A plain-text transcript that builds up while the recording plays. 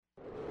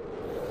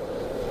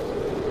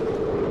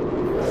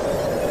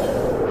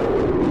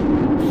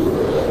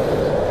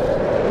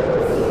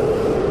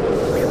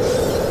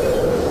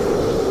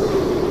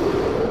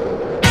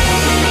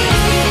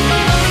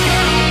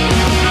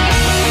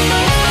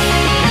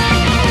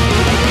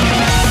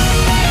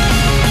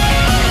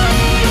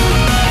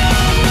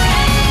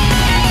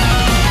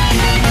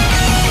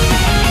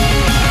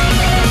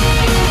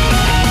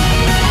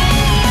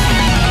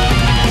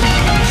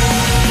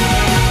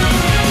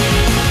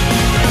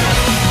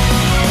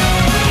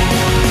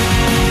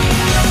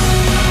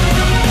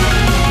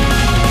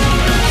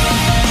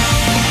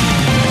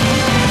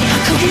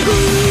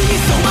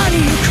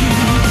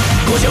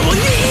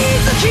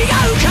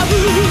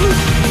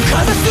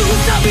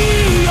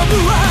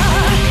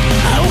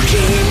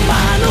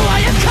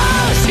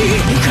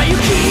床雪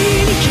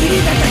に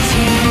霧が立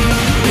ち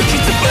吹き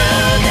つぶ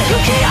って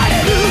吹き荒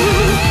れる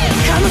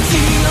かの地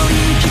の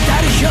に来た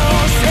る氷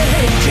石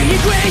キ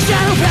ーグレーシャ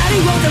ーのフラリ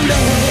ーウォーターレ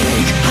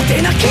イク果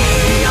てなき夜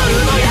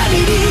の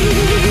闇に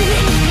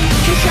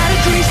光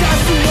るクリスマ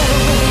スの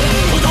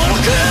驚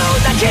く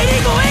だけに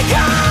声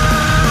が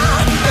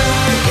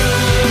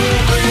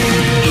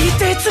凍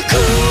てつく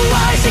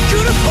愛しく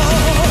る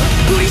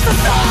降り注ぐ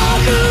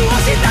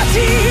星た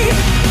ち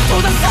閉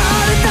ざさ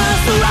れた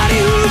空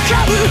に浮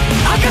かぶ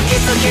赤き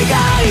月が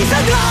いざ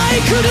な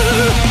い来る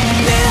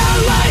狙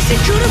う愛し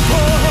くる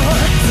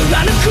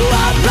貫くは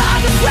ブラ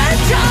ッドスレ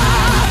ンジャー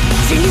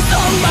死に染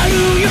まる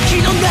雪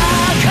の中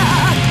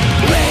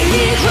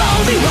Rainy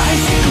cloudy 愛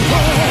しく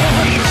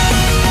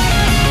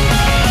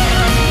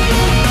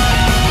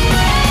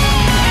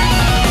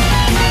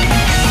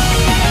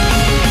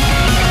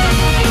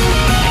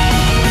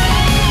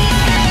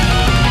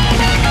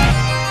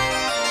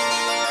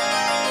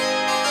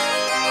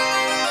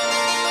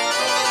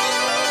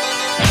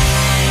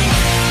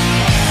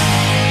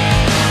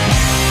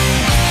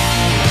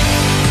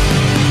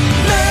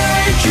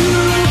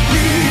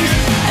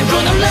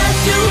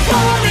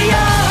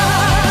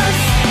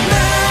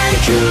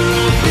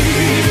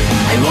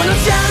I wanna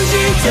change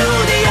into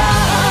the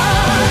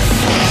earth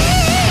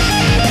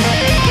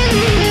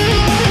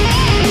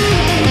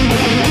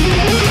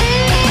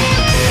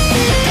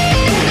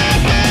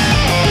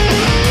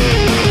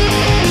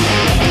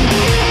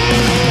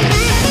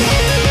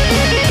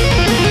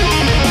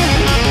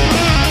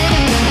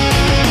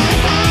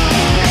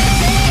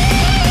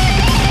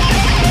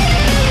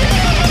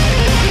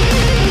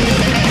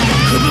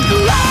吹雪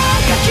は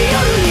駆け寄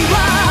るには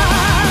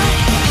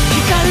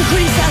光る降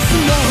りさす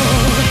の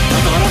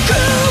轟く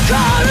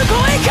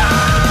声が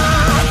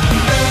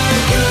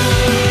凍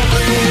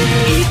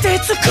て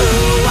つく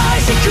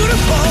愛しくる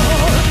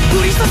降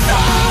り注ぐ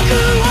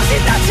星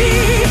たち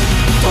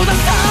閉ざ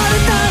され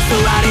た空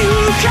に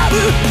浮かぶ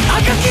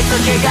赤き月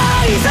が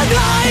いざな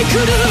い来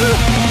る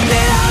狙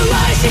う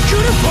愛しく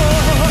る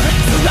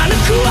貫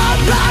くは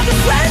ブラッドス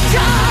レンジャ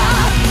ー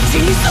血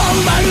に染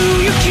まる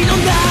雪の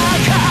中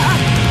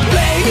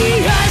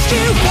Rainy Ice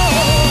Cube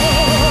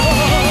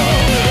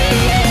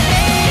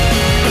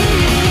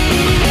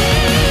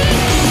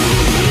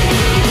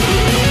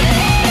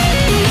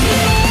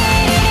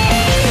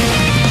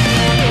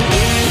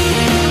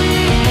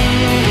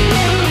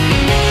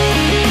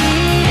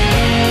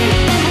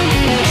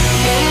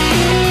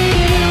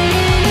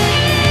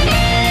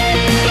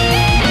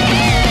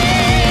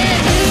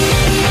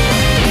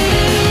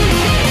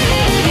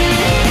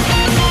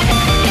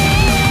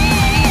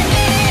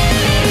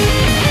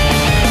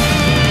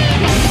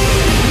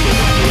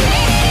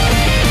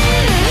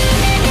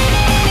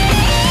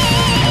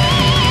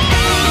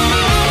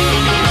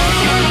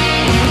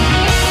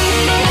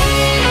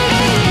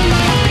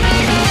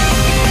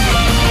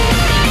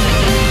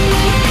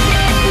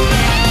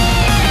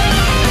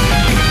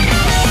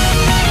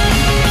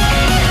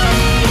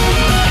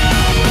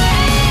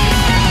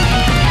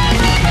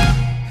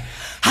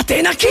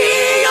なき夜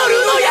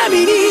の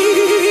闇に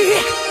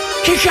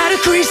光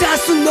るクリスマ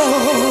スの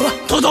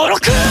轟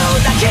くだ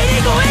けに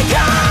声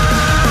が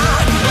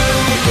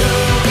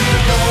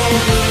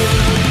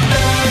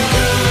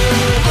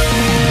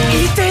凍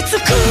てつ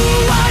く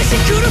愛し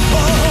くる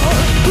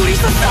降り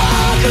注ぐ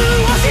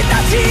星た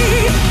ち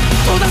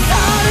閉ざさ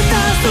れた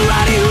空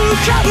に浮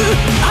かぶ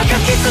赤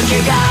き月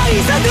がい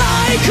ざな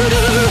い来る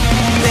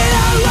狙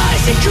う愛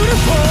しくる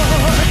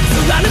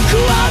貫く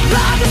はブラ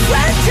ッドスレ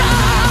ンジャー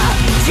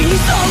血に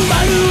染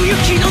まる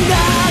雪の中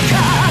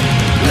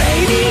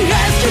Rainy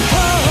Escape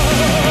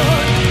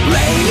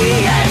Rainy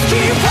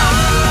Escape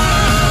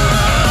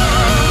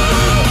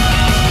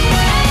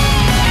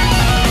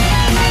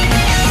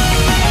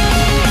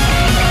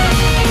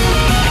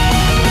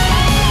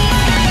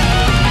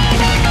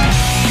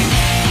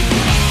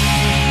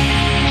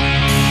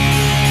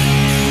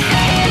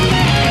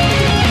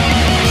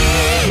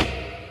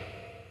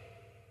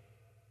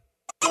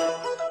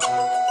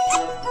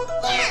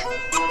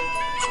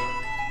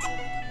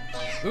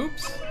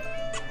 ？Oops.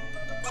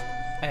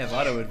 I have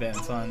auto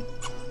advance on.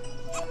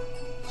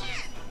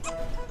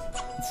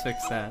 Let's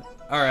fix that.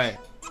 Alright.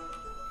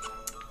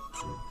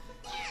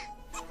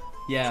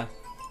 Yeah.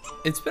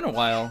 It's been a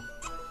while.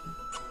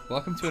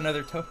 Welcome to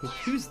another Touhou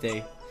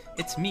Tuesday.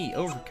 It's me,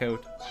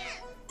 Overcoat.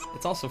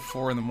 It's also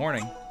 4 in the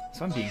morning,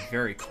 so I'm being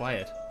very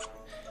quiet.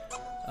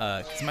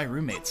 Cause my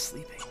roommate's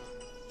sleeping.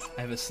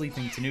 I have a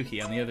sleeping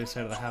Tanuki on the other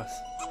side of the house.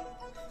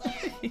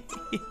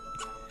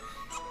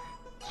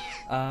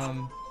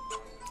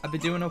 I've been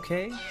doing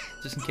okay,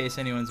 just in case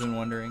anyone's been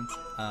wondering.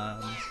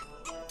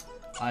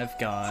 I've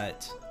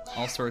got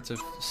all sorts of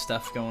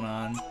stuff going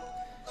on.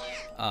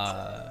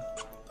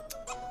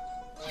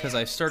 Because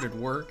I started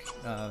work.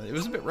 It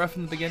was a bit rough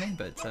in the beginning,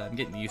 but I'm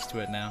getting used to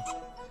it now.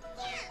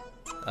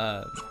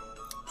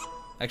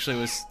 Actually,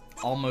 it was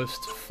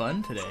almost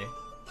fun today,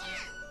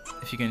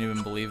 if you can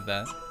even believe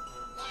that.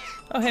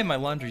 Oh hey, my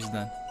laundry's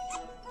done.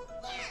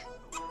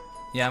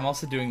 Yeah, I'm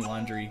also doing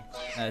laundry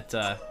at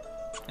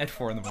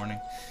 4 in the morning.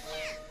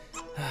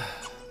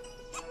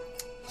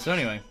 So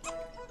anyway,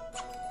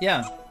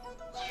 yeah,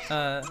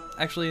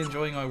 actually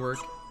enjoying my work.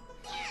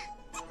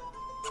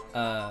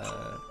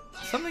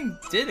 Something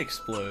did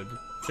explode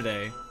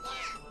today,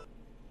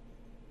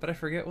 but I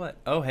forget what.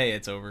 Oh, hey,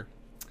 it's over.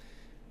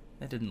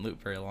 That didn't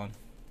loop very long.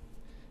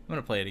 I'm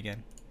gonna play it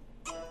again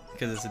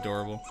because it's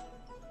adorable.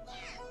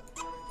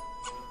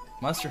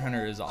 Monster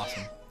Hunter is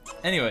awesome.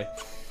 Anyway,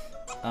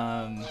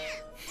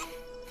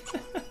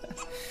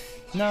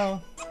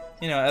 no,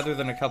 you know, other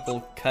than a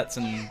couple cuts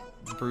and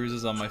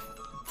bruises on my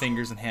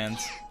fingers and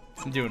hands,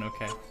 I'm doing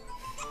okay.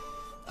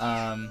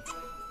 How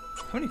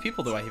many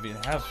people do I even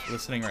have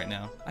listening right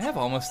now? I have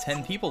almost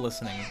 10 people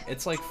listening.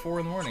 It's like 4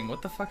 in the morning.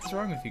 What the fuck is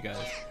wrong with you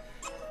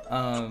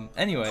guys?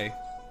 Anyway,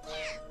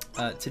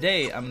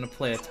 today I'm gonna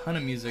play a ton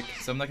of music,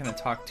 so I'm not gonna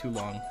talk too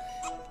long.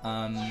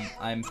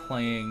 I'm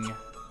playing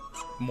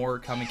more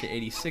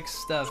C86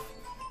 stuff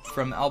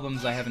from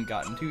albums I haven't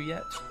gotten to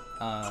yet.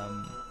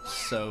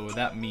 So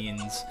that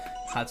means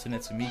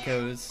Hatsunetsu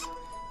Miko's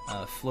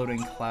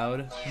Floating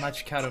Cloud,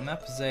 Machikado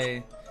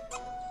Mapuze,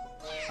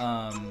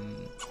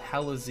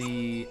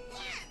 Halazi,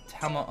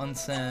 Tama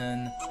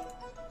Onsen,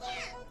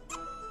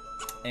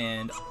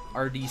 and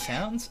RD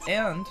Sounds,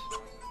 and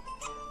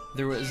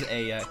there was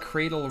a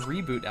Cradle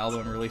reboot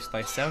album released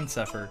by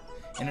Soundsuffer,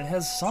 and it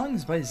has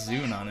songs by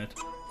Zune on it.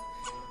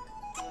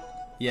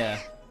 Yeah.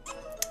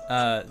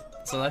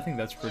 So I think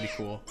that's pretty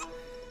cool.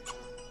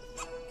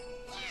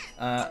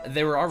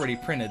 They were already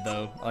printed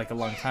though, like a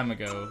long time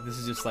ago. This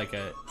is just like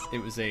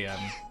it's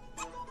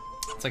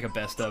like a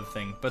best of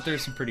thing, but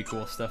there's some pretty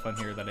cool stuff on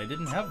here that I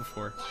didn't have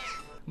before.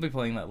 I'll be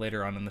playing that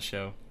later on in the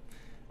show.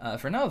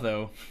 For now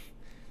though,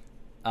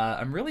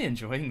 I'm really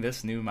enjoying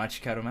this new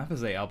Machikado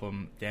Mapuze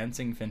album,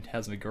 Dancing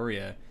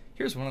Phantasmagoria.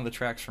 Here's one of the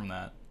tracks from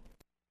that.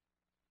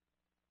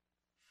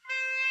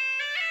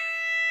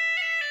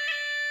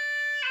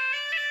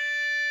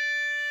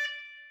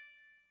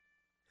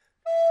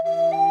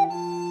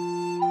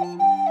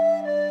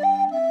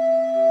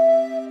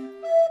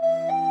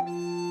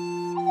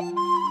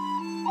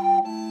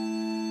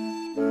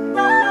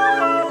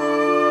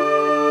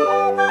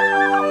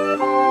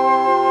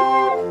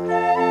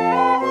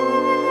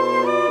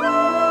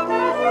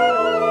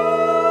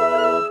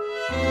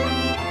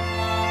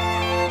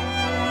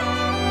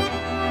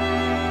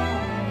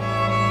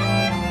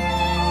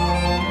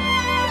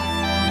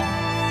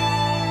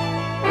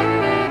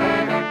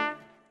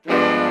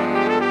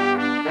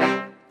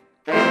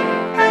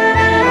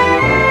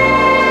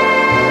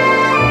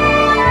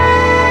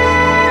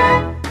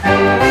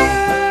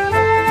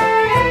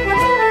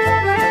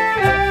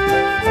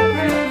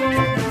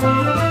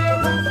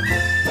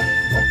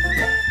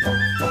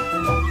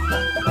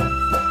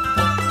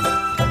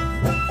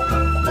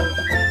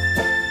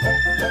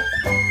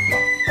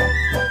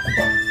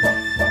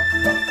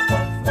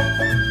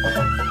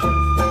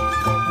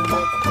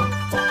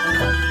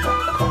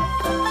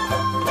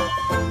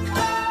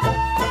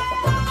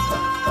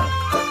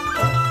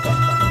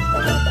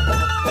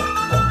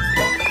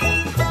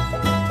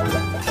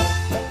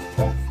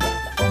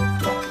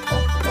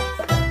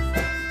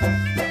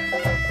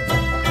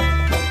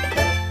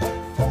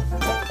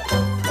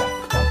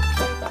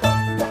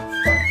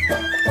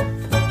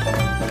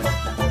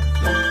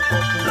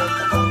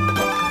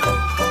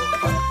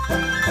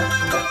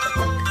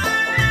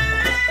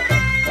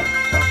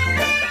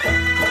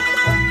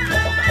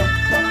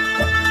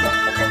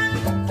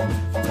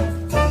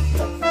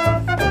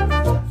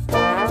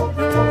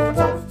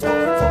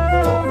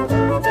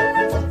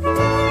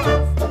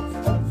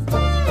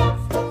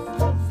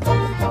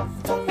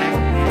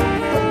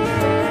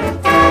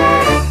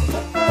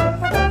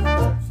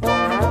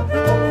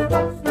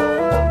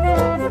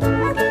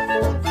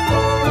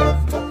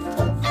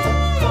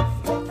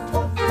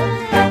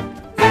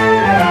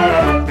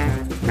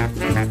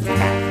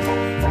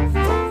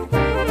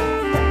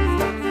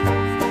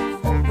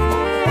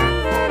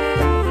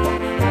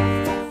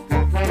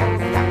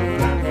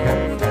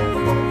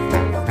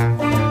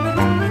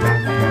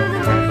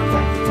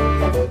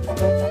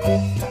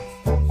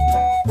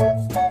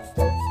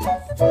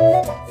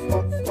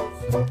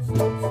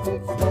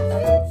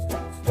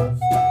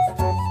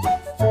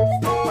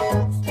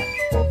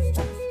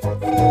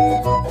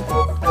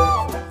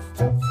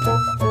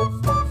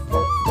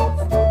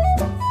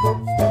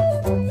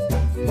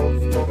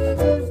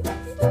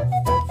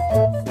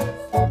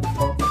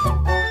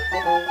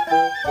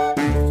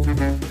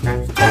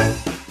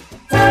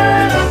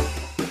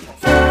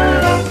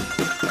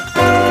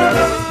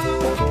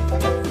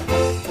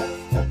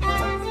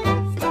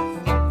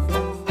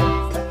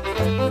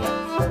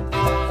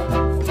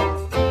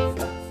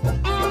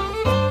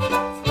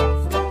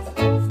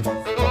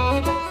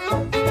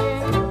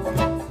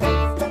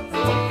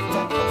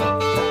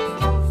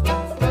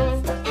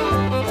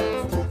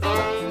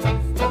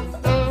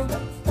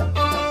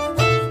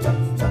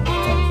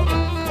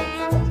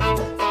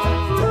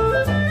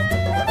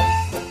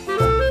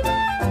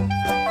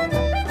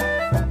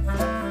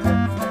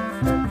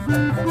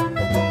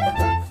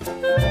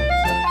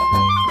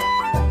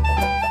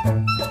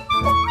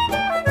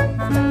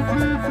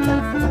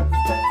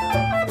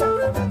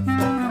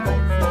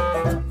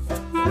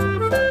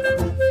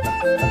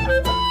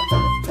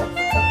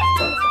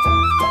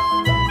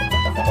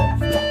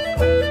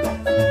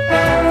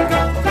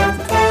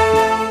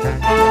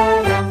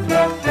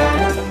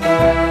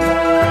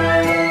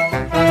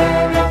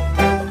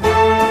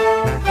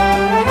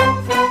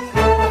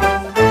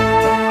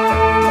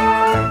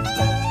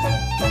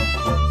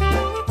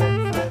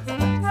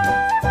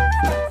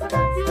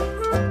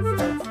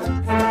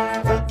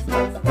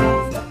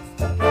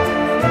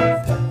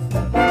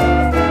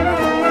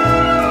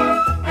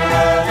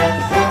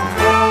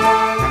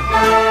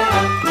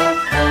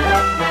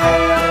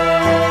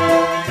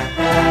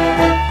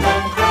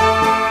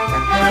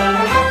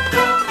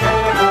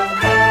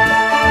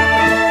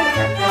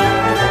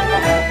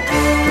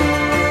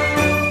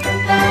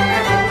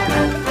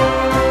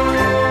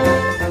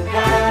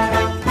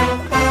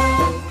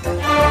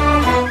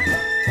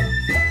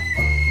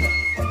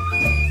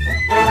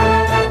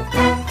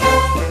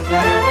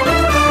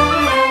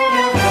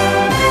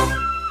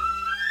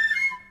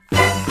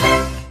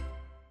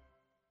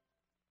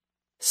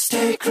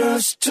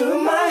 close to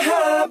my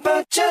heart,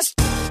 but just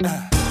can't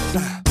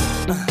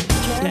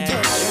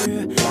touch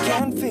you,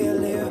 can't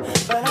feel you,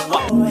 but I'm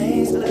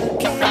always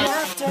looking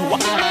after you.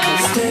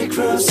 Stay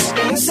close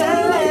in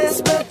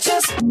silence, but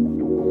just stay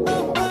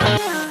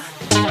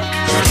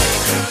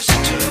close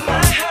to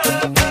my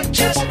heart, but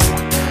just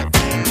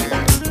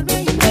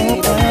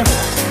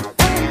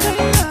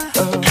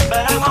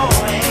but I'm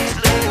always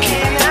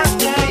looking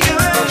after you.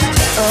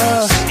 Stay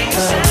close in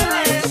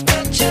silence,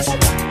 but just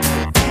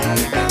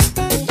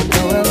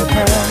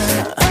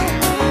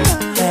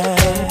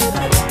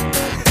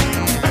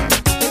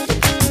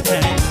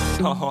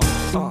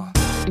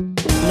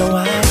no, I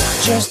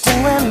just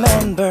don't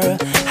remember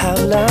how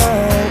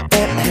long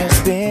it has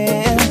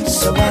been.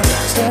 So I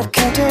start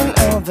counting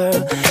over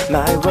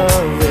my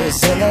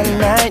worries in a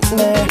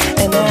nightmare,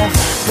 and I've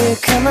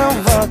become a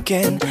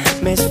walking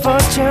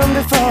misfortune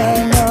before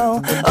I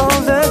know all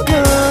the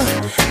good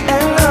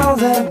and all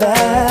the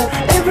bad.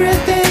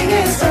 Everything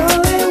is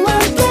all in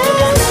one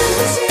place.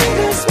 Never see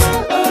the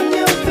smile on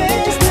your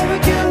face, never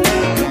can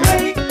look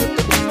away.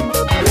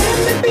 Let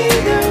me be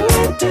the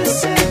one to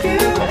save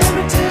you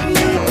every time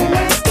you are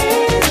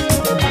wasted.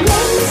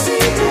 Let me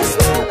see the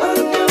smile on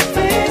your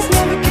face,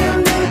 never can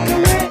look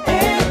away.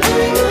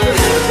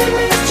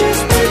 Happiness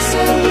just waits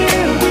on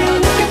you. We're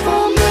looking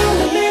for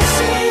melanese.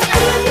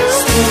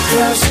 Stay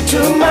close to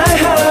my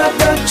heart,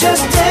 but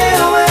just stay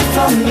away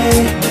from me.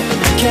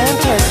 Can't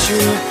touch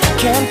you,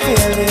 can't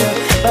feel you,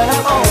 but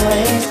I'm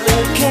always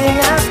looking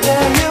after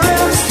you.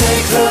 Stay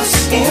close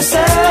in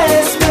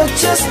silence, but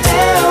just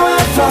stay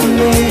away from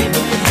me.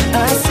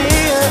 I see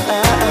your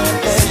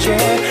eyes,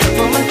 yeah.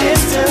 From a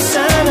distance I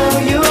know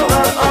you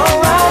are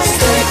alright.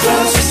 Stay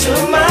close to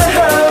my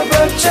heart,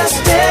 but just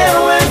stay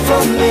away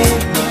from me.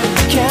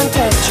 Can't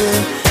touch you,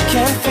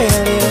 can't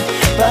feel you,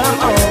 but I'm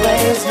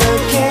always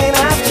looking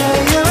after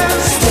you.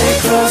 Stay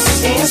close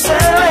in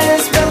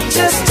silence, but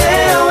just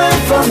stay away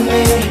from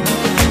me.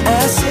 I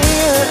see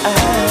your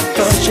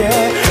eyes,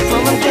 yeah.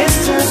 From a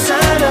distance I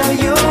know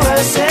you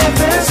are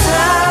safe and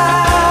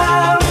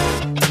sound.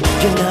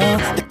 You know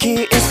the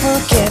key is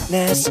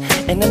forgiveness,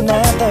 and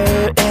another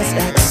is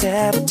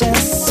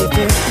acceptance. If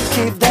you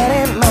keep that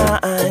in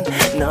mind,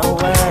 no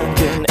one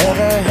can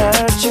ever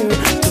hurt you.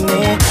 To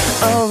me,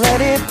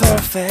 already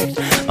perfect,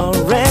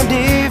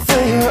 already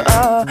for you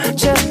are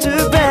just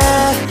too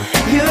bad.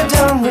 You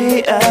don't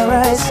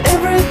realize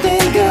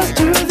everything goes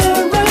through the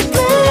right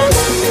place.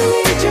 Let me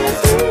lead you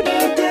through the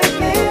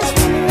darkness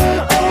when you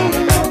are all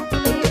alone.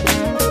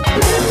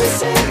 Let me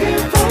save you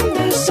from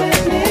the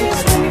sadness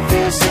when you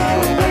feel so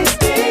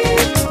wasted.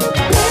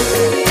 Let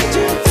me lead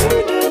you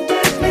through the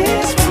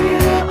darkness when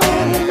you are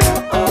all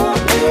alone.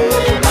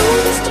 All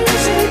the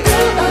stars are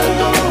gone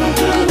alone.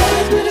 To the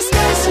light with the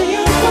sky so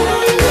you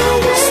won't know.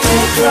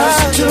 Stay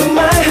close to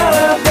my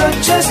heart, but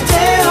just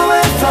stay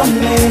away from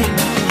me.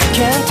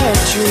 Can't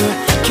touch you,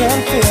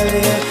 can't feel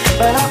you,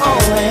 but I'm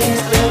always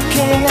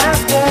looking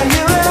after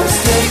you.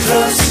 Stay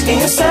close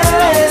in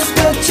silence,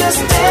 but just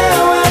stay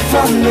away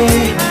from me.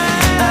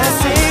 I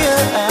see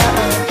your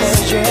eyes,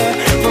 yeah.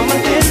 From a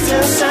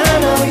distance I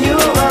know you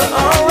are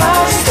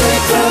alright. Stay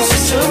close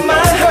to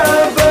my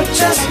heart, but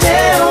just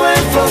stay away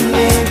from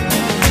me.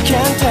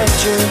 Can't touch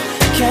you,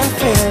 can't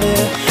feel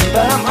you,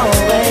 but I'm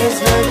always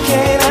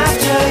looking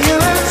after you.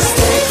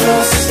 Stay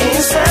close in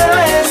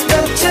silence,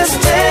 but just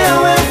stay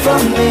away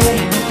from me.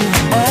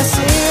 I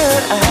see your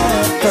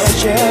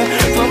eyes, yeah.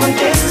 From a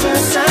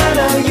distance I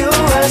know you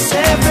are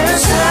safe and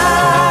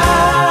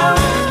sound.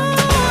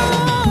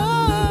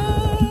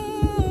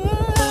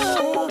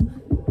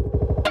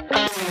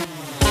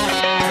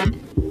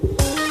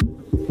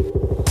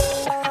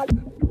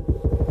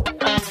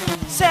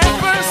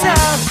 Safe and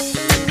sound.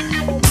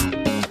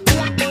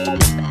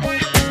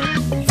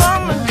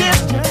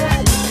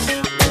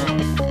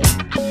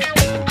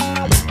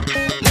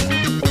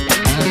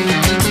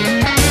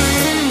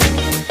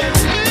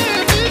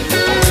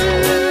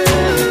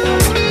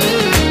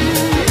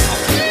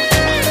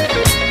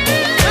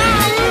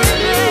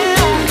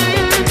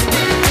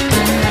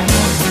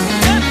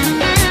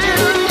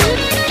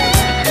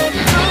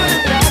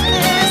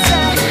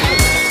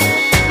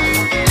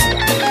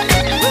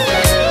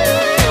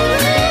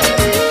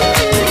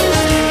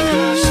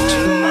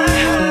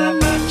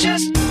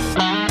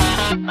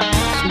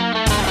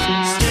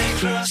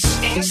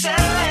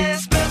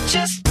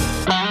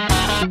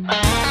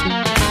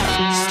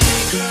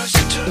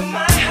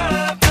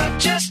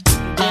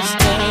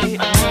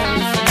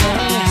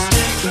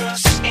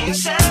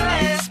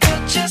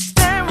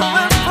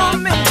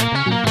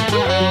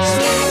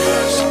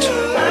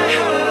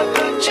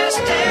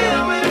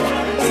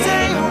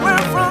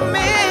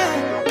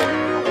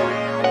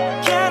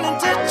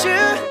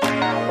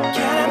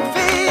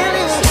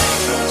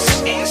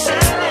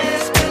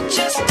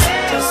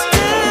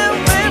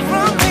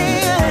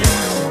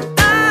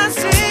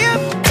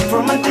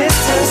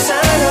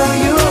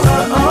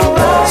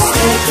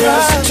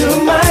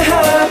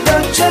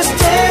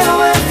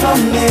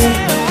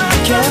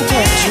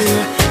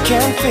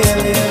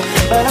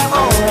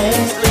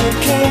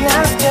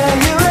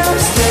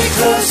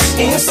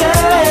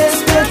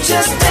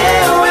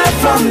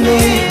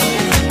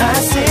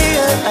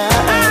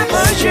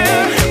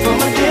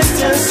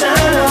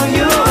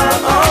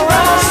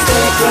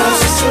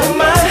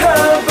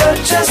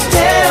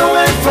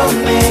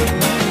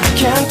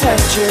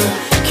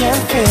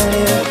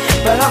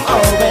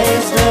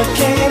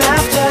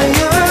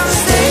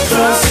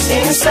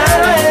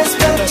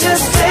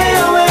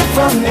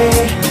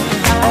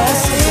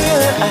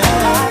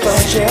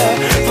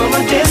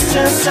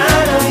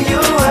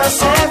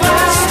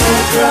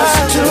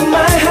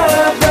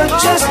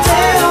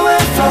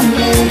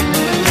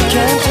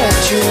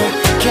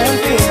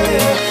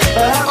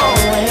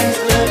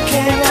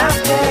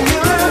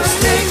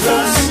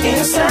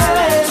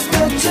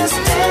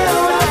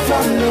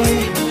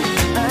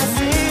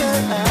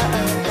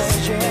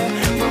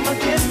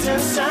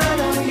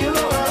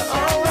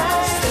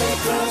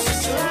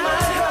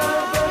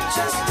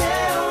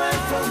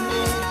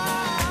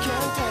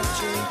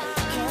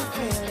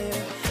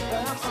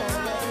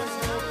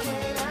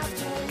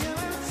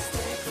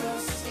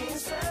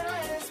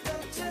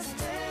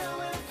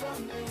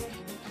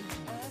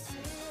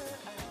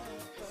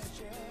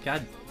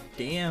 God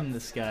damn,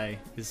 this guy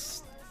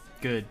is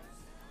good.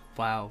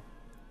 Wow.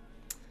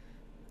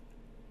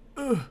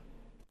 Ugh.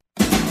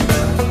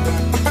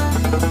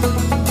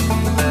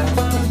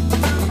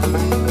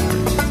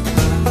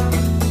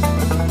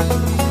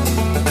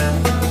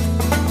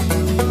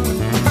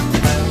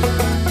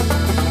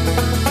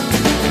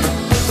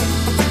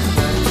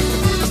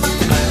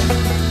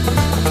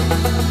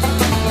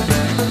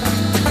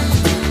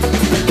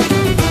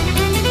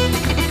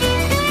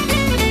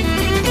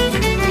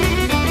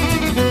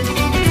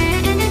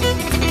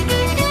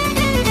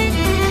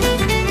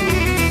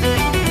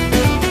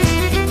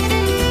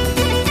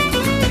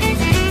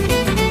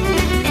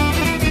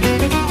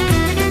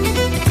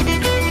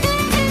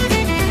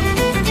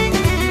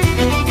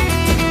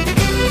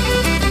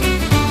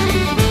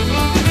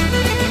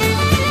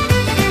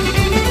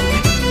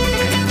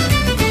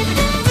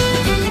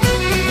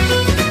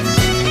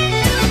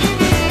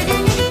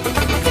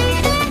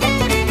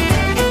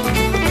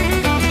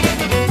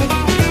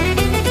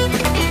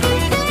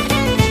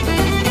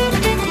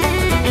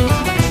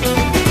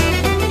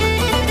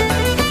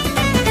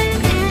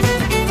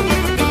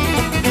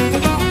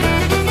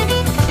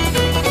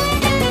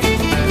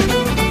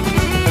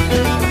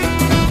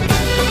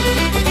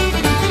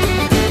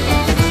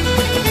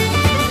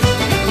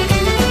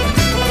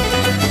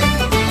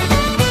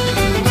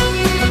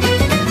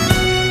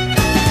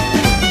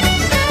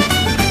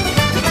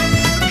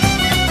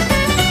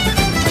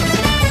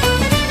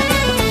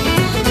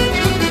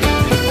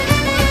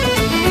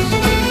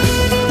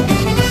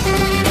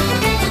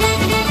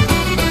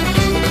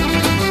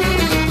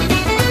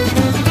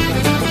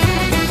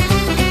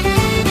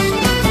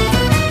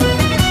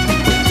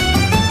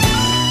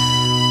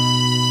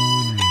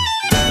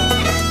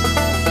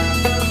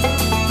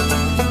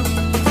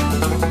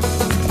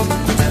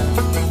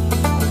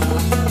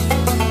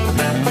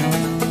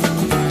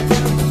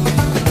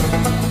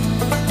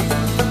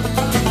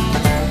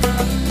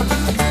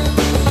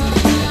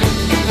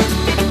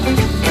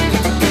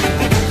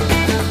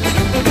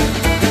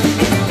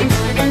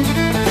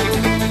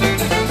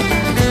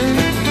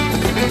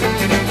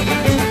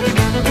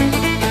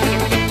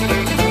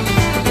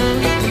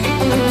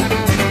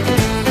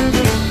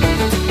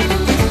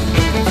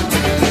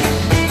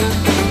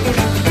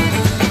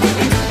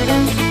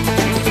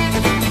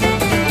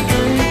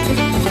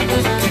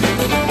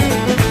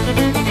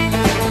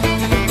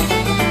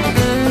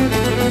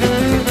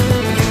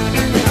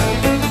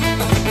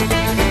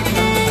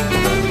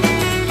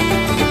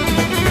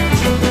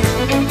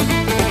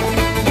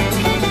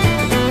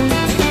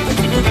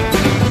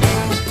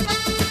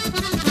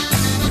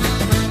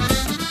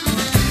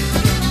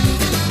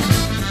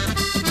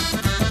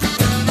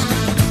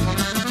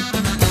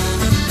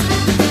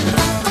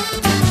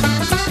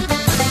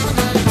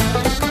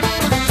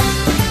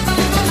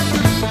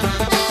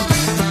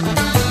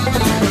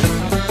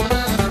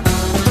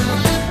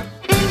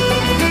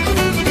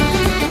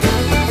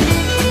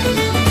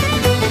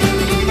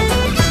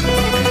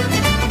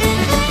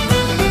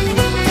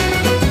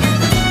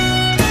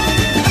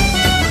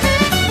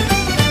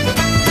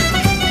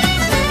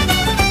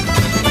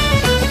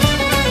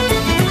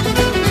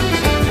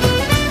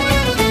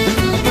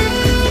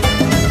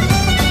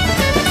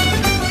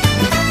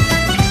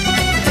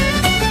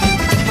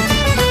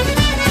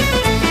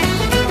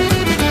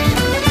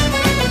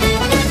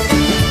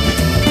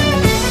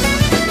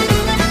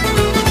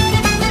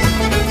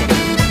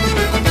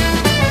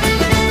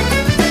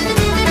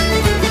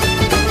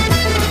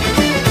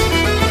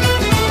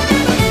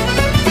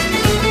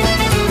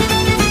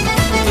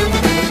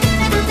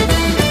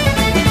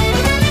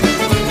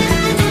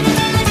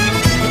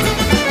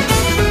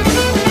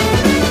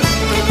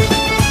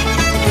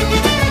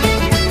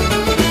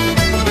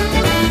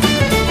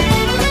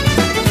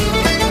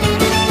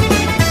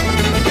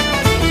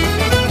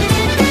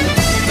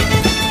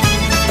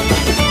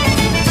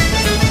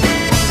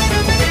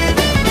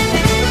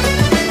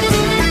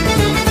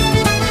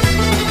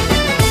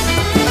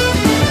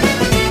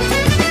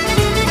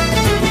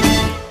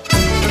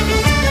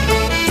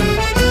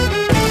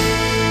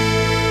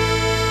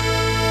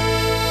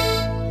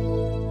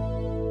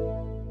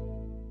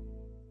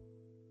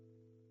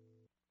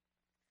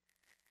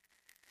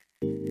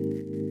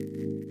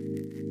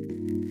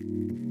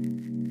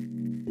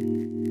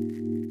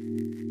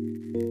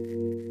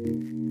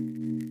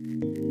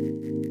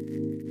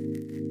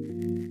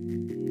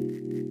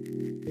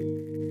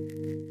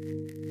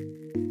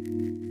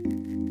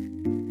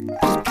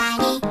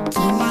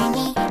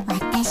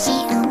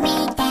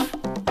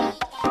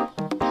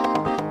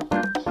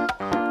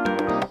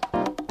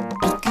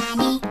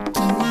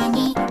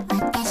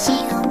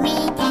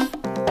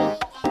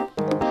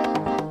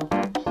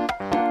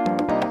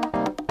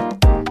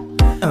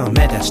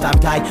 したみ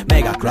たい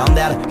目がくらん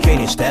でる気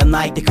にして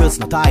ないってクス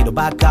の態度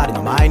ばっかり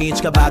の毎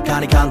日がばっか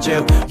り感じ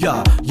る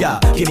Yeah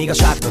君が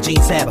尺と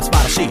人生は素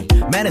晴らしい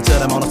目に映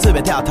るもの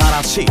全ては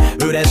正し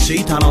い嬉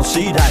しい楽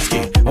しい大好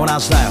き同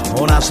じだよ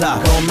同じだ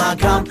こんな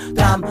簡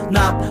単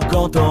な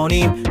こと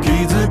に気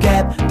づ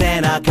け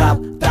てなか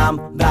った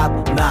んだ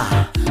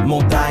なも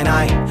ったい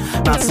ない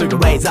まっすぐ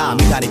レーザー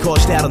みたいにこう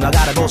してやる流れ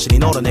星に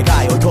乗る願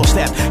いを越し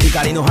て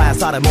光の速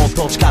さでもっ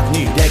と近く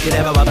にでき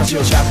れば私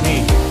を尺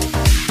に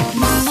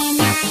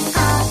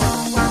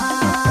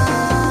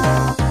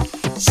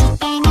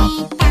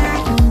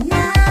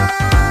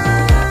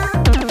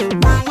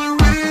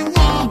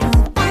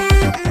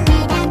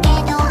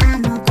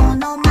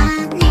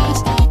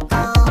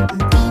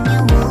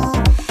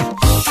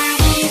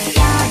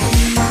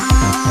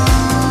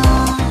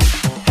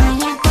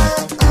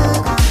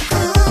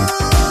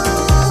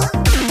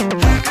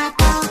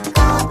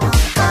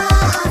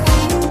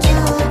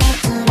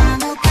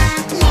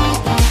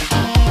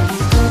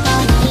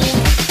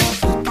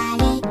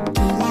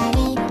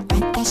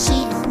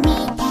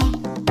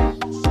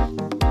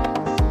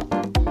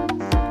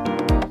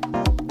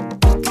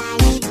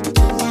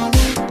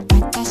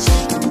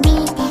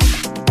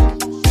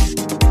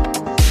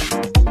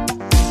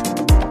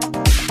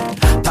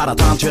ただ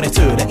単純に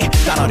通で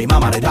たのにま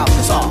までだって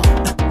さ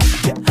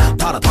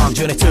ただ単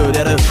純に通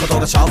れること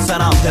が幸せ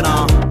なんて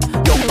な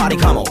欲張り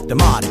かもって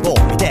周りを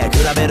見て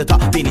比べるた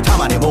びにた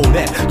まに思う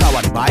ね変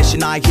わり映えし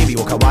ない日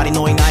々を変わり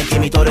のいない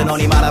君とるの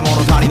にまだ物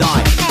足りない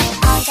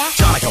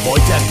じゃなきゃ置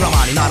いてるドラ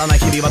マにならない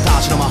日々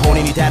私の魔法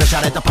に似てる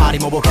洒落たパリ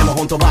もボケも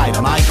本当はい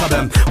らない多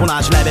分同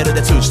じレベル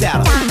で通じてる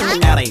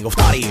エリンを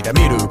二人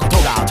で見ること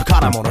が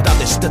宝物だっ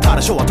て知ってた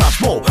でしょ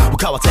私も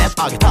他は全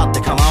部あげたっ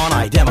て構わ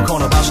ないでもこ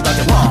の場所だ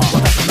けは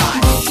渡さな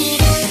い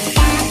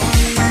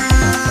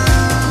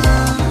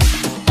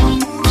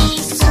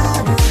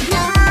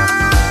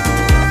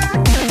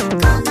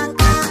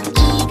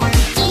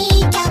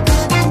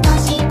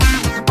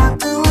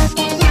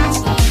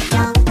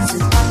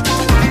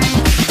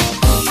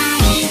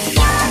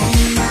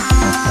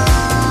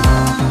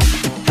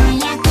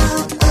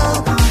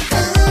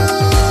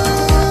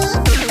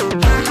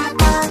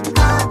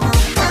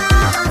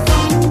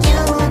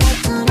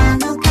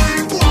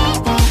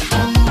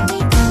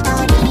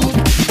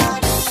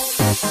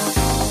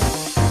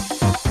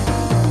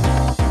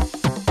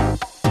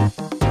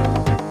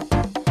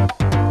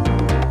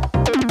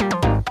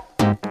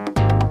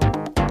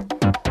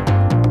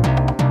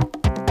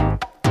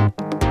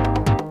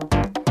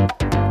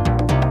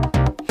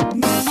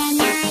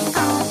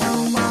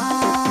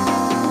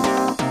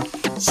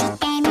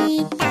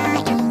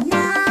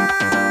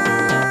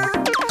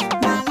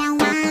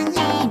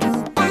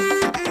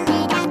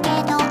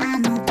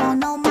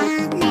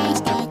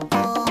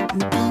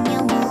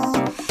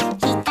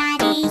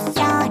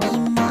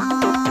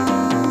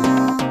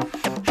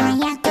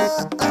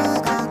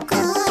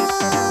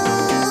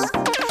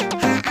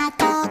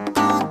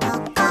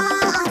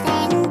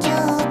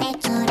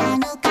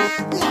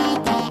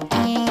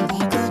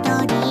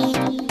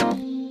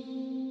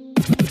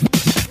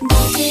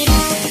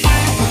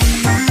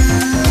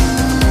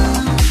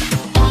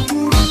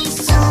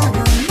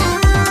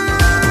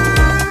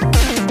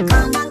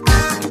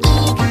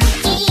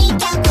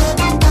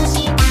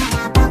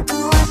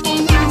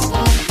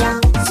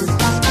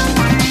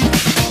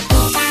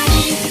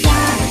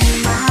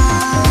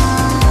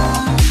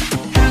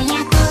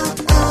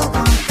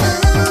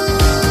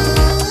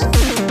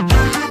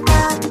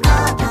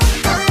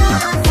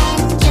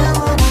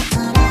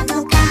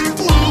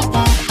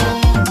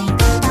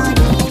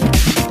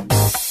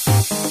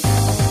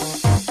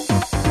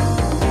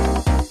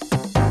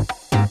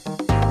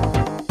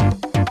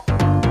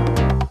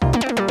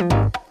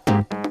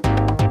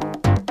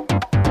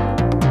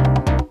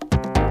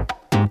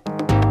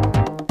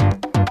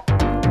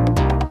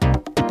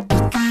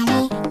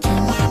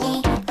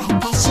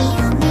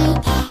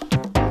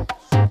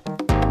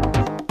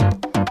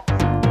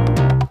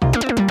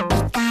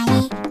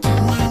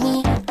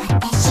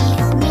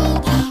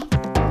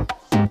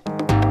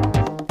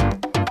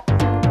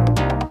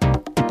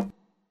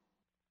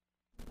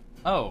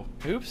Oh,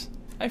 oops.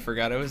 I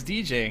forgot I was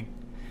DJing.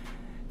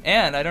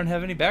 And I don't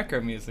have any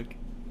background music.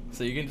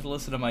 So you're going to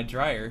listen to my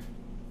dryer.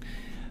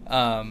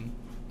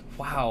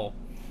 Wow.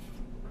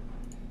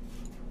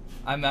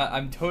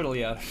 I'm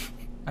totally out of...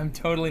 I'm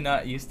totally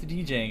not used to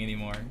DJing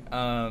anymore.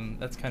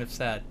 That's kind of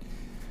sad.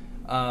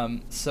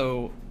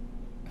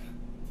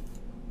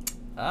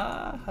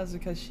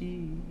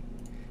 Hazukashi.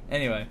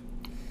 Anyway,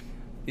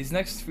 these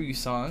next few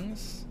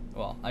songs...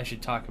 Well, I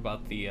should talk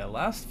about the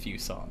last few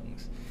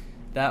songs.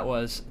 That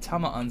was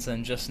Tama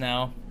Onsen just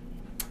now.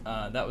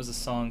 That was a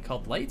song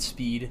called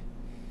Lightspeed.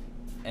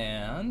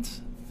 And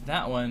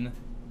that one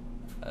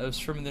was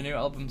from the new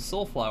album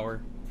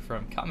Soulflower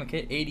from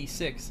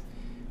C86,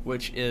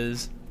 which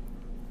is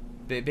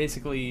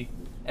basically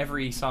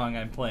every song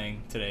I'm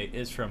playing today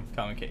is from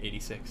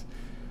C86.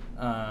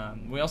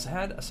 We also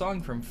had a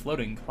song from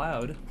Floating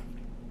Cloud.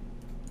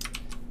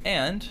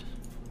 And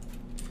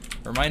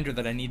reminder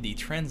that I need the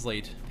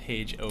translate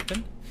page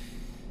open.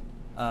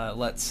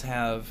 Let's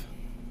have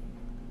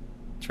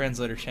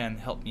Translator Chan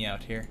help me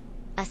out here.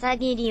 朝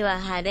霧は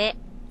晴れ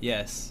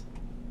Yes.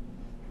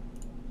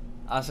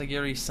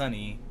 Asagiri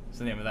Sunny is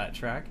the name of that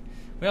track.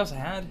 We also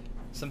had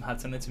some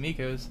Hatsune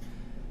Tomiko's.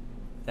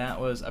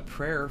 That was A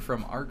Prayer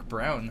from Ark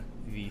Brown,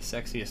 the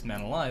sexiest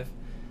man alive.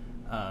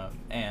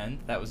 And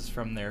that was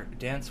from their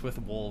Dance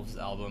with Wolves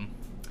album.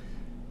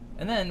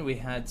 And then we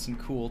had some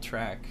cool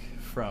track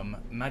from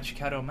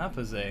Machikado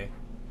Mapoze.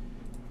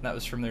 That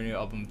was from their new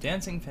album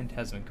Dancing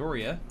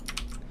Phantasmagoria.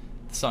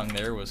 The song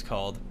there was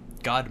called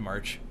God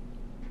March.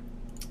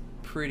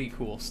 Pretty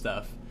cool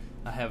stuff.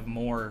 I have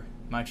more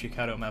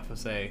Machikado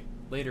Mapoze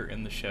later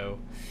in the show.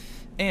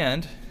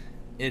 And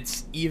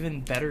it's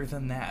even better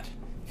than that,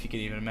 if you can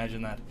even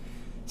imagine that.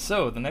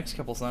 So, the next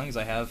couple songs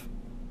I have,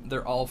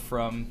 they're all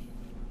from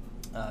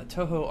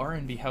Touhou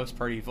R&B House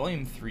Party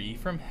Volume 3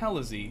 from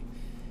Halazy,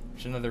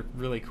 which is another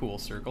really cool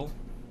circle.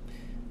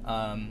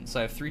 So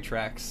I have 3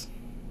 tracks.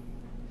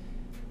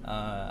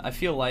 I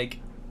feel like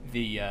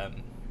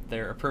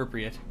they're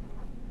appropriate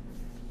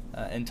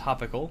and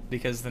topical,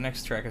 because the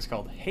next track is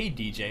called Hey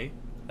DJ,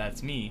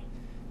 that's me.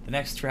 The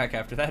next track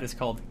after that is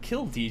called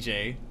Kill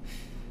DJ.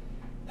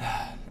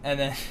 And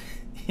then,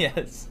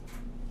 yes,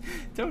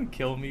 don't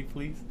kill me,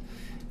 please.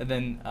 And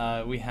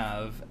then we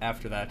have,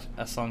 after that,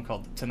 a song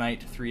called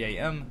Tonight 3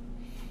 a.m.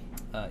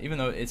 Even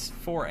though it's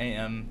 4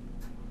 a.m.,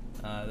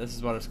 this is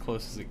about as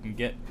close as it can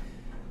get.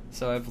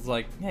 So I was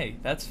like, hey,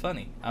 that's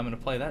funny. I'm going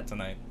to play that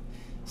tonight.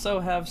 So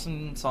have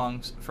some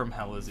songs from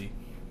Halazy.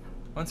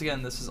 Once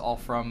again, this is all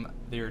from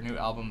their new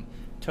album,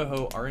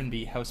 Touhou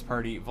R&B House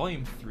Party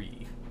Volume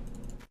 3.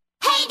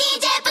 Hey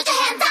DJ, put your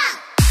hands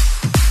up!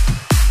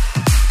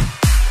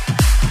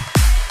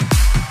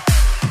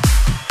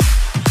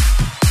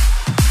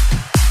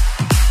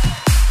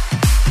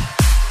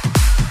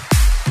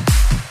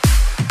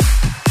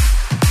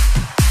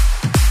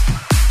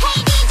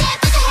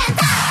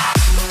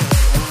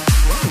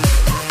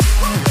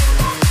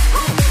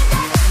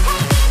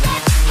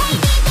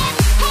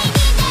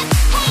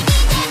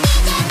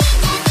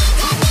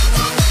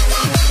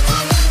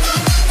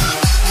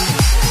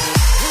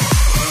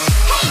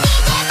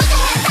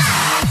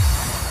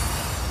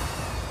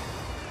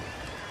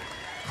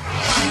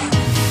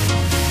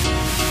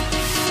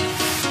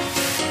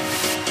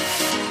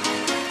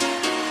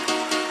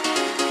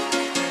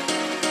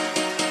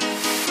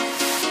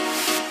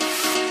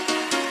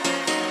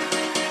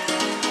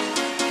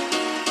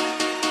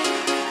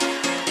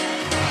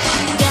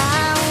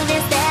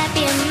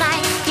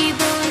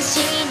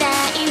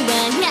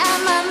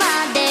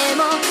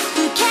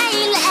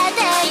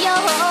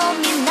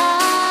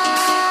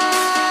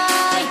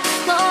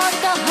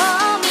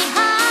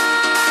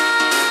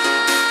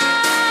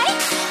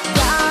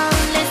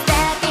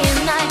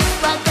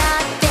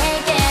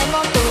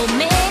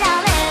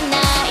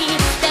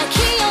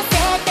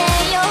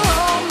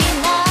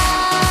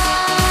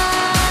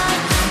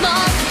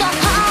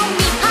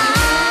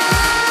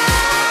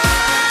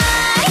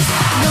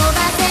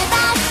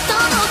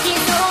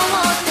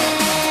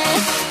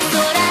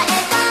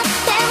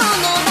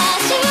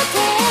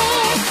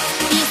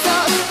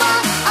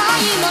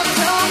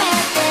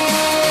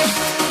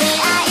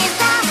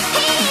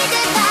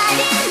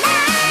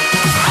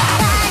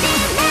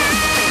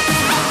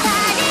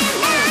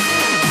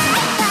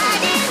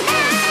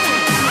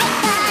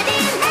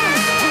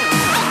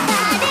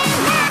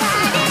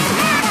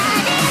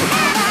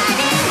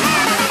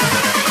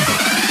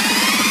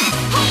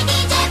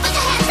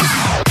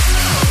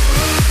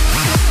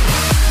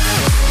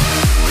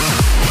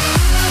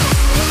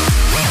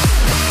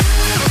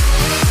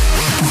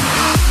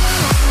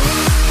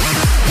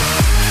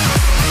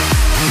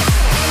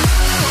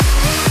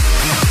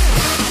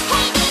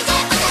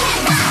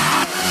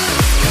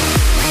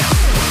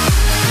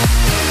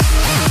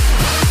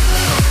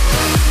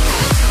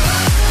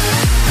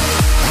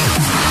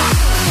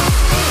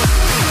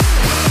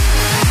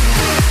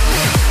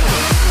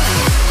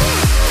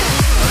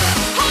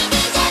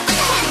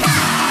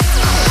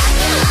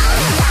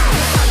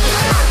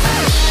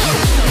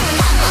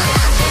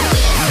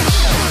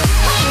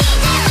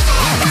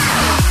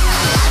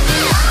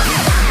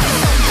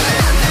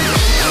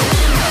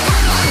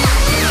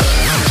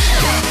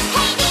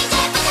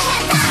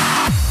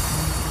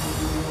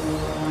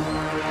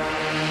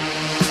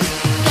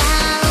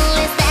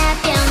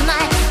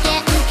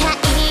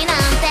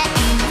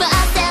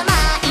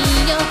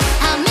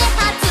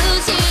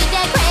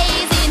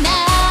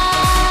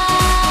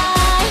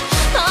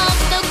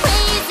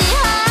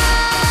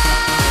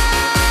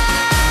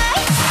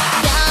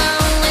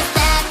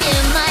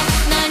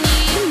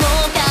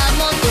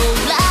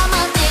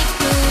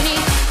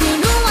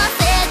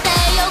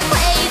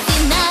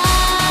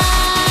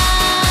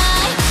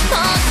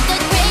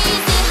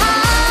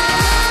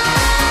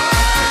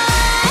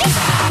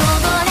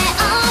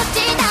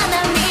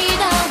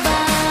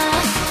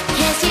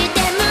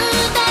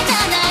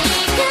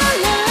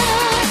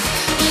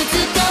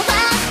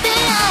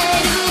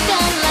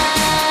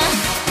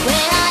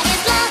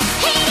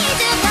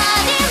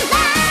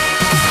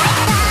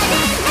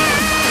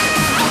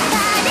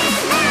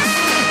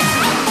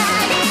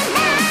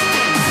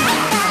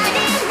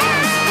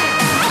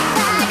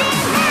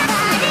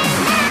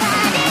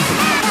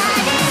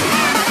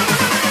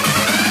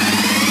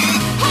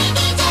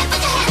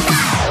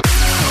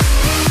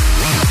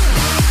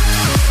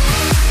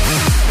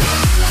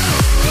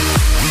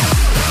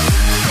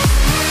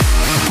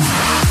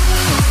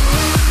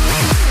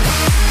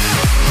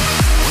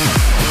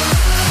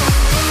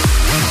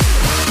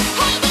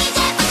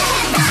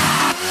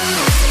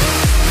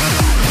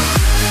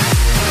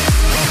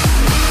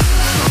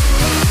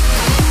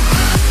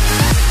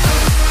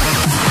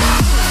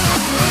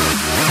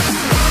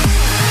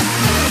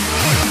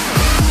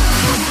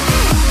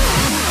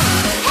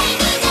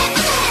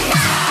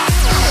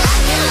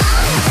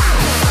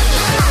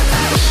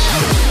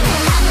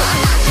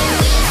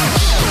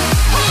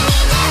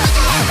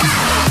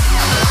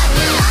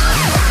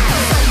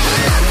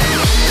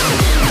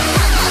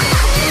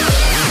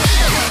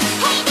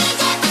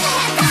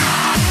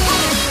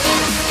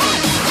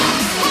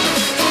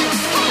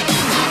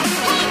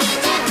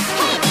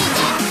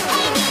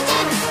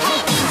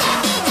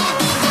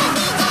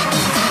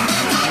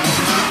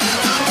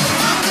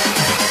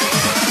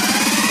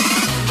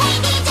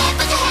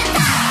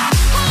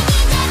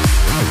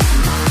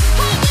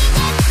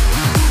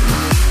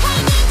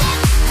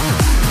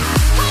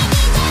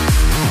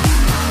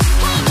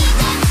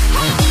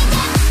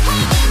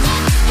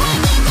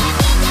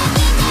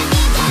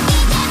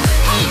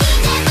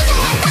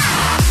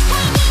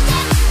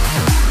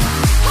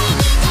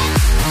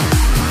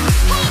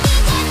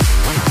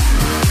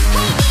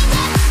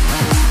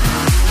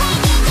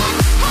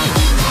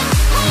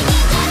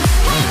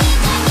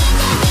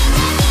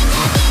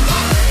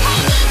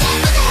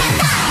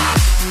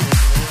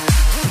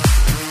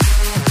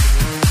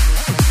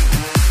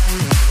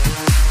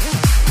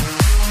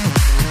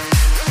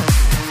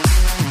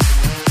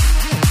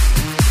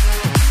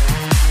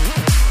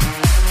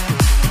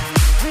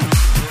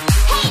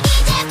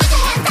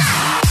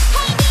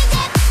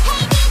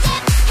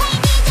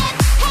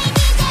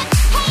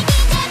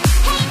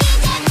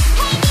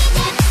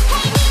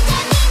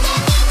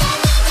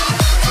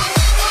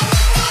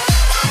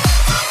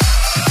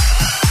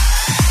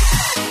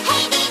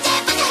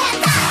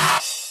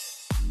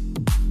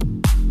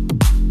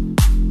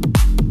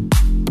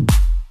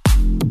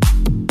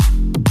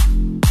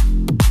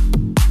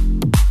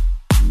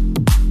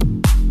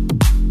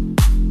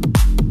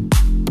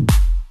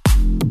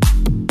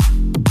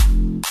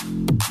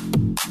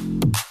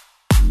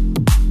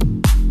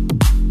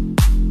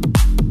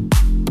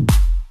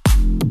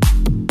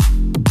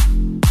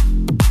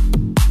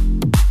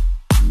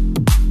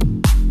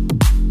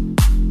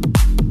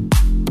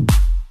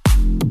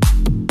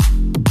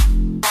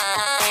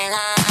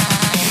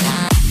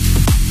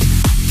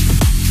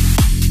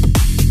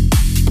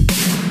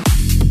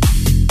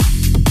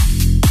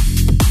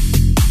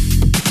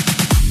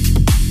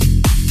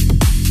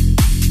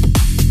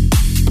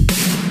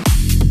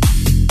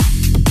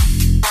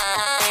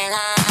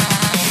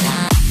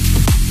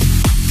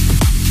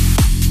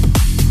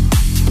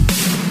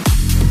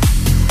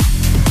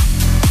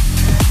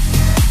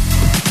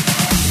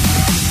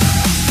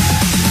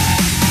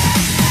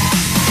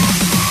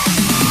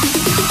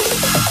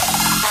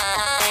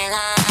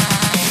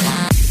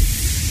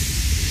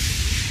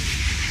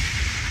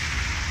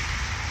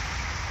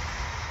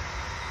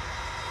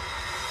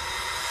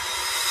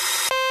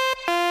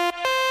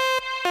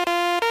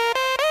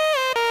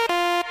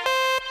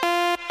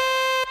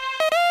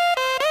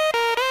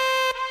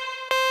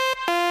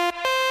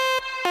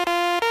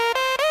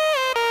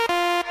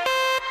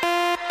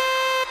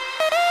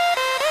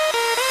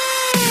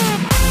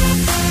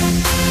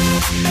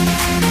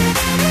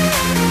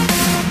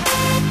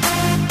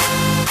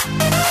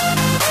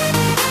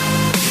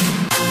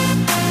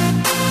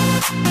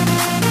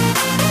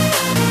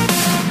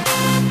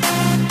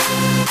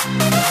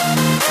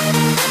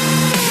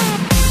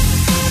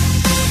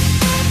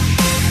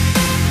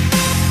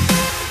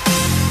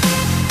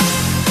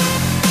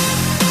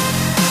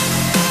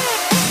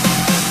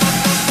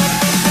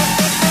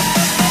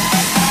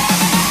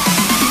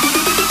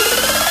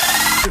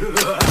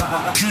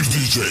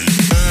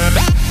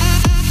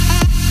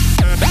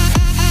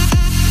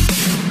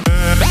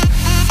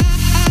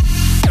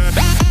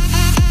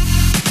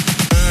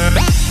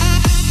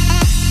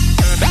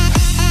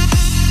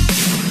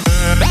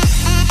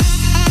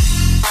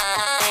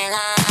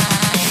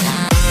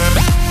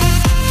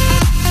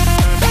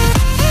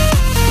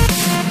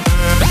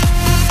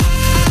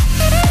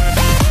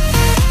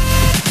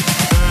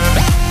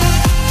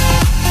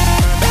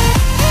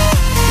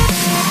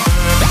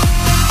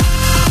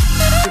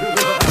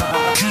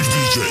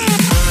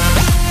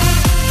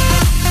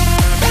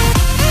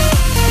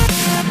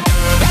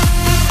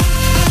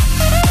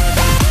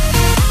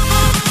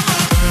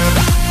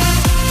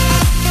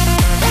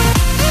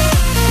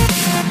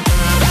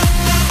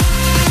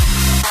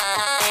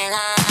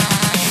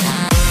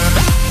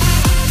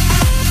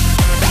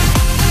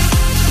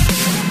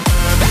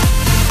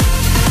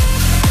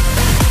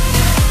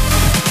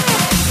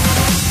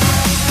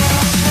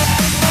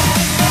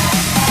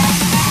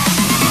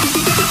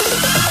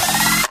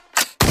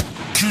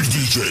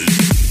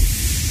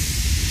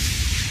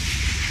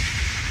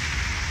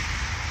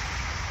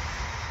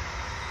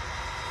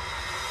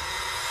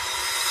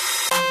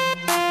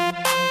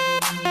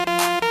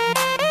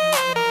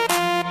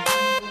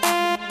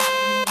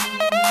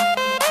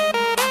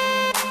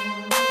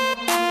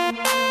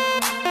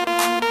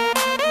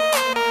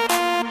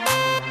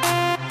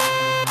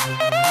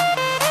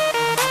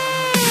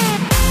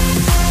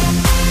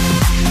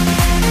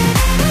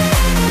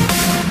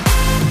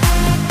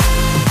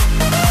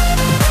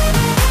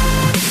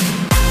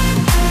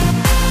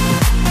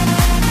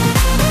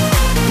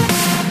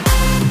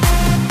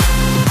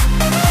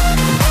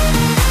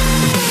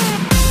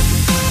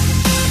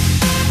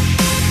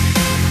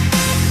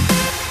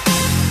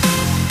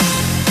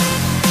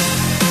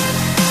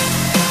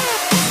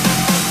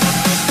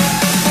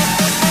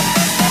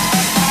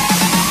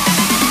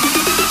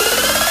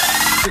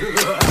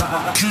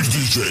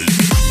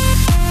「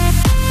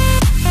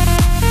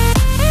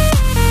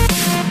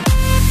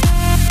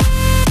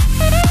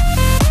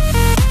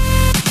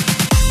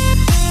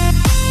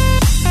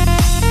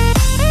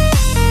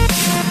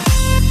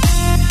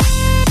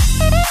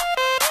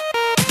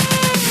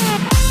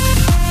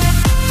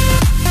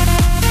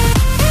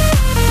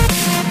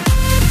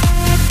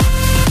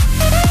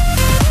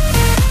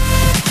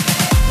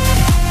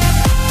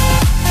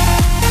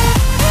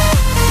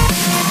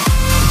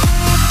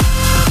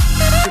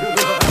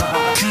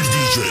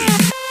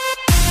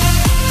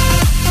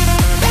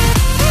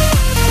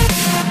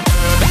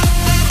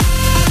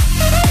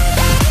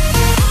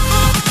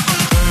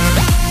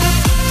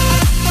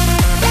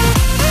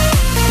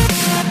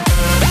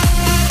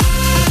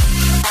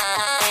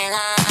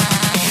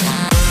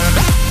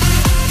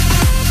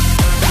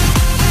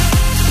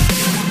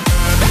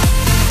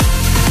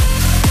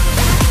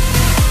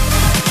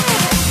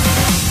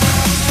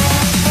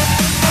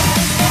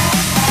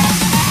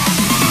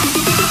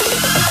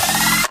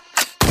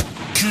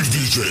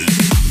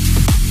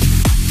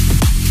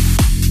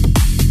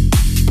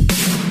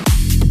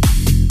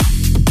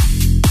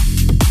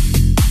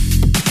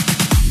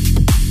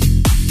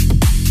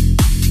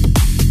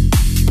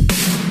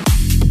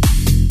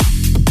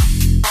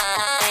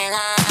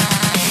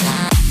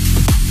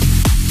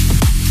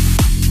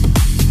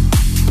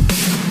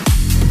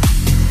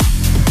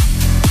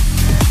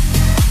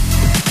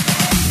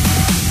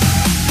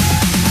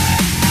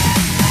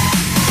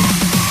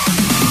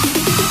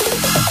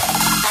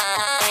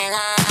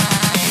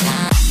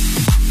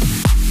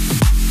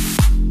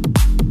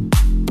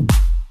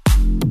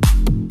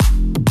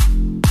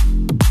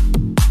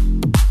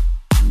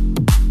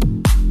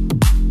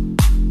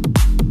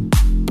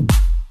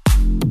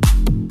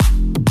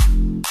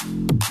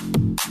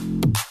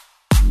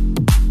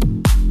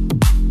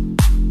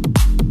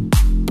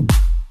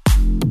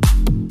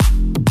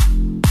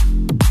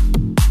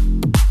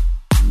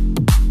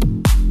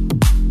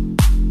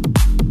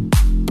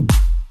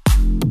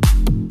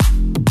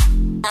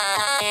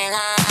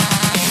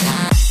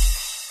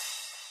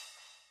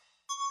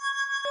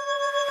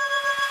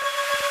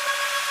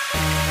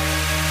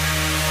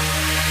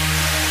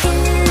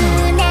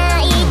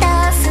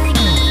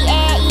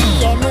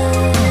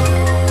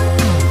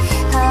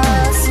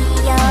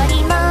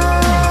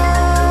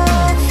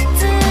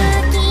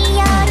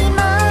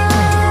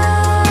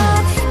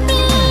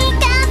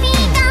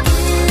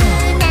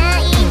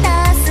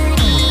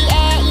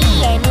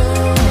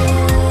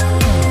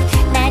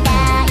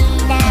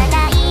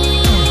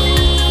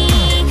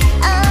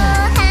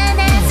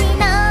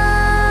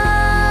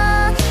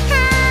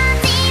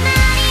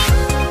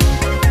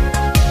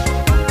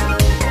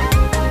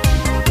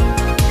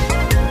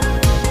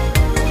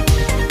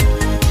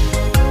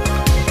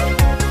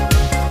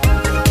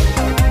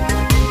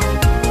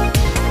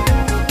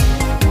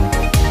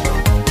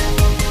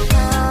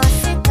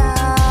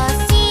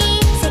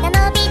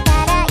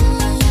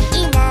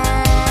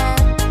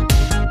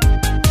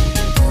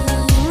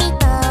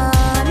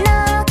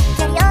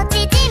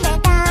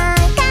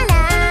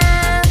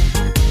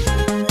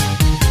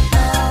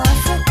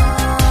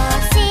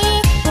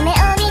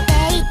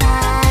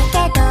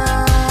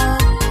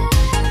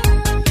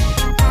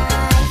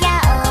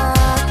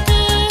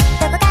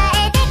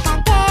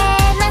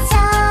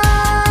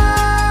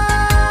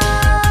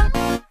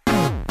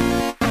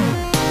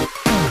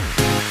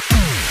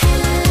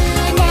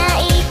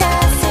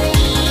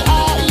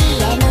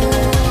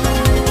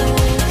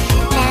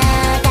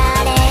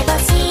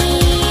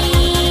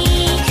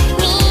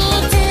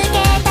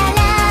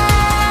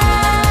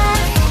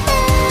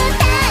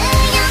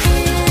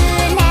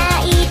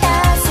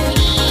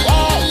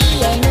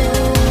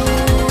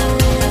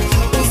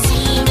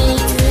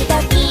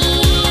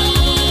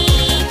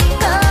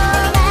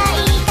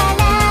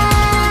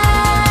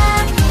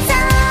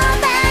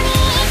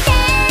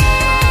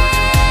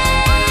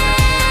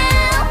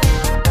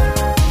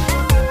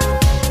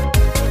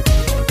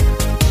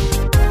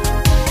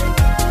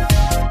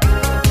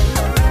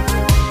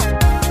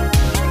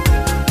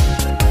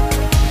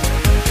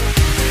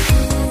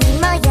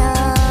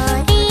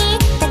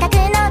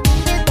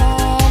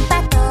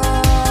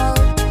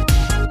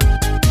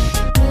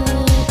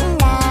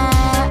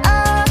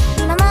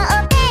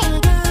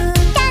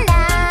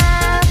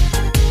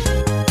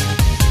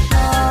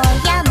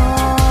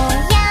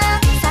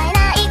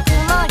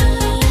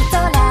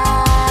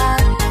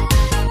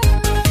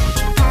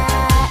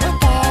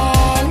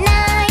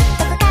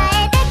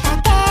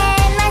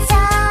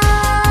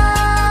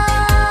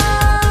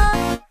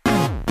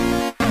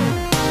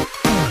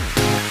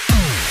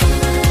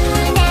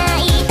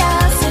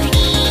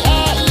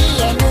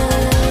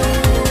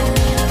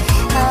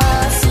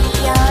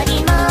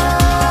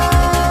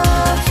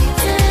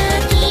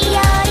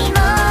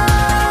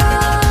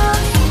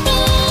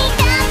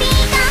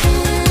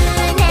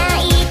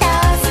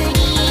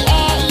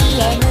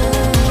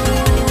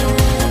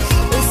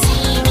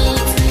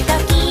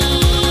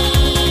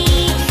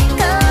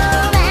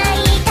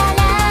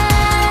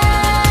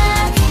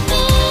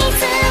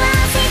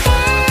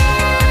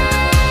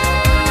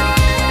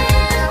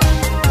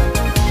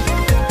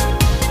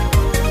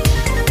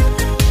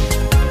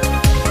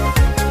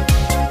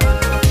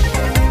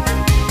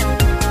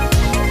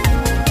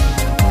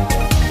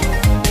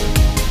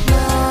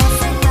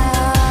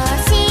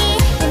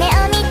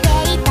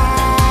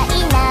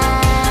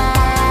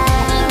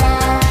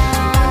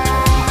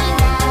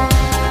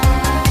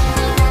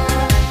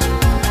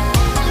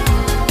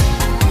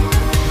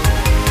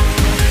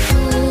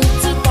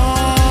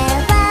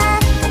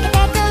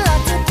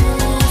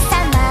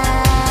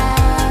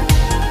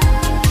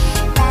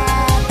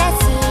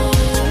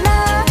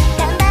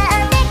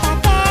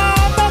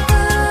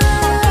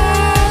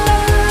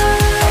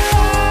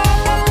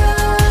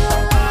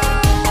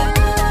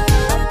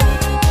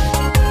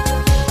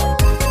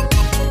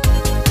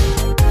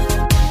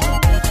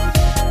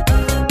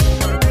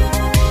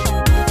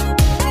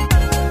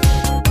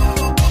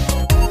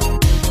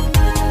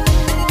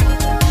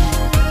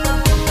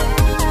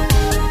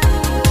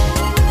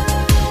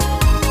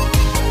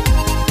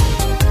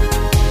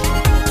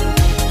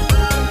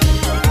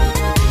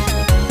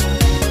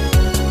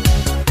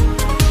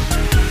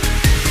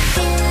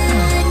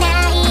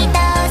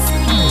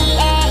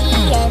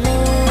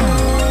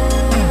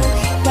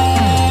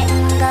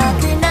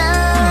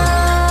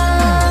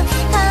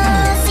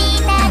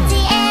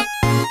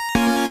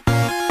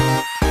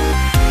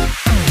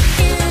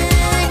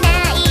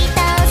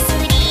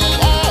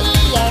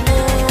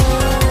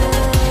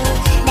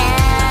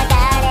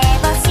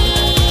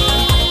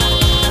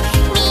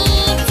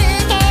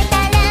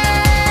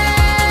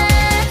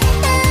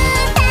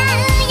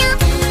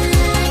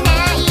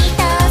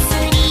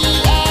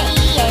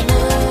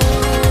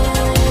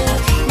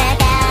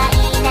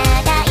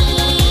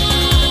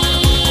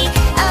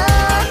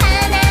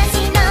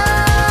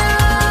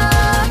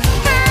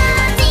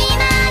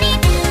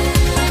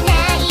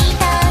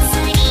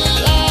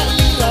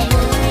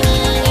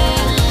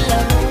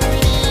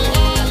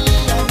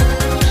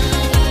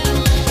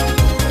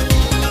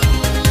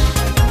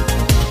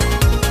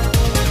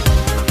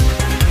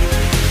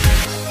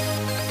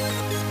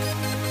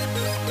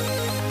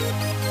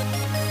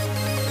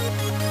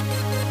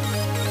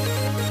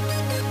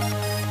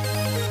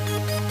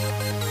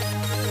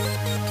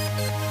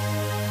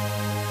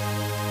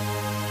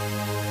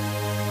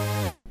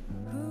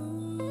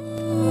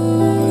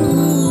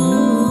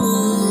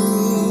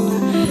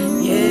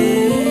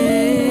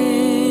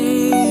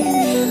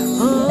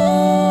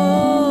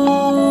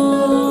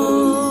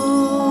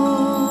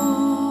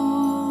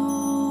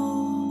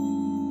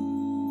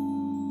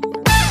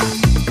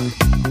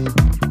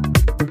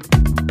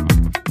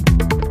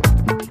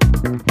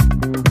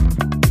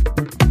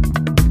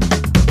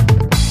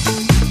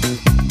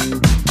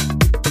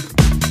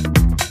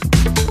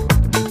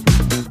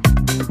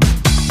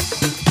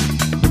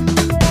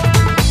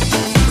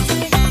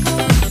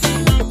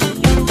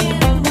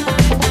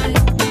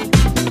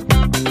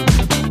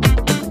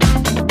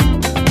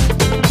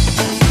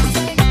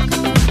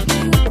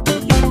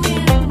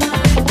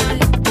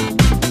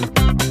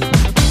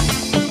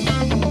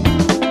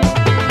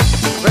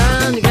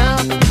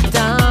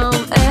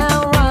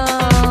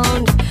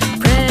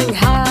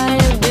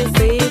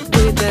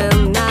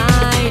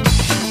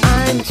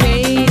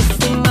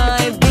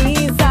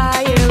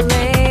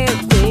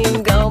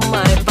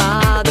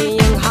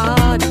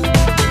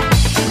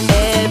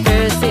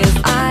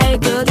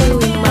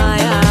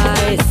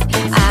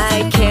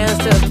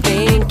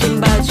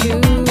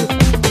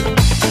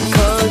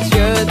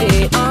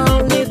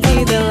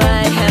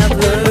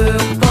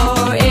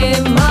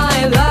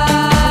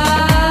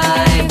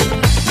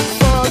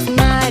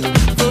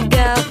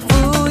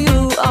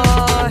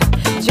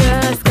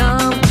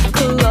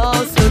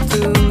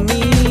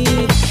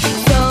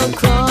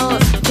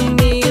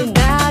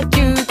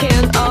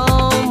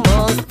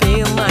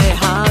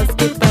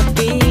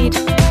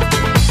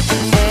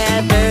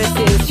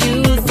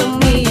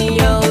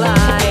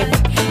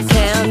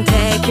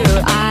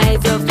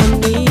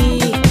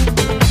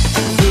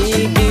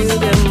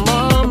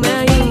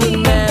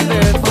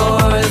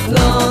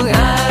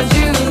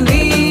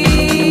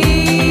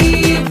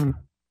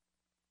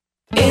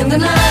the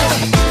night,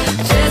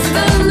 chase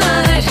the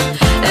night,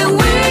 and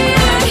we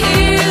are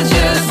here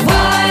just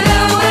wide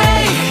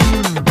awake.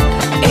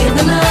 In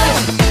the night,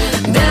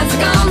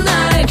 dancing all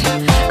night,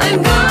 I'm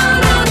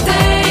gonna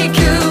take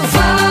you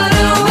far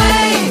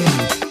away.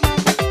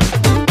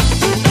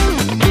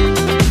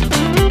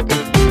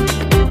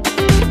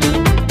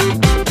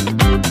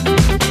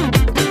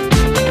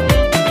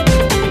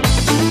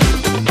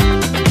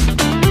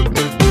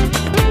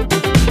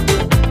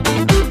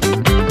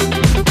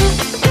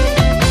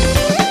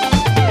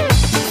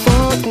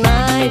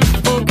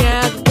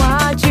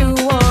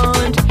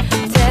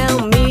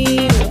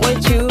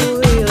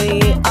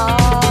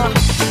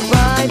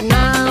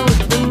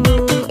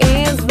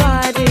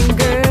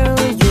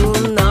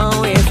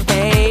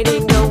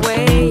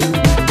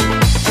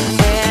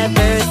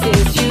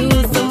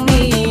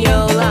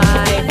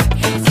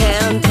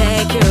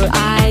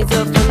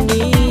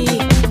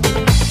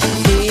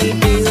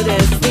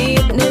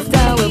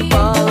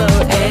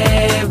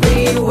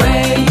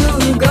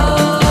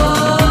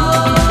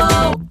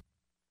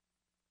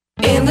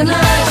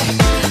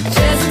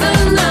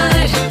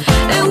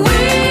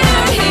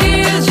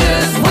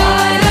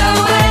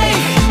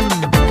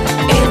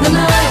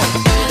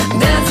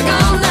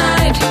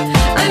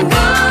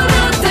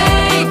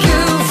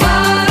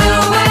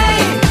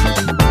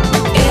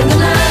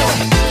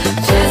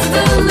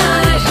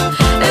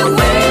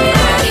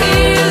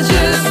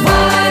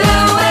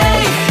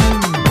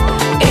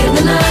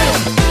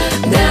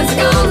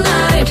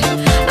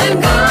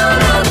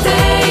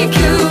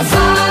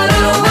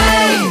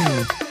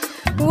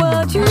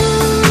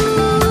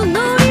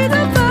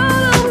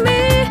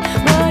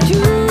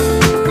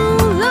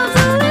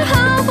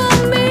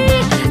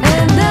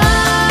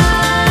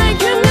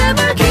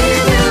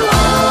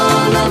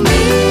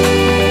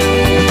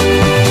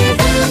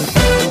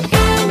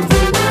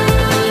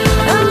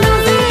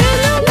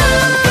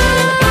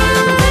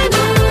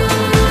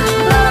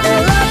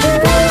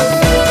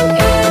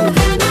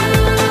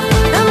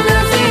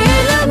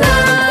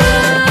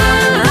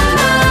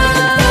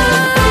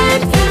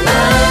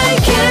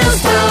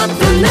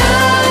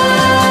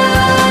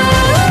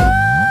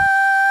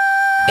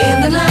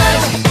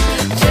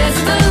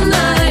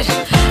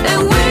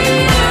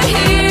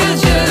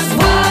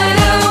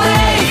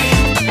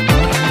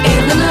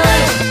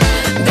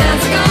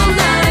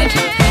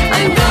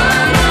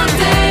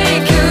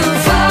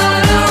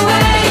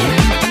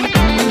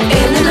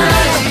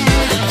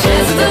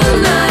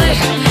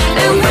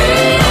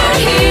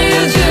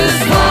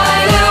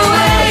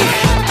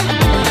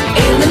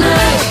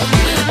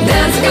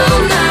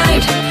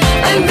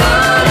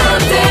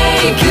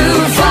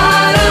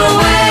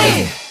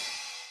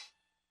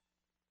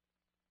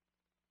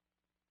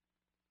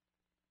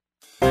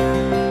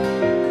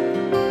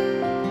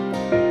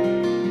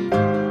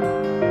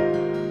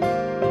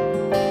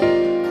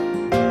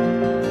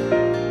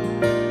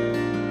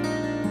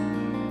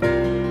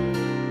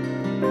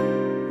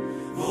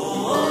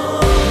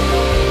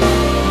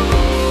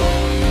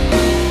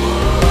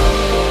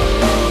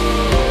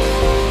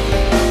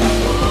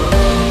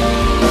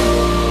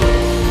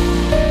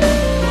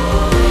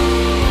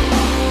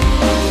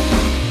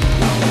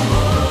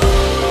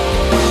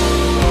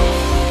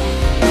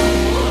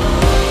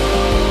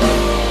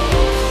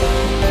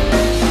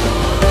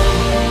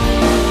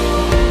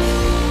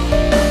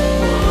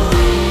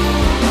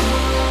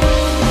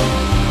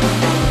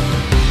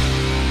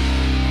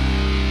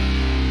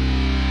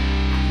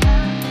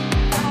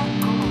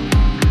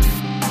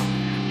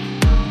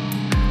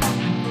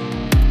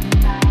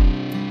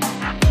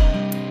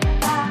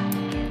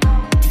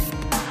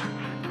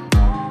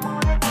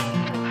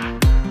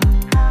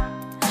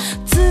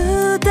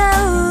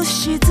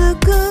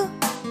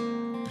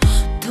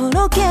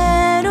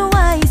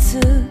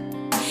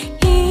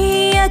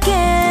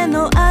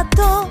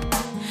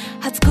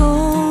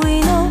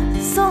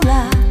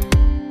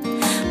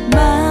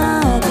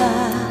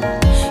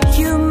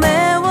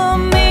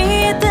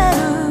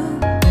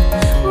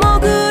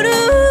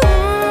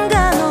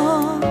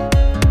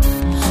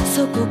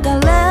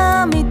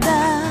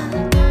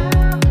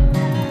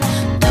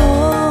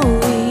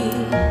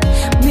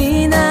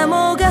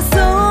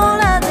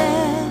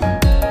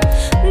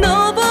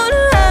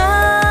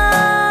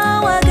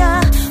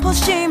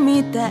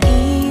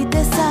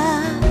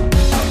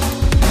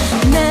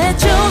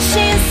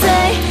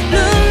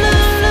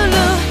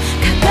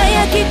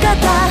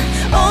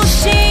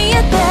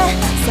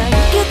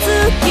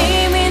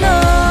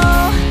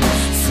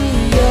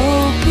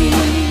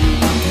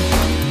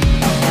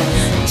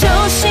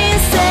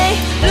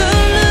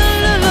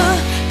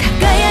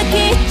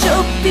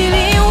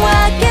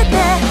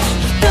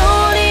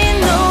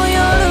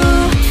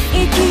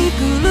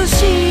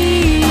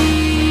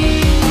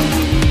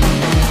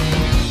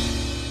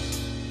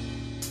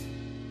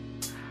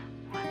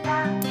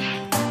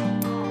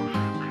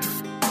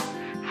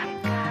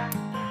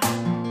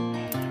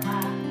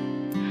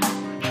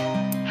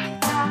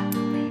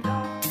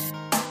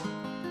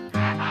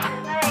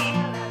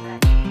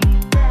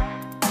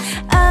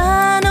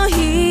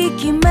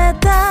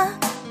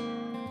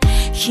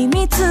 秘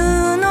密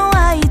の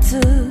合図、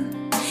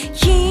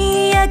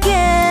日焼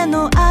け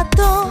の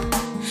後、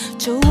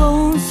超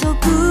音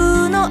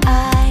速の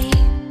愛、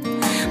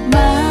ま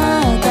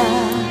だ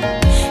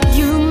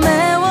夢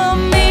を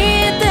見て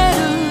る。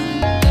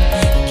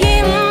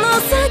銀の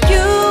砂丘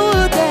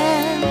で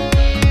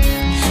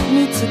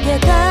見つけ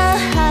た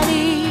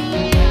針、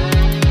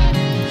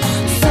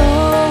そう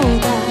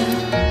だ、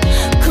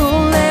こ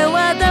れ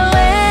は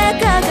誰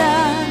かが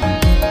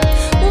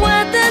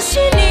私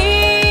に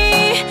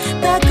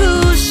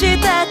託し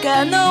た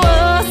可能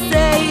性。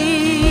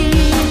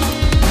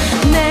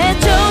ねえ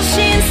超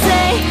新星、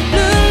ル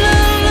ル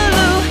ルル、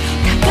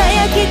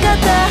輝き方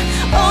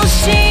教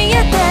え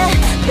て。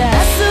脱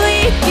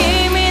水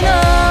君の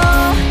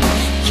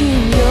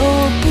金曜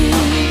日、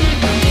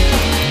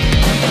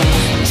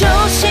超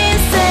新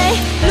星、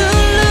ルル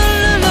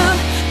ルル、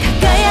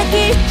輝き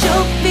ちょっ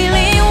ぴり分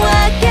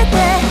けて。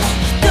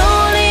一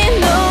人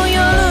の夜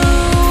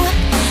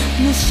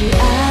蒸し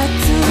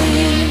暑い。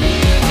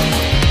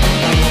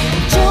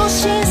超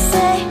新星、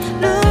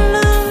ルル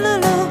ル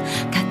ル、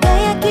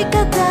輝き方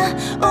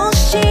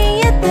教え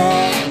て。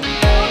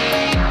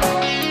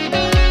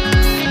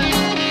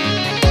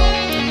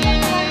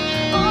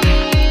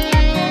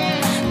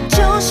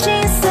超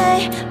新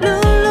星、ル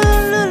ル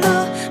ルル、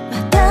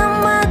まだ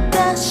ま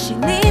だ知り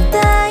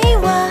たい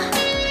わ。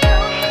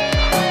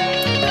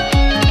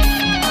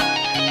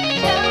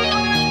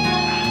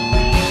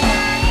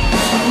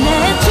ねえ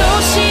超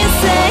新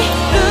星、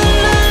ルル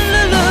ル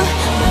ル、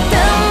まだ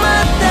ま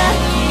だ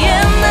消え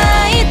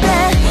ないで。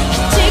7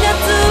月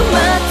末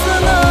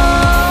の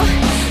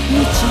日曜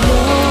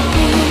日、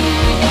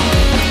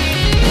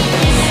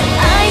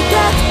会いた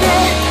くて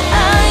会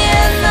え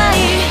ない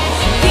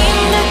銀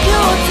河共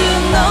通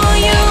の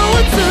憂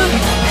鬱。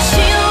走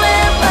れ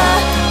ば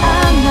あ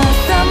な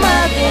たま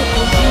で行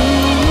く。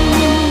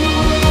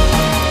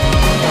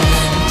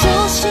超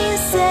新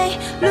星、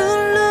ルル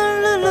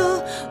ルル、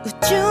宇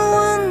宙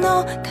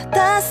の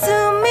片隅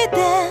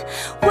で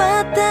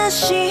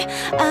私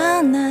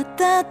あな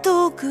た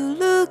とく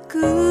るく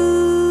る。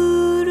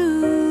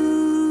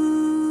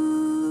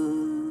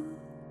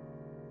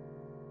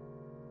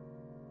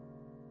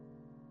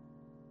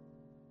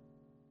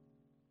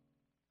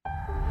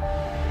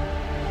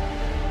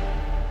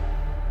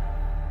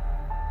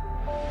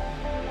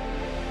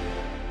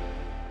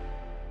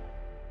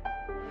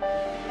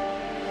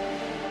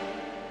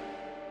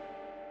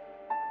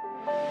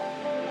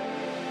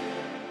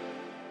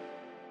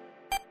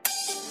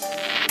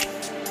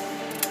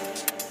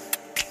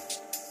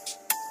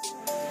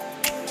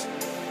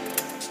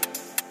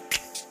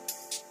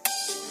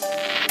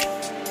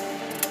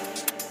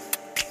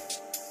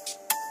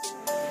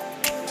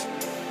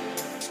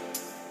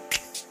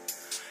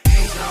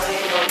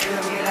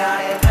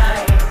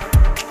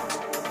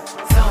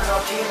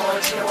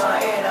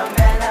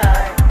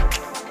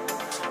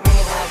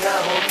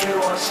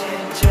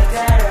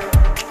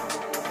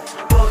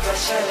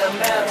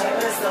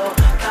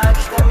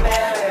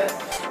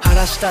晴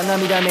らした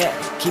涙目、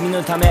君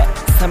のため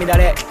さみだ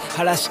れ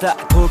晴らした、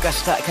後悔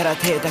したから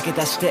手だけ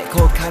出して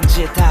こう感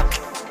じた。口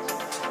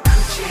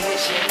に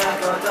した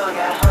ことが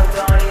本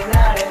当に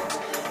なる、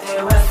手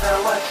は騒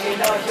ぎ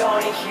のよ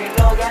うに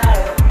広がる。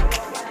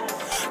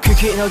聞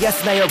き逃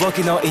すなよ僕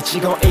の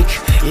一言一句、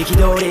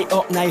憤り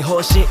をない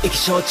方針、意気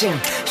消沈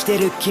して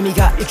る君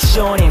が生き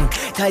証人。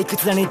退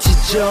屈な日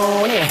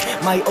常に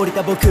舞い降り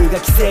た僕が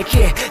奇跡、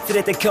連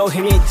れてこう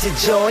非日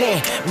常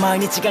に。毎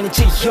日が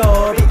日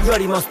曜日よ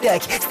りも素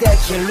敵、捨て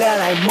きれ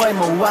ない萌え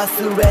も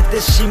忘れて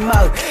し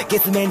まう。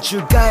月面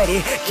中帰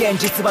り、現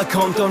実は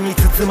混沌に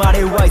包ま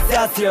れわい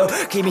さすよ。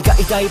君が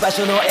いたい場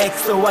所の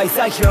XY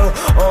座標教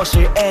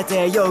え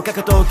てよ。過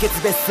去と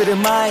決別する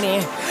前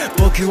に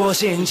僕を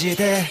信じ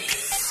て。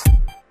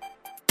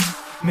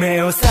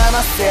目を覚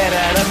ませ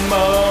ば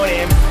モー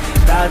ニング、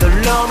まどろ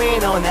み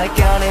の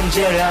中念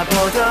じるア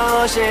ポ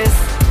トシス。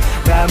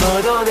魔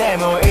物で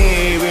も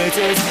いい物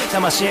質、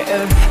魂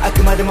あ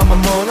くまでも魔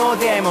物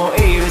でも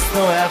いい嘘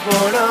のアポ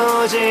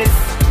ロジス。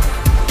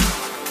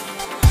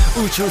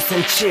宇宙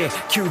船地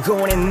9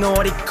号に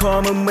乗り込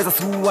む、目指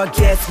すは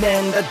月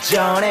面だジ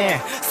ョニ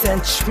ー。セ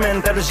ンチメ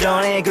ンタルジョ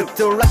ニー、グッ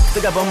ドラッ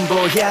クとかボンボ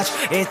ーヤージ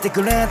ュ。言って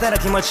くれたら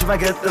気持ちは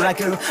グッドラッ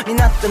クに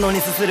なったの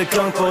にすする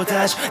コンポー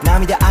タージュ。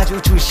涙味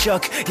宇宙ショ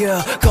ック、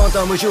yeah、コン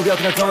ト無重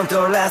力のコン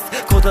トラス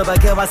ト、言葉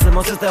交わす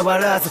も伝わ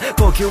らず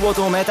呼吸を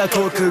止めた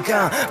航空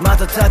間。ま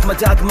たたくま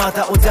たくま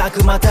たオタ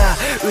クまた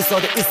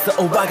嘘で嘘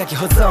を若き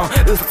保存、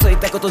嘘つい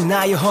たこと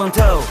ないよ本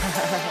当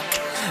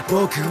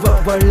僕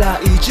は笑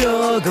い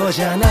上手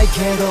じゃない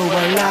けど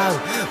笑う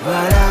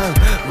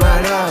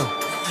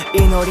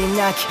祈り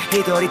なき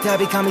一人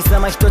旅、神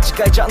様人違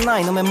いじゃな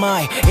いのめ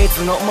まい。いつ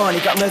の間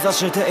にか目指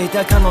してい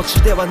た彼の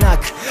地ではな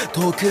く、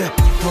遠く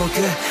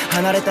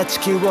離れた地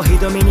球を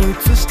瞳に映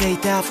してい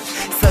た。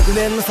昨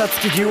年のさつ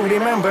き You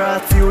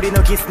remember、 強売り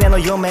の狐の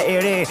嫁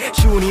入り、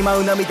宙に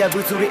舞う涙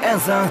物理演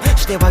算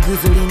してはぐ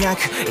ずりな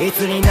く、い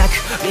つになく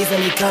リズ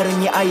ミカル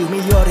に歩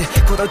み寄る、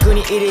孤独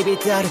に入り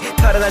浸る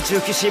体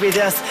中きしび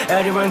出す。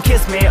 Everyone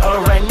kiss me,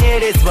 all I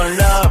need is one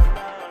love。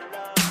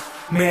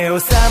目を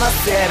覚ま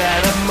せられ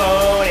モ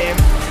ーニン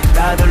グ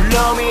まどろ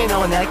み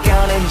の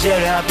中レンジ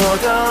ェラポ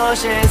ト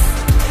シ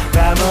ス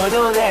魔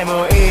物で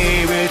も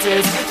いい物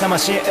質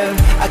魂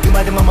あく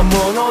までも魔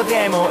物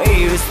でもい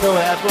いウスト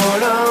アポ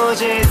ロ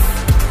ジ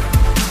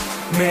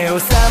ス目を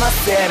覚ま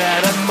せら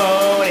れ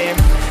モーニン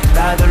グ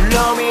まど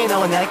ろみ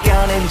の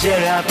中レンジ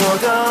ェラポ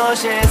ト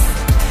シ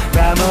ス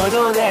魔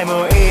物で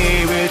も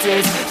いい物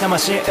質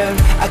魂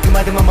あく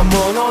までも魔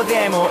物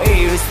でもい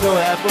いウスト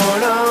アポ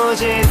ロ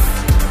ジ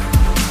ス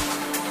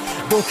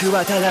僕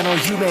はただの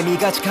夢見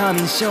がち仮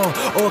眠症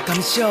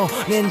狼少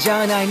年じ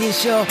ゃない認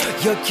証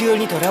欲求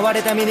にとらわ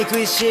れた醜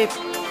いし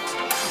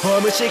ホ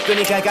ームシック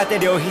にかかって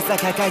両膝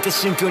抱えて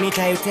真空に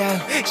耐え歌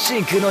う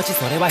真空の地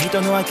それは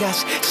人の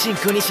証真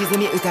空に沈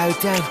み歌う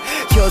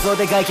表情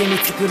で外見に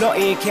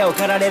繕い毛を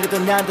刈られると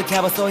何度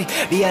か遅い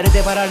リアル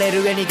でバラれ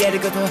る上逃げる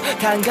こと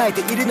考え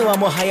ているのは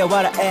もはや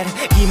笑える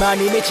欺瞞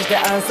に満ち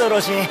たアンソ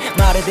ロジー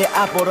まるで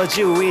アポロ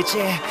11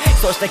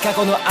そして過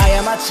去の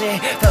過ち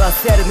正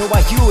せるのは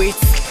唯一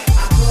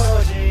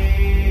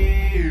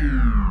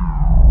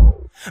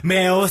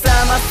目を覚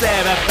ませ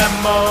ば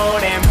モ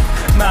ーニン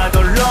グま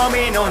どろ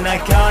みの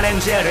中レン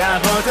ジェラ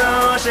ポ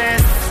トシ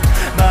ス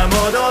魔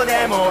物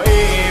でも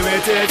いい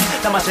物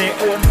質魂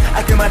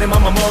あくまでも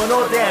魔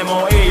物で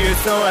もいい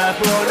嘘ア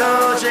ポ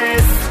ロジ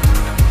ス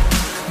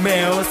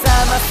目を覚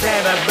ませ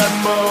ば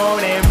モ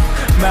ーニング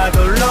ま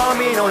どろ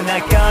みの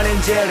中レ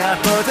ンジェラ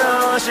ポ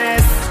トシ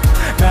ス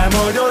魔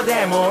物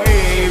でも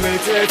いい物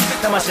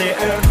質魂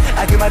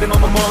あくまでも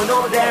魔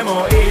物で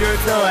もいい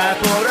嘘ア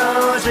ポ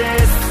ロジ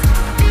ス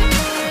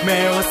目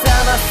を覚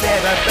ませ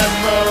ば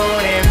モ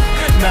ーニン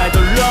グま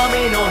どろ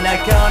みの中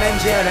レン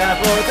ジェラ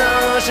ポ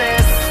トシ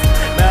ス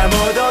魔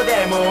物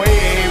でもい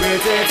い物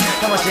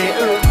質魂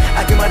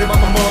あくまでも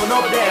魔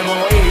物で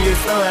もいい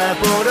嘘ア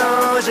ポ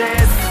ロジ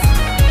ス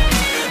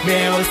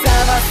目を覚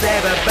ませ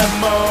ば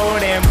モ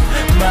ーニング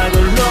まど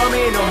ろ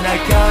みの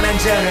中レン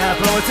ジェラ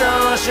ポ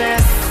トシ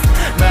ス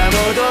魔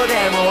物で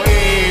も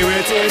いい物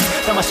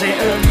質魂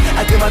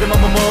あくまでも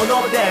魔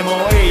物で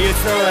もいい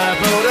嘘ア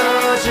ポ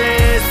ロジ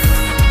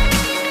ス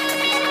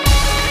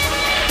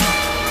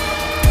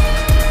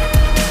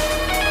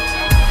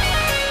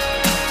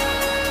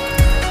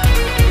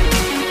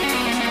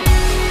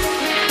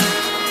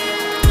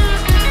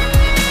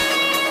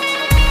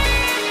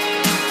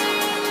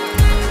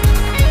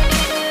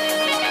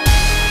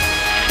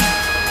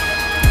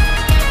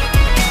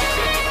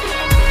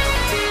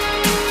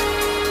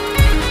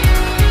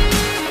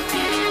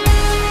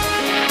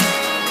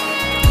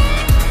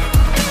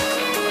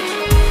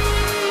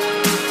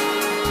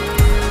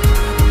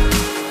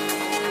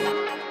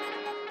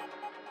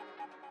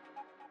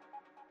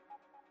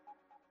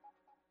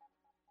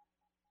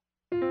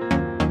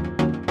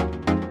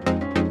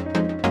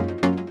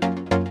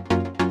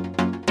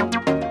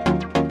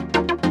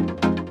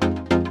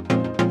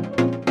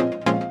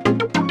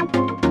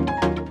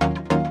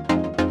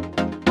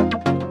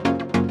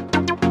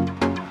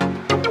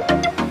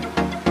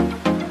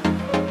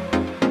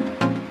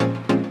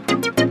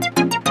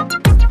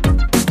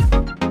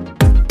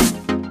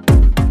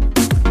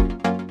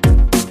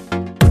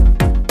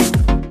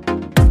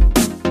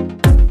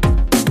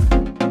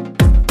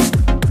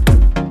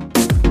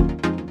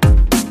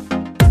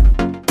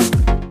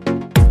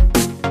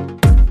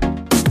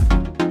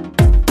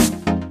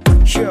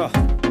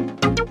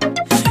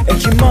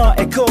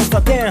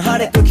晴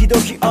れ時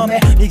々雨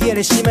握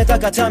りしめた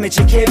片道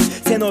切符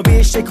背伸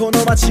びしてこ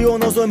の街を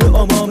望む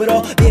おもむ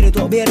ろビル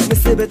とビルに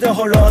全て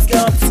ホロスコ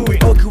ープ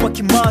水奥は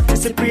決まって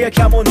セピア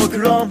カモノク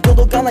ローン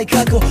届かない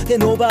過去で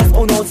伸ばす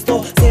おのず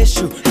と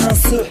摂取半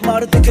数ま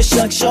るでくし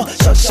ゃくしょ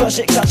しゃくしょ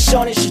しかくし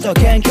ょにした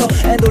謙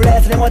虚エンド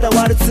レスでまた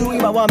割るつ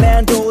今は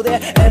面倒で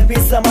鉛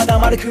筆はまだ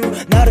丸く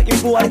なる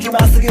一歩歩きま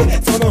っすぐ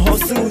その歩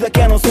数だ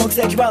けの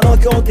足跡は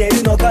残ってい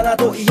るのかな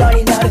と嫌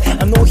になる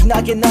あの日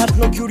投げなし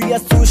のクリア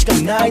数しか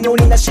ないの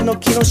になしの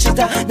木の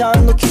下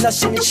何の気な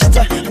しにし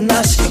た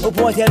話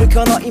覚えてる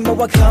かな今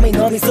は神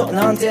の溝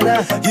なんてな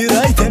揺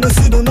らいて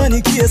結ぶ間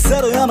に消え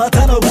去るあま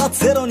たの番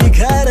ゼロに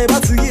帰れ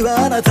ば次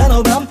はあなた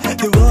の番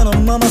今日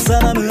のままさ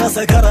らむ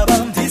朝から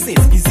晩 This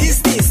is Hey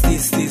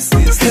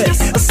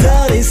あっ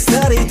さり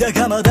さりだ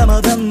がまだ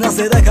まだな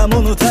ぜだか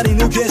物足り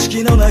ぬ景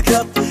色の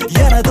中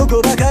嫌なと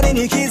こばかり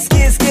にキスキ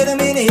スけど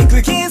見に行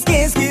くキスキ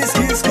スキス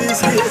キスキスキ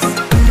ス受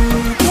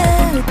け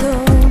止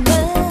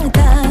めた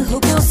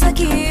矛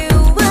先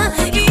は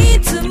い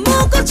つも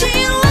こち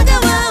ら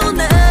側を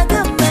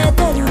眺め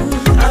てる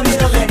網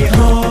の目にほ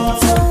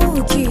そ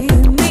う君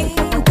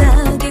だ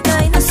け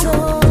かいな空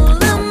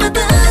また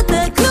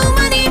たく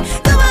間に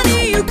変わ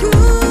りゆく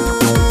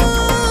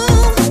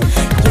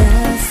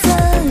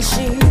優し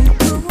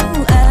く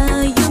歩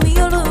み寄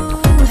る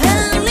変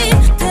に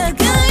互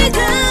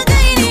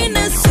いにな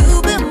す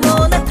べも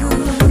なく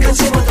勝ち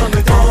求む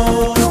と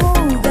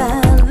憧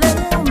れ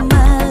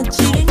待ち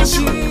に忍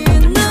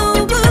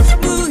ぶ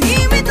無意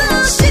味と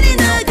知り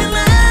なが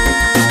ら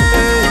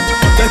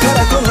だから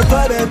この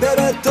ベ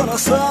ベットの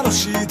その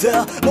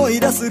下思い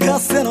出出すか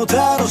つての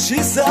楽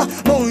しさ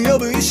門呼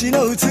ぶ石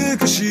の美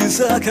し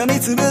さ噛み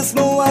つぶす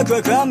もんアク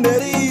アクランベ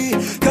リ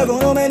ーカゴ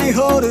の目に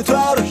ホールと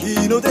ある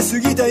日の出過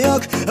ぎたよ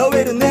く I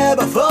will never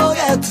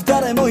forget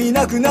誰もい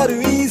なくな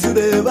るいず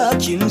れは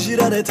禁じ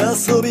られた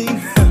遊び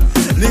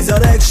リザ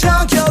レクシ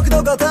ョン極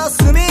度片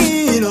隅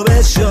イノベ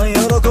ーション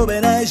喜べ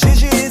ない事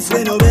実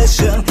リノベー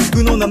ション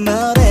無能な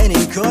まで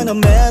に恋の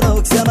目の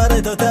刻ま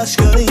れた確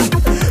かに追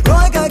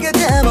いかけて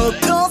も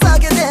遠ざ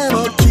けて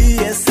も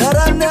消え去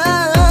ら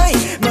ない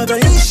また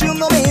一瞬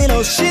のみ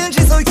の真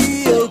実を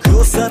記憶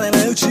をされ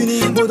ないうち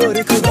に戻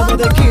る子供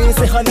でキ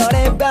ス離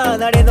れ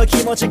離れの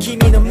気持ち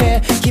君の目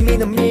君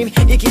の耳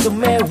息止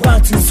めワ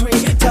ンツースリ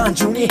ー単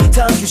純に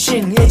探求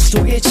心1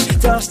と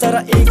1足した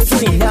らいくつ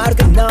になる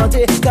かなん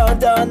て簡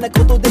単な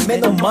ことで目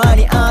の前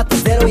にあって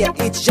0や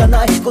1じゃ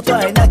ない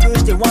答えなく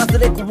して忘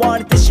れ壊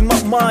れてしま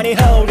う前に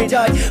Hold it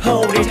tight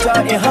Hold it tight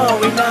and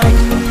hold it night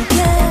け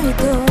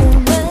ど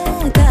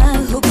また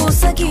矛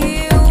先は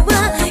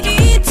い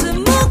つ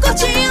もこ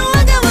ちら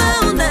側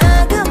を眺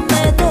め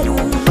てる網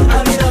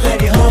の目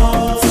にほ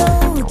そ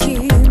う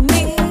君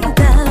だ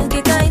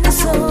け界の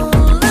空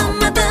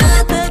また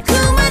たく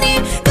まに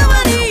変わ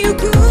りゆく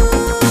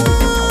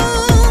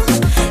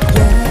優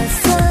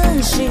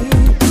し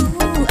く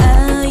歩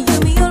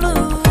み寄る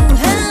ハ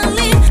リ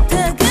互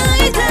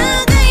い互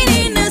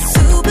いになす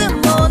べも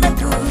なく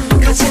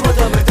勝ち求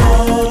むと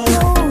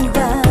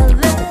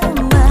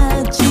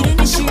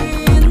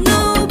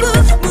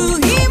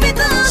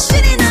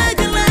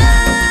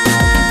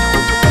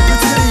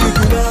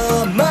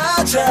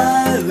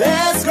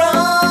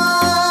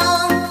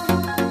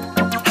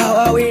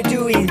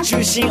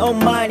中心を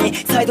前に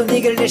再度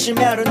握りし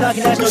める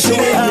泣きなしの勝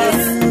利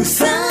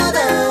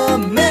定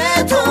め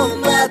と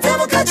また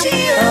も勝ちよ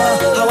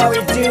How are we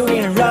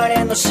doing 来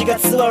年の4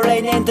月は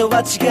例年と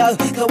は違う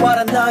変わ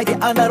らないで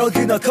アナロ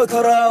グの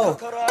心受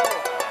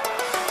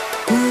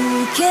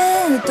け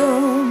止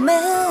め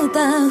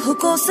た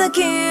矛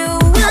先は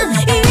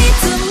い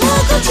つも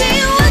こち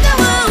ら側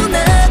を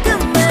眺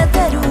めて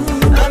る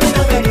網の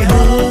目にほ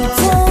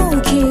そ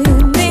う君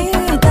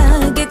だ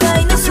け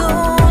界の空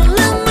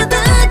また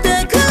た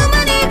くま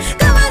に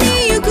変わり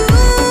ゆく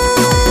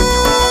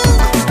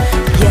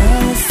優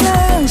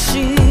し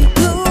く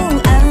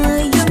歩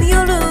み寄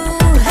る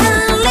ハ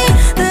リ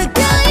互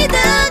い互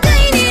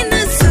いにな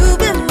す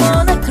べも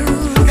なく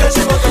勝ち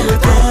求む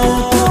と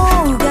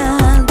憧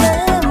れ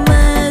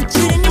街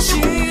に忍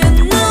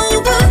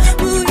ぶ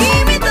無意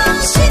味と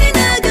知りな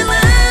がら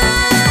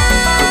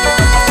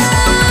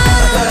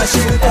新し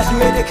い歌増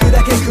えてくだ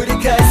け繰り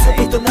返す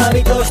営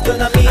みと人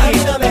並み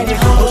網の目に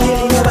ほお気に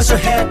入りの場所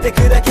減って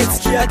くだけ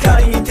月明か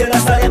りに照ら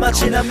され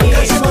街並み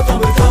勝ち求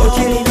むとお気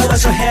に入りの場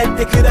所減っ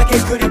てくだけ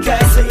繰り返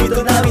す営み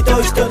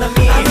と人並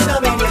み網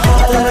の目に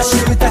ほ新し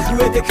い歌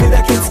増えてく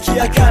だけ月明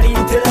かりに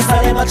照ら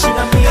され街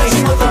並み勝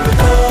ち求む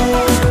と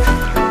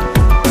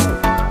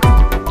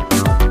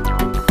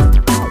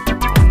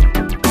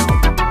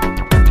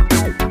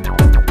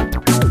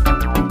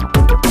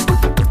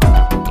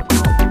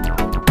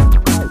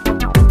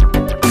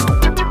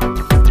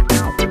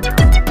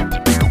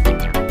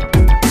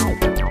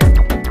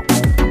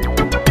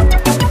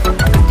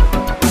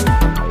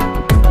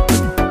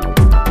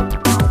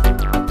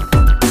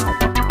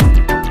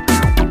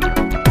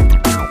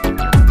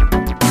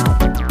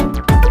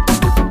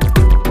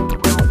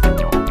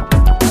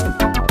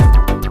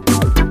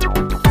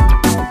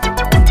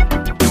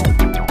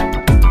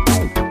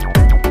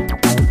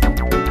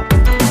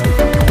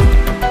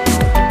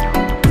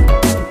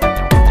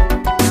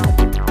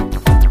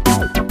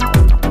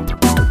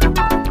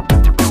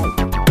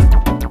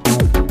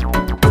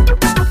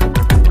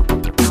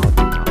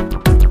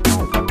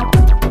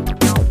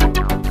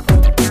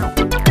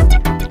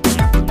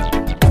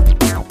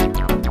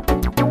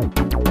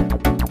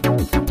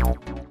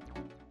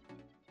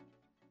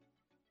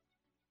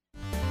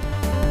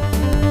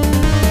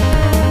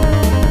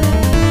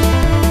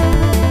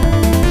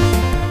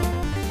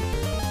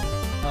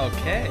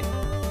Okay,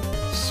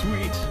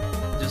 sweet.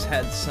 Just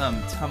had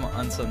some Tama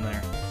Unsun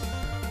there.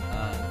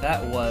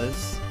 That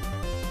was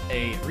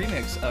a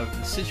remix of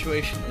The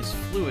Situation is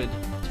Fluid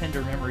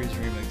Tender Memories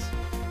remix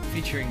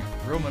featuring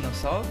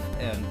Romanosov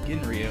and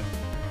Ginryu.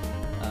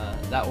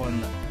 That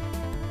one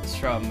is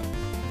from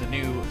the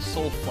new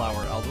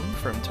Soulflower album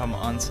from Tama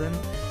Onsen.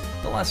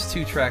 The last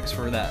two tracks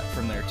were that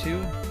from there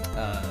too.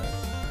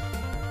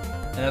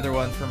 Another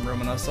one from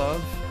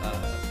Romanosov.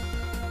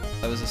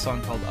 That was a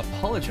song called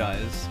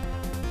Apologize,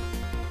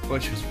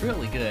 which was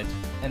really good.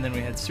 And then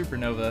we had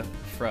Supernova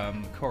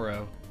from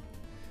Koro.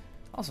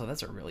 Also,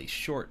 that's a really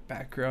short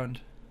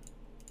background.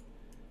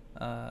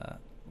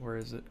 Where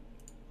is it?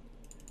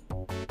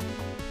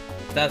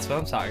 That's what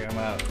I'm talking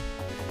about.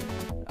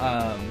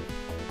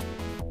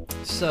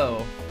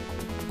 So,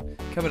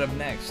 coming up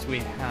next, we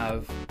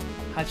have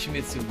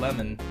Hachimitsu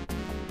Lemon.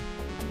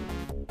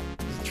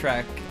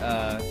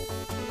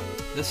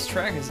 This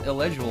track is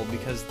illegible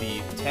because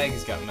the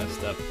tags got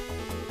messed up.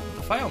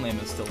 The file name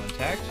is still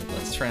intact.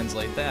 Let's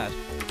translate that.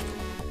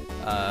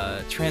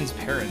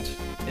 Transparent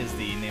is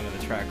the name of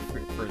the track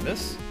for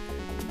this.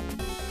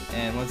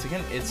 And once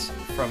again, it's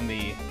from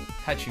the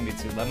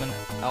Hachimitsu Lemon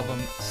album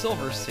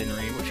Silver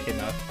Scenery, which came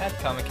out at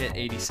Comic Hit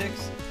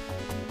 86.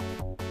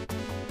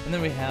 And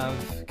then we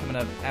have, coming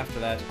up after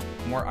that,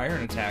 more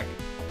Iron Attack,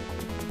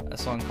 a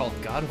song called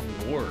God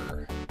of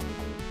War.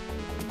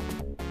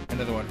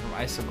 Another one from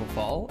Icicle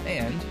Fall,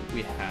 and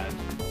we have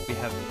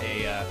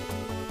a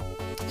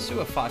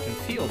Suafaten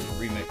Field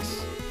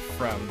remix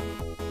from,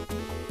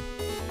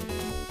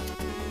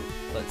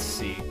 let's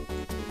see,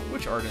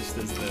 which artist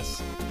is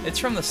this? It's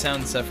from the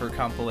Sound Zephyr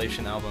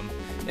compilation album.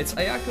 It's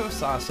Ayako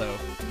Saso,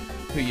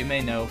 who you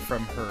may know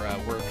from her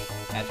work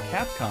at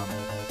Capcom.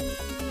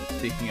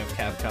 Speaking of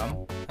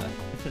Capcom,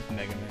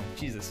 Mega Man,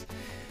 Jesus.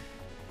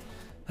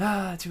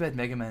 Too bad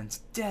Mega Man's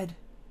dead.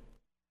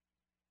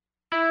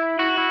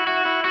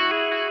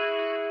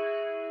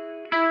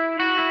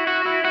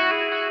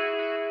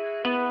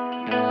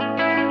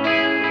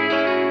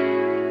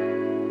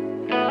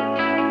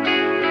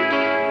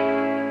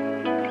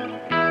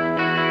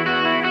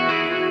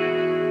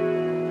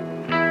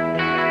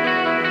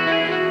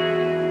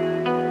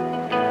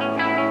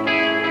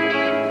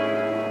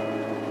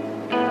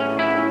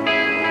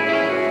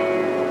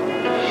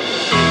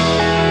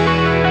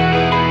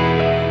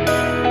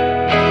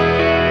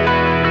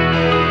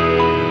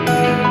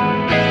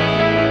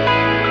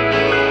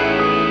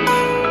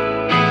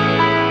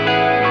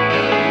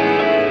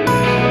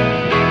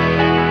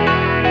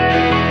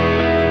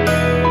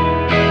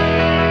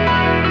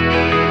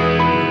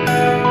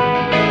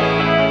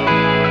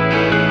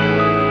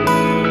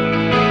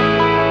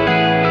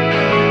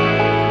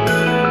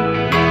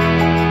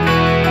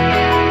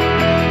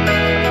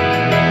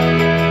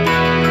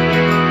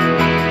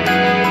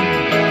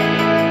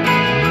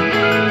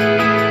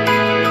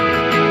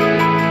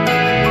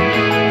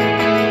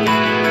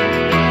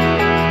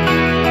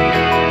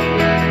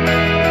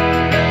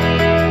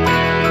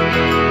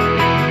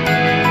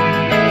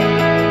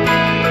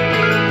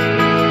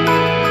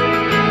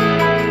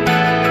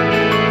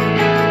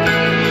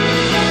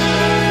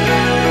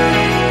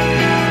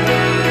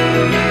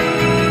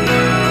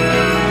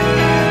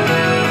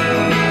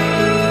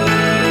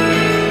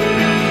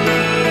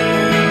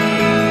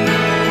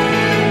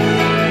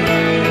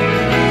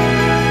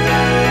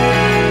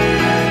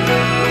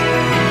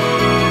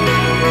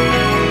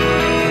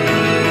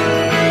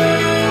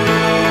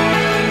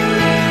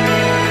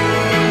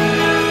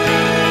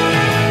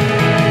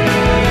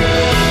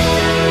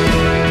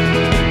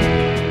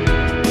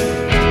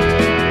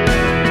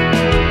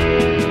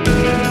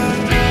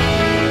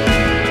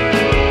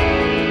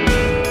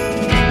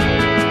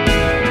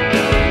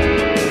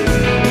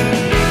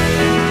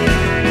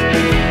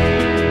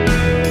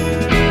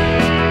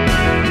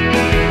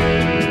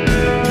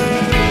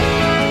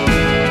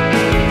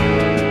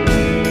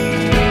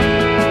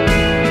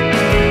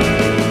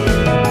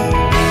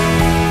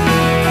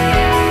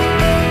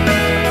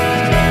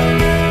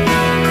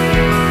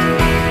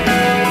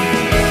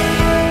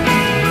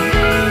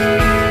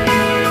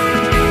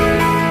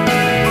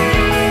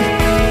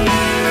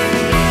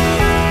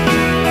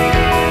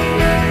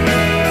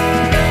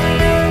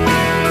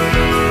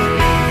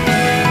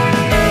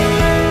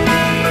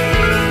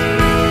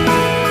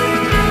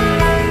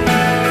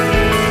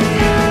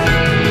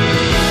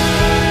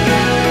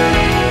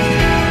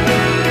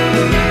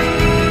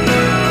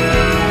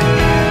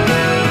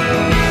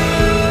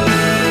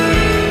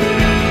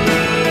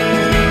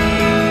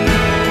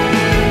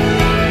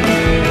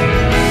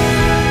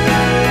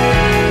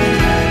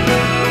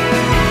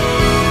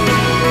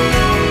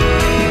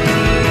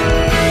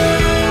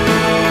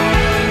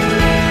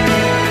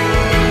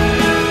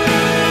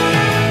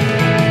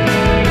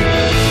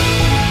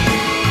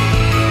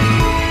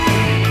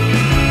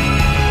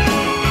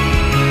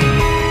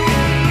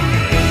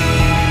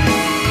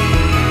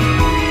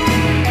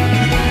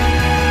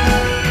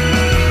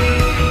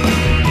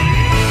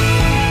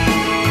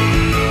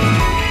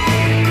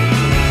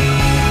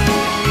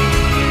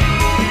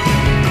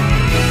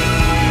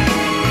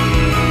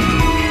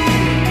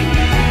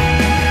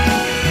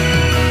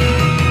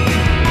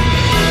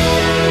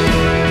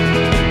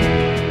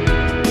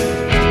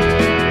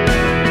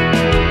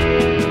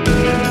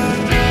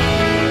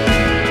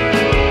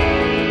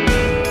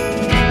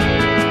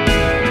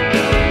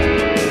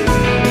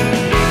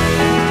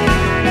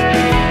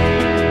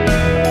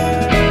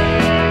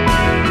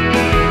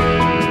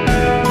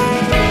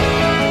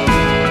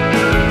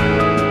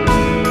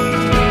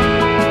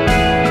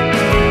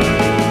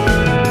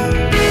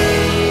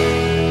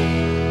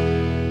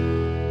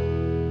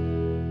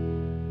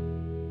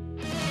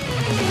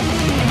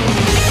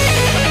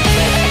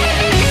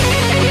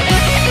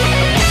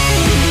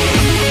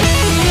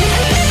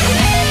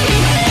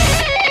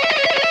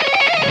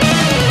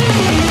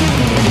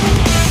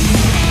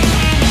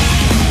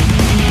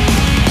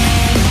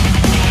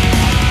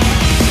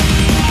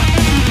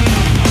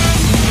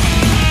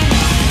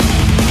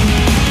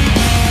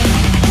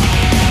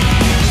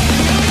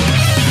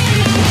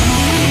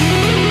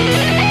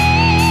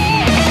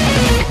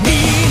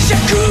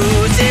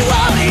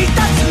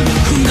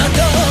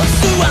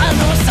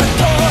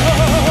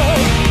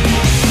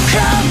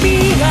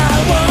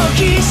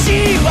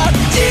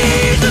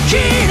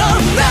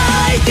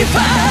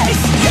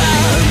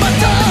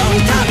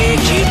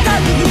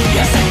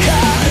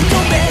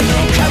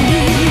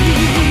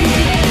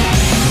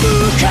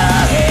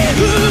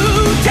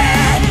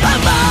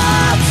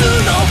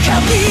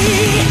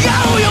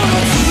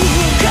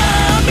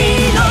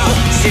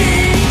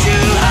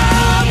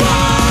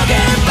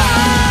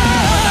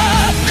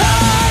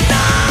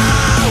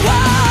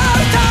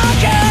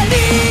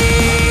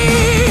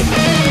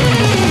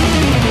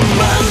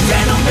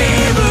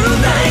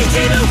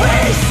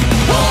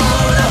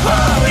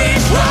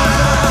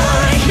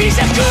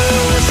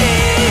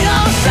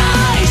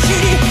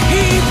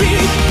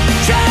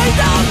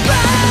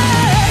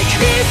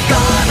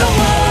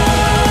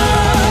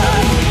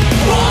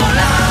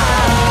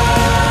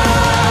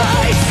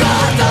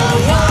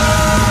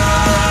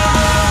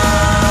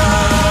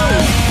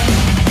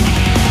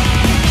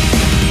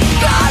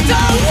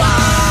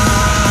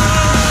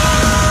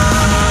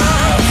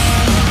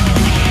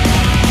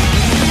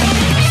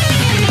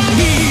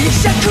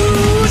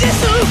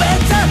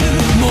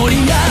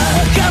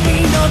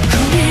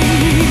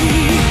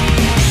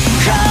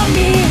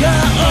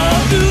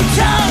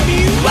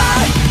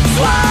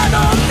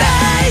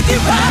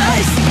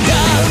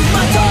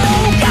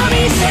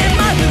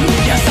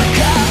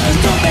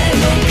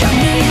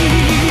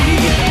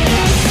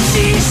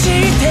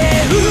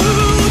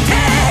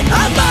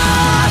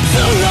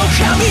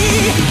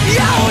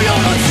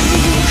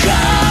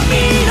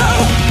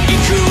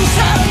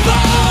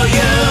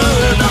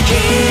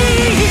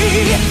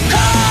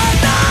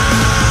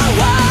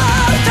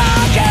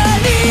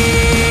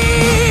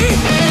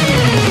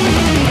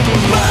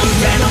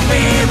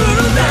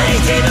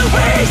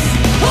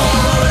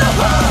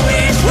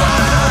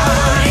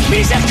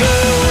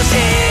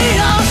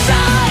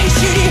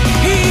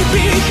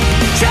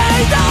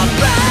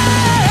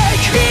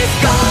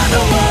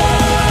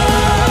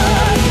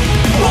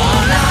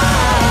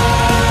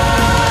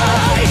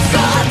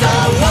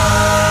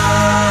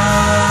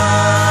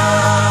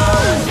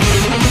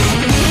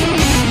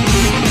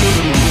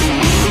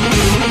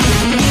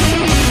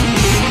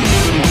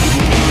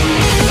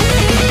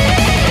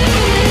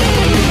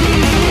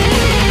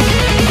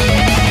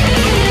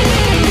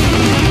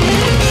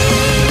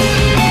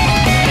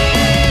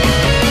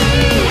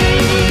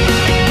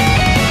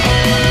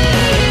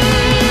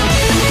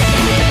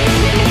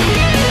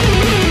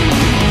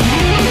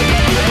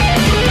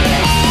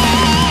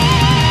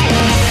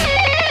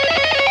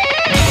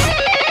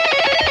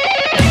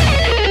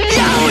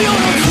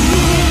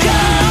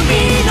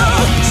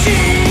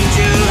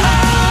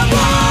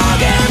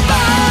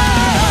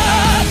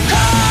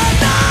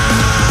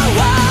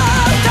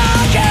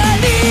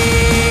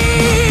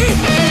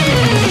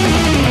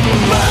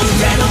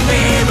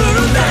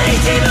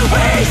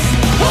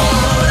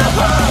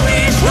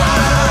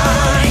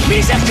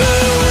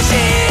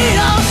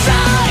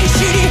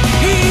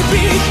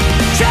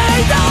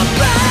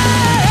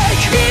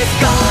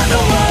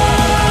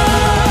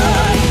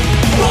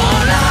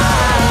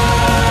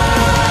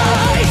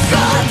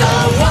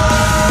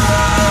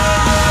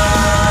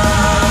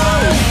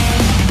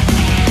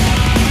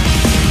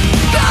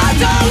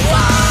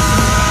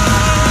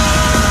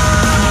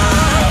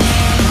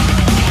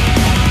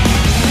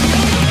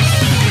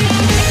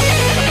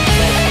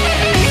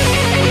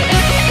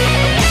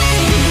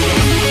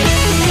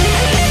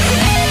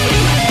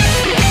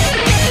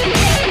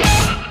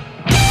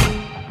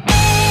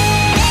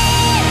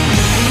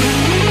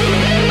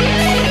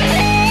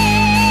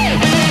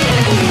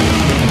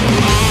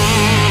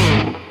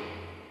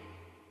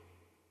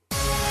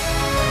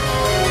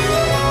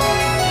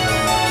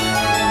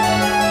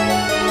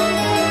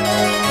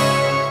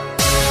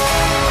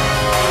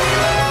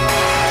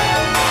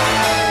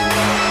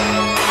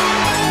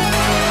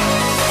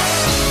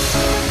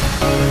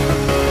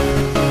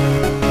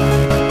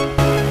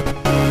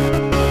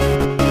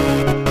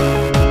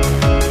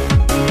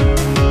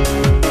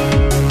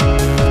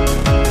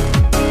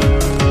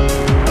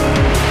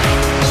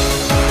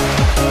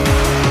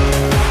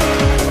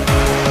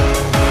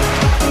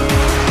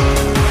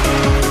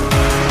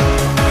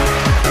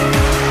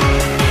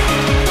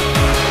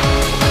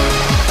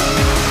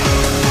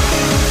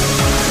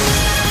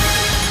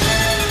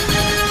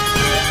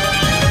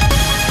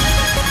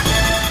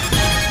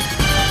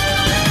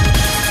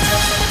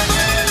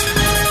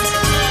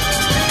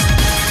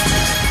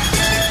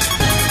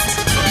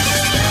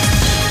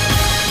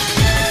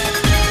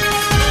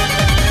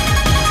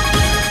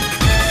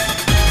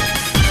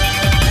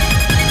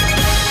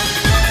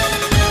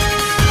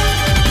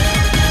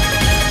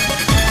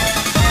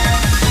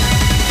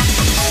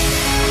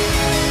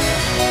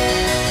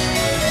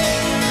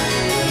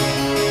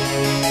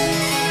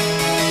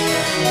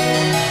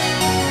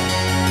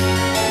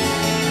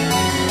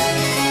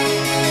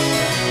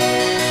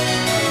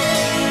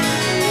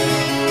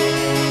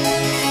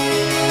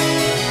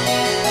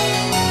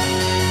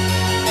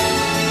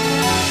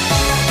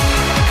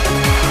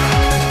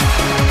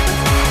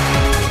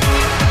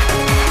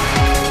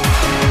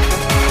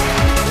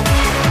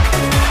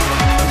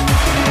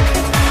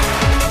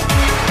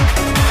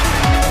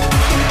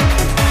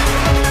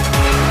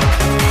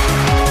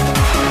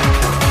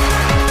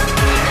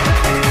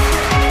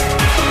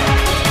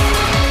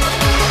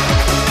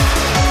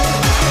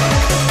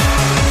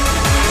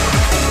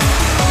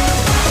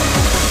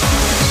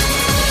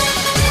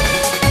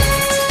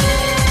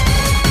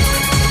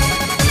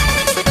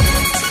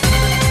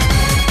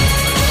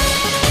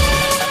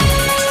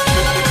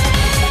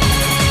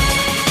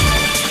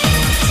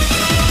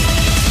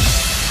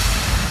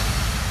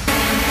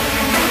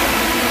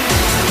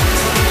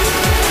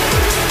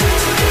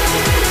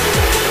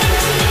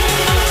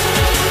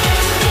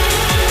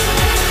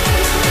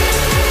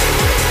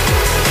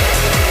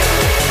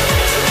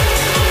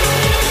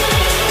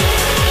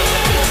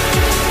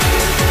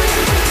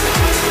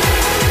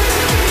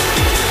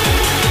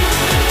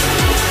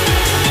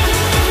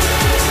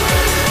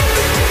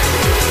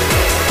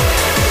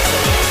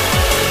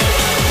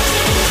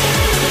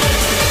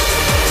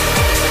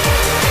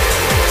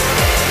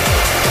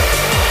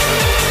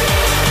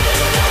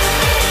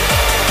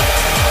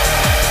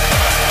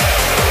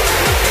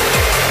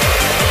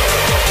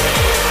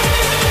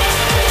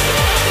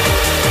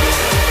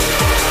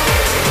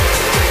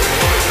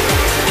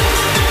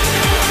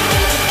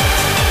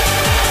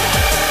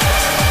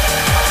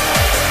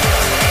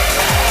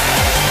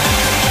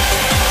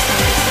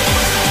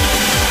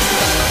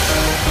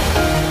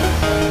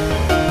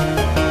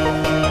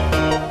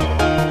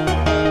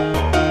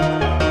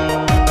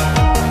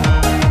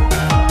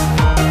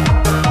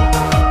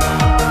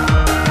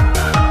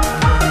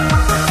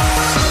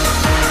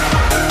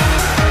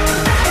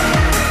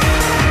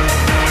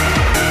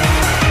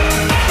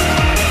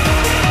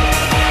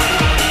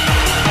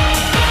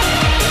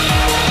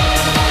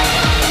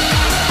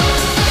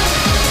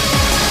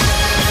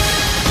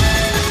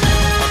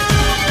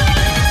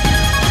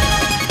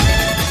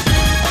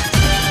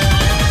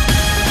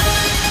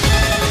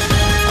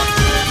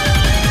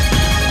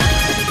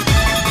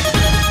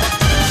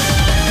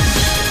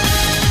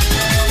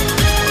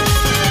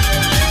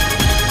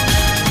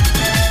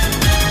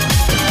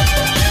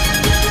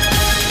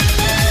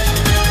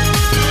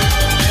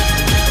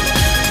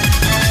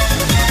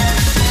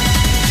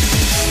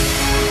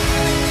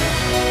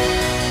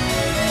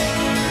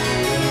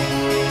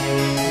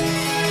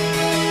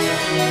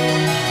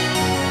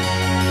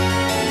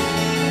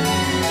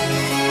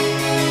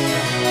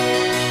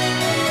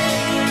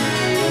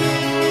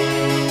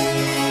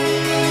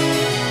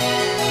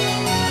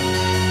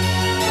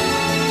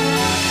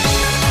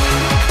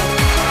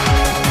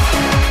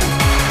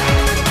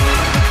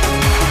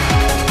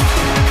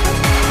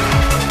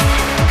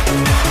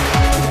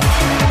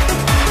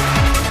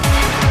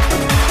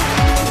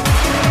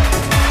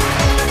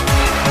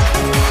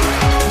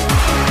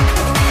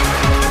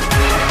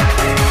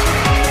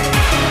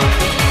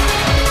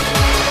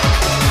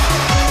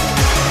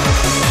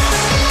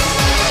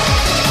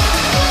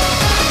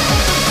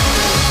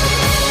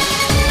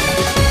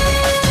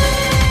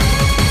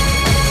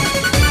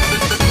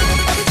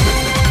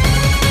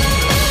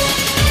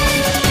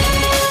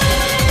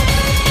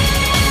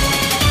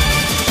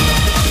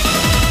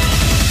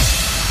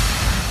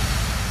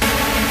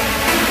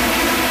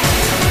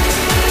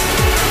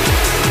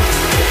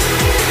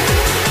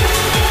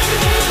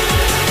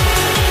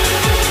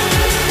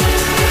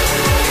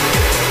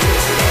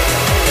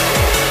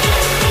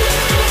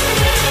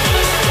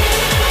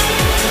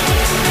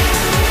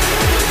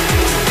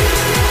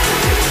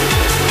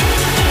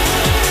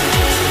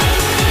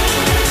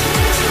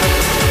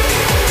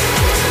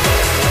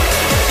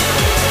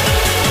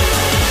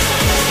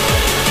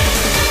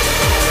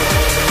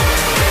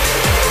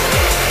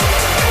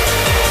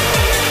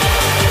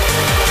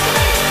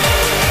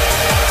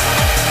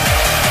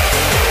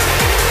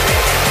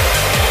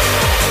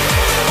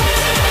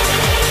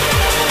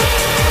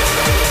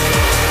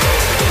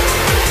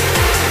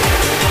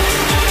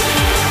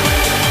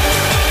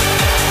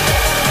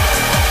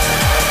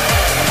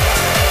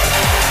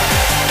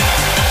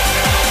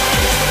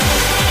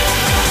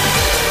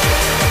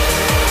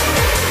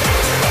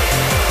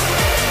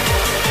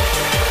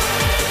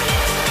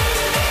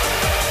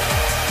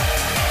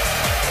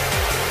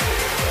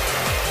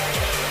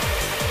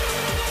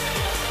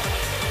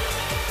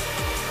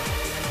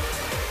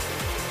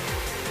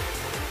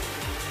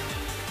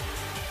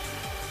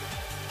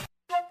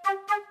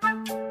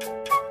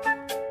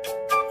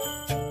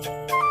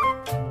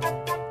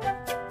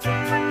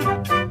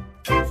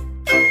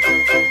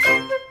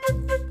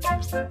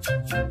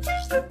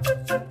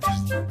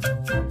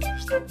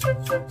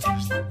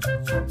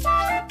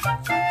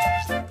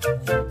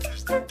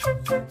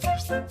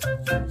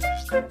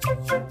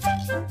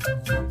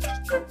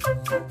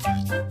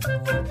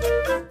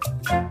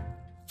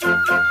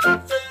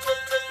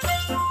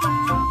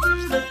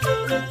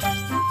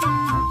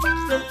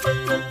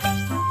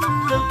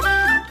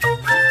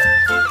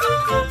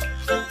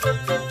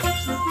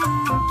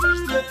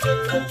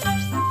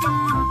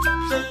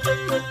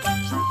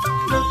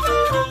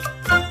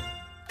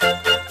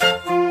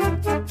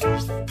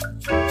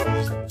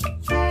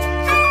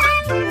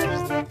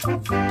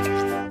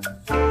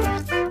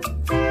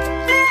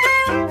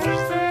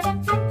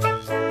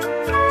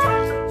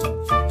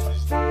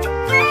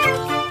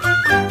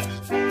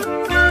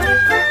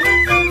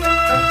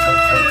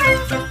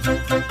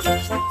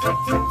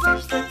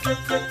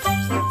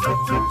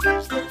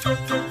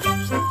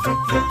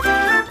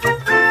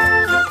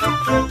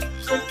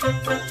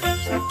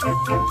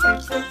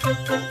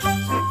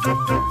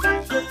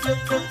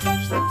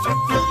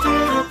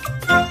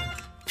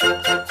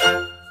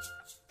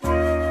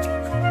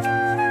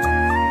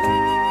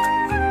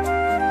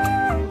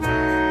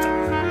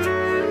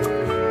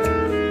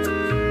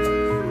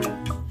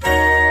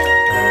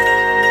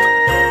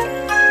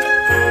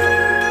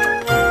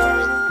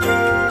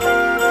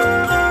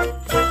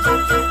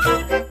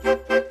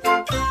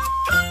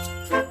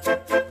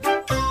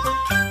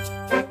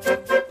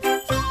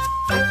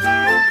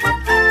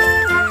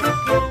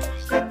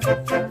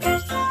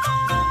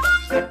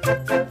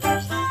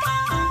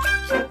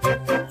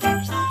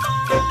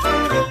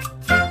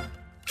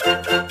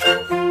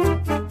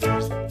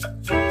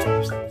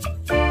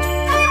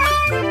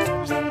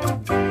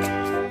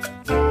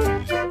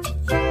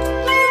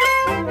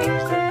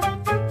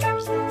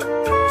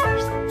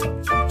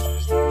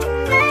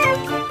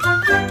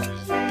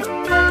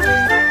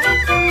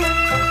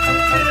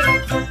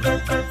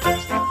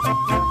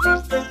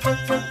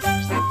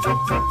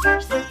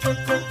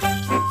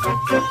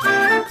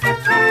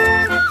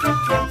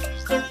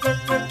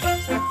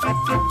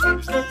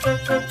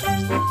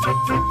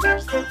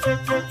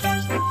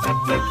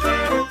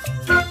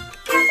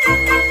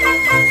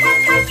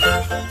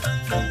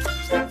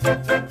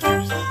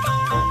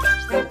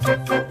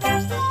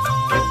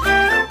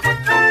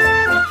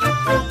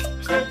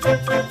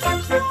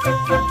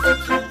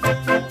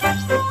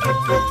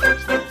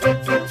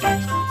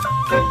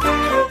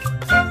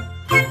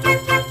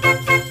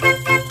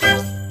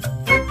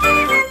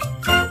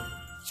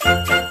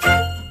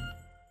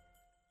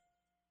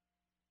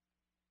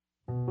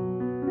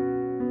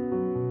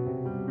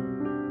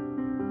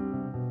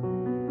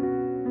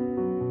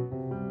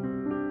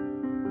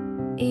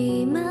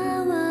 今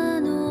は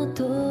の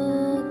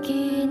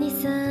時に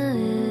さえ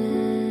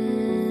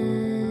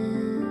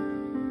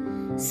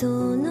そ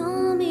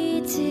の道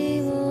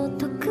を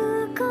解く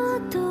こ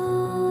と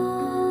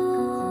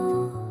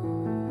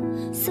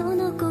そ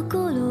の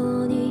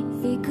心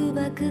にいく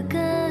ばく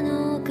か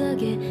の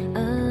影あ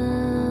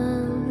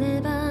れ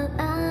ば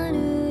あ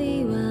る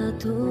いは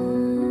と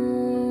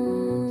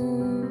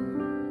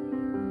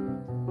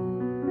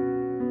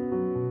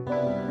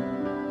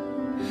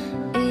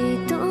愛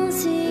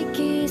し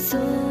きそ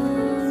の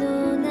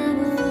名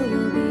を呼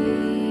び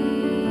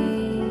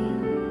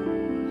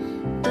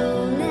ど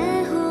れ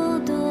ほ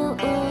ど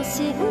惜し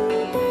ん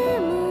で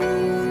も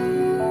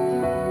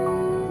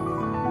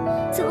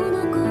その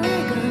声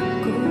が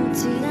こち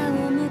らを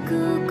向く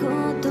こ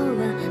とは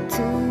つ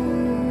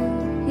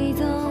いぞ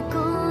こ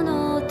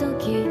の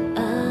時あ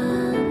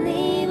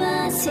り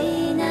はし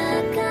な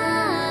か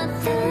っ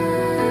た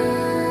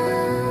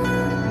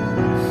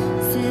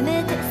せめ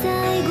て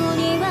最後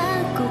には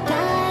答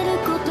える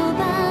言葉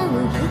を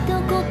言っ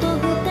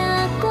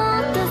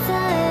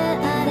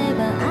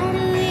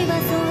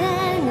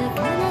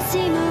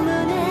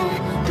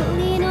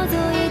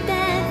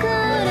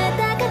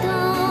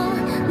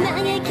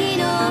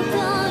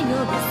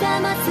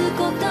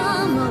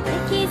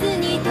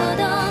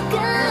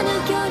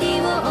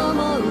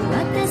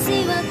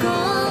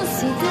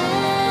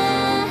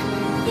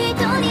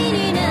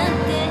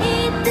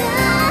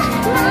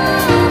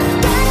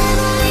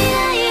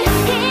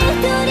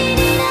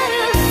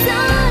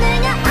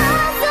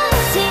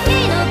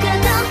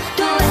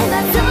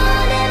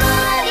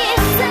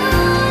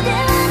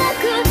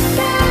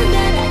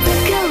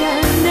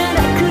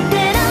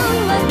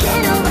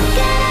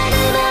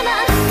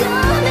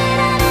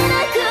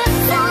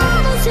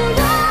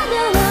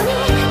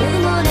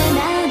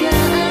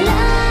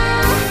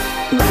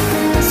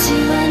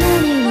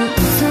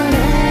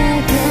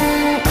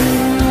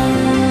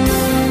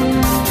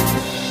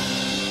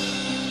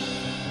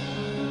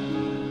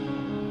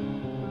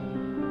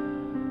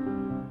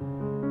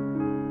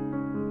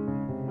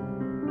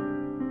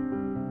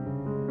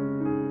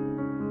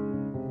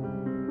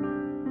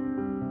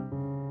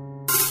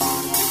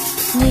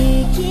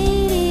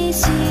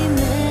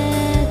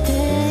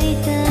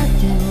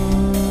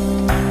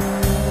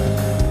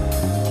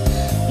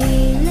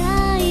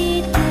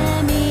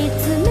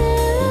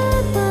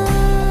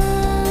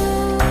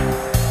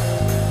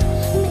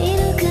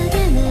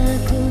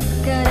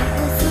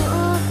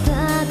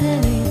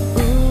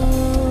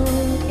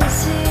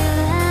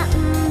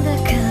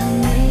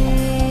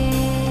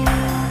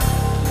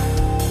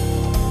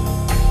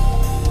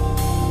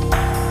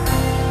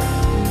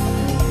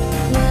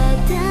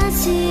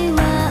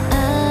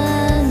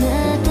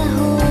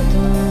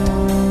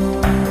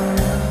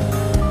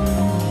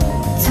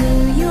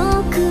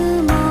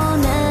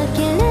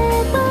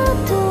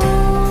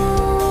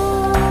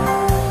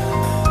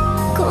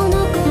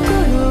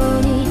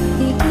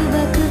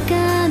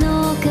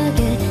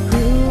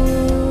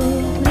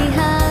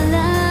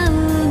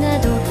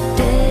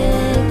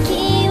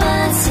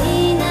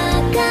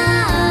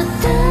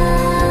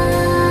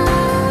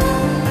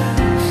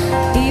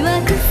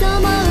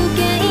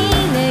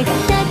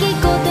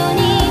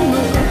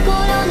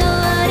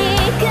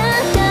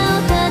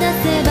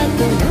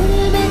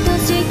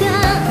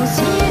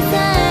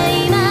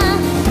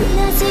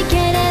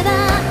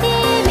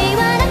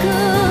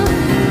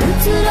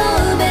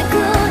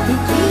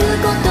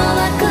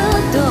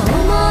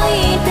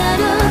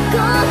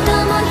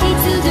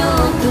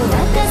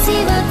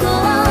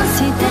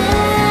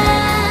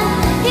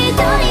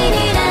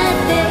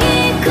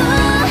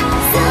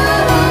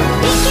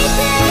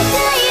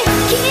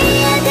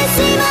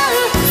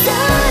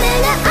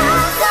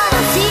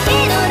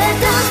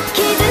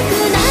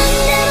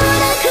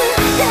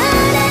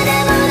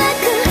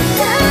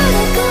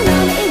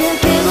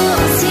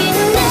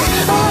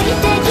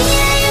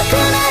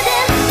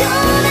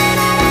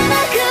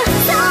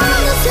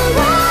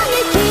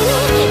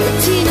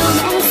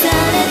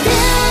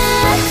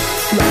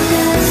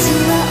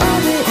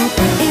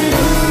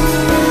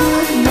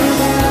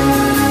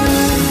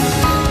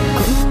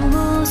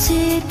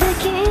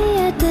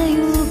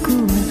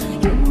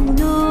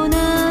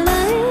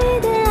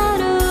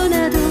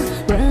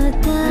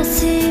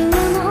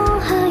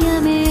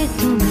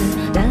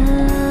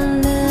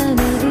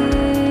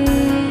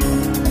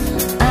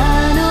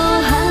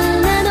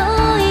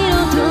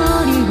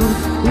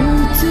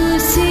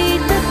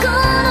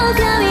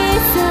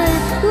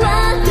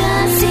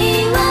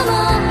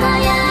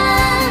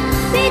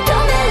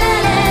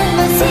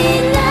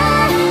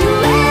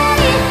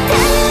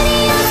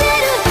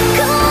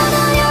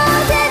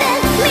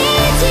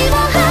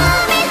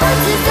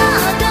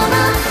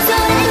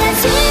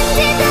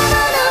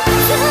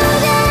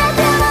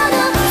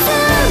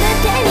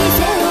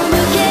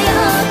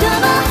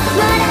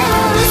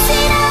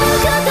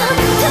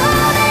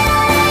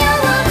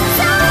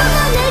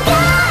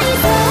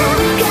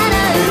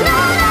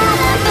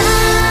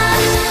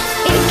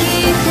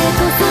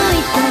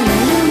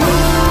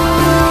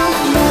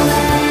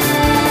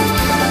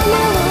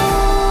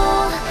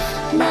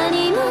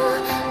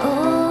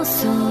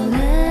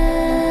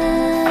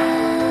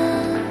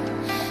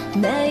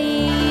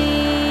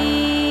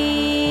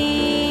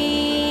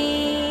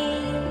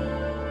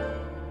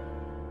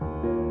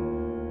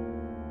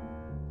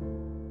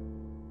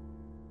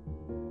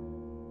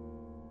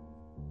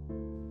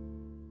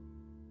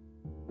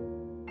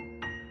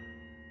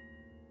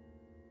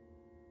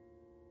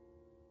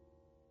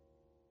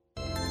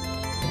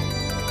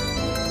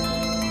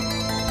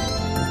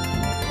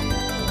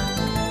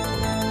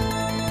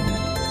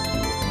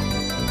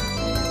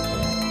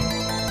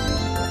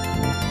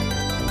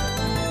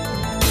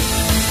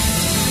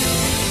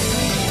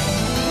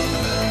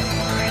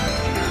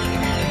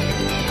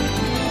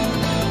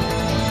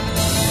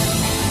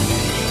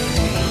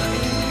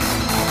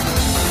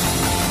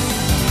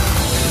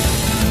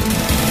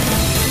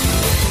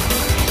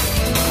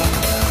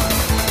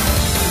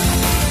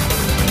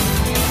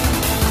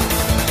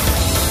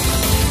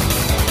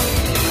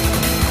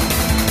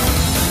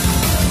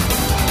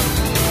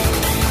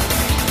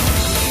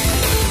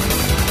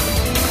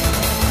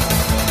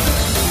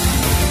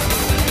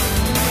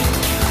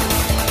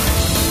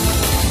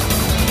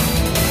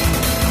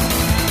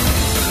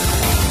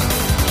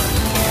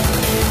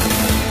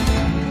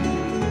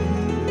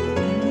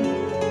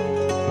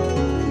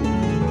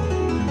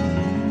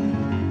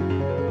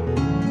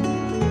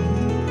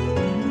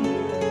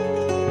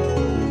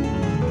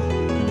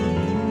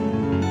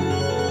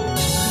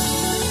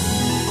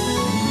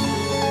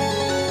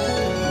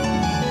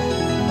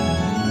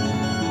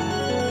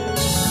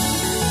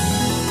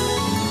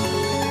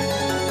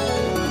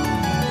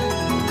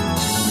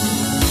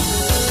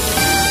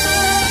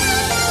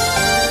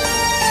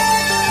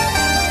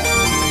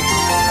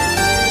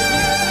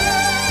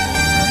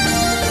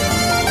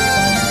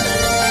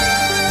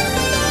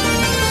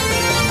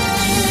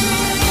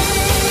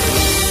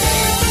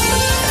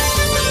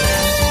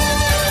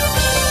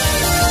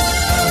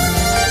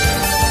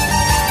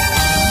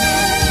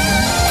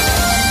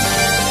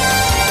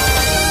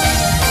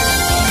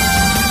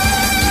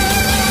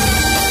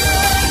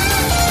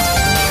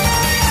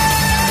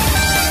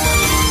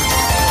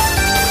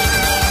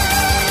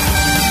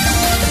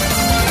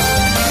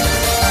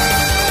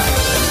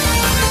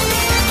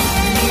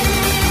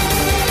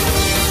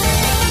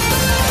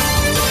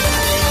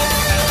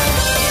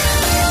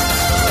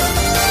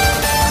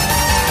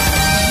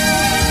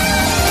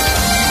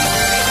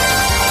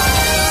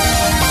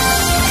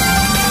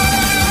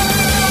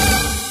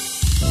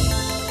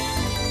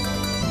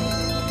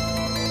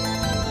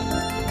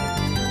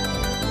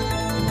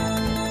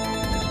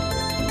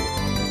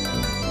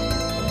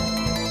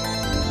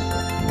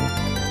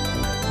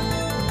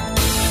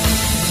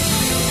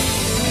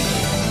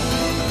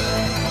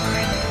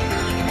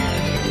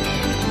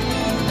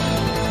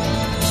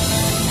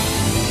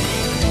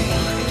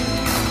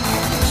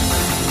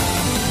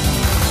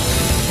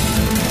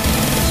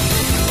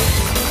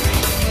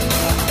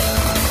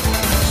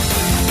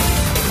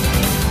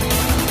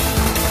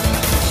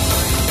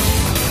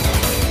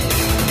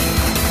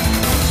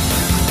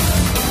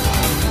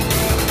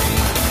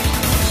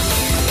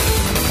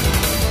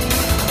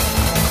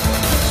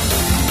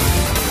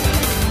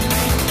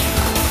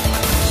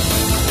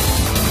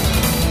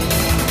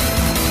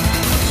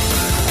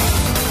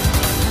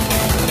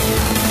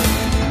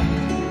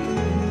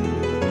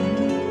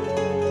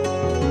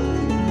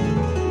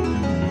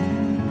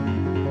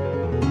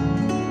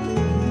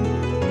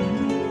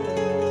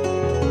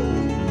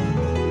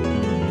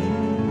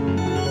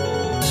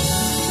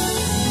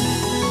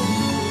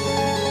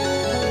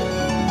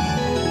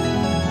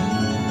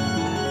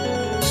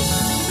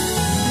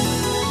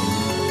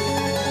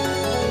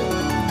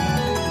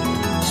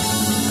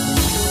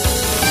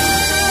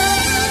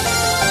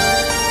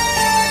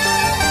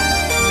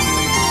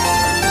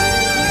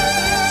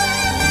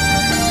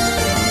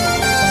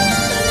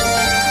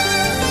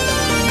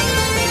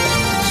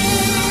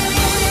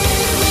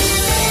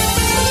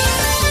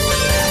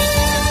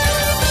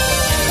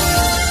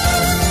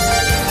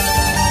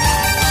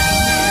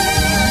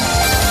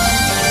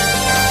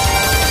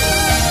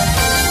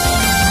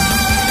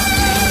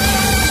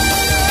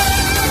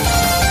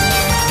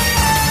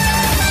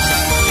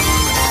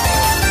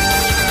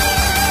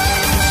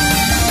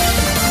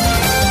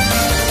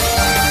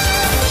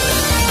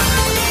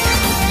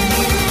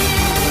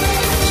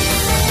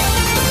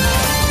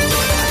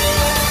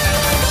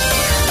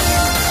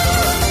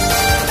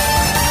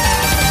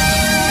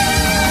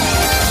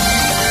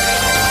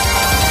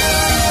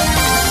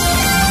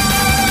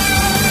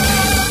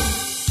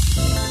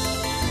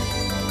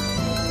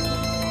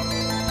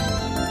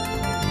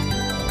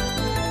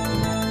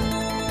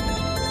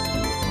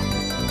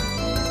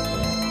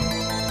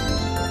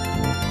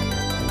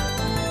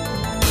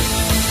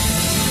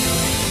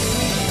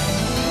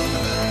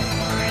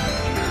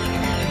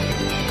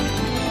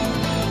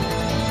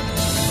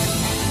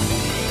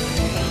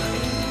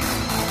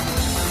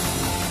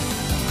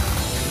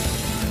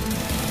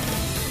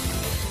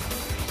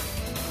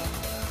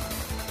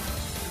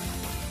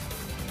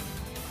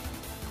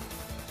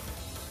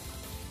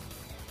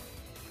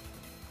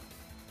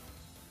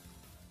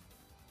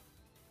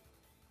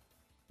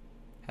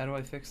How do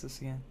I fix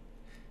this again?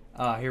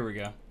 Ah, here we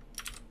go.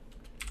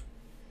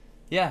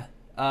 Yeah,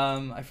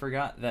 I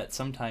forgot that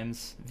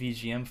sometimes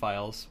VGM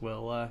files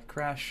will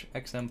crash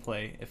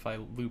XMplay if I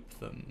loop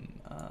them.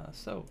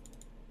 So,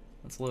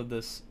 let's load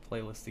this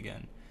playlist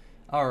again.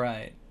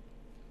 Alright,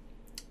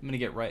 I'm gonna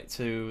get right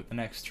to the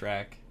next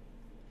track.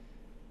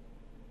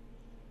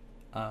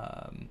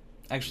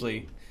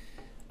 Actually,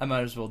 I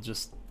might as well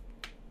just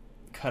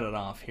cut it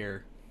off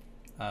here.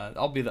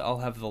 I'll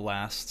have the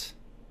last.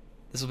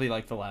 This will be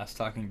like the last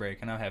talking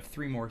break, and I have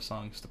 3 more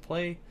songs to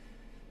play.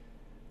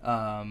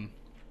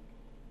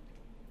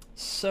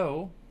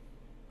 So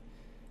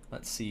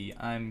let's see.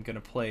 I'm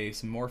gonna play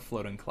some more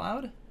Floating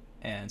Cloud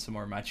and some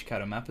more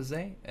Machikado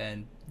Mapaze,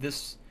 and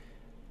this.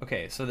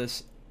 Okay, so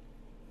this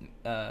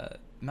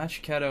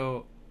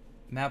Machikado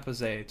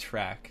Mapaze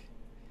track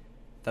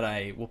that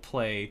I will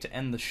play to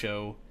end the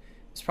show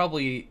is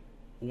probably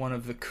one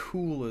of the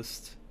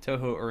coolest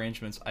Touhou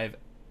arrangements I've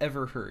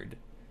ever heard.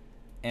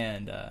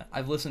 And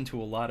I've listened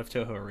to a lot of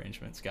Touhou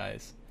arrangements,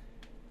 guys.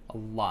 A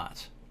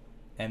lot.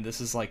 And this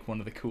is like one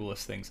of the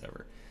coolest things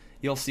ever.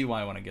 You'll see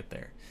why when I get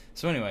there.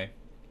 So anyway,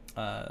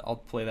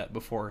 I'll play that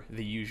before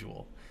the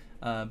usual.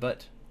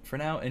 But for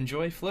now,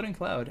 enjoy Floating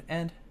Cloud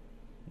and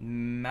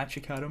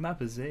Machikado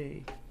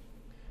Mapaze.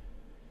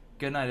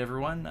 Good night,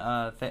 everyone.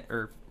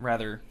 Or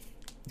rather,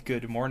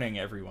 good morning,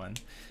 everyone.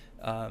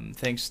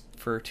 Thanks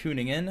for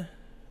tuning in.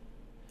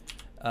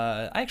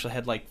 I actually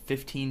had like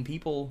 15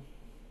 people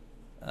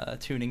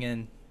tuning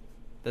in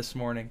this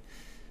morning.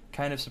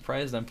 Kind of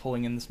surprised I'm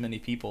pulling in this many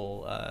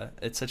people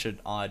at such an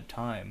odd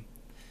time,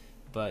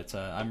 but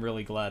I'm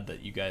really glad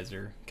that you guys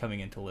are coming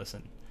in to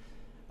listen.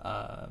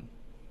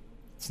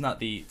 It's not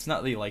the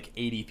like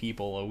 80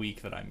 people a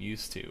week that I'm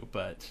used to,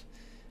 but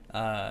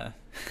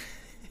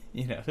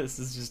you know, this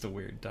is just a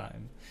weird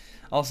time.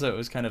 Also, it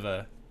was kind of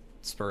a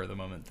spur of the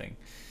moment thing.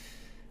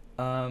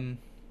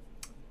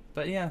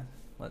 But yeah,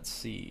 let's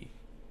see.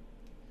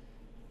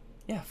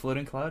 Yeah,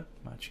 Floating Cloud,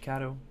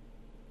 Machikado.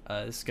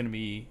 This is gonna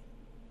be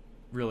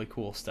really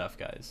cool stuff,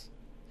 guys.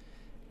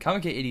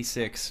 Comic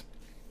 86.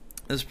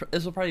 This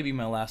will probably be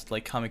my last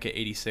like Comic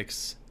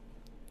 86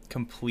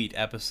 complete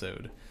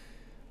episode,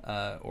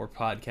 or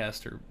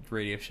podcast or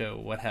radio show,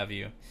 what have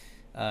you.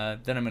 Then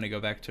I'm gonna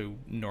go back to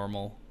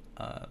normal.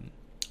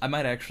 I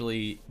might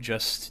actually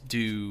just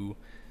do.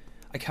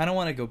 I kind of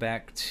want to go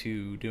back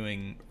to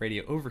doing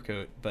Radio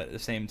Overcoat, but at the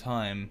same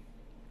time,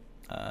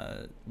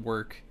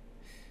 work.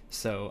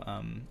 So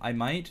I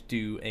might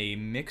do a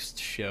mixed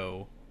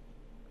show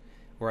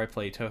where I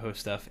play Touhou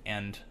stuff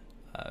and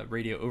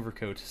Radio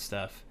Overcoat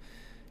stuff,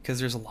 because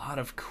there's a lot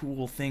of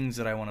cool things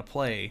that I want to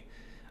play.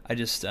 I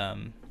just,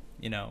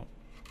 you know,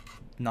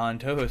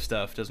 non-Touhou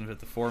stuff doesn't fit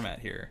the format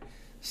here.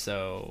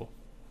 So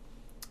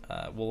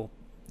I'll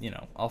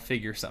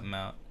figure something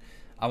out.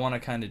 I want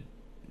to kind of,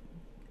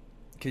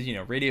 because, you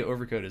know, Radio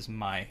Overcoat is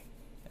my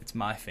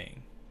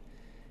thing.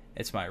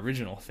 It's my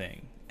original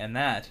thing. And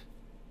that,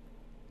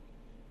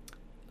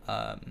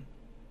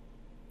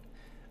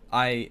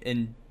 I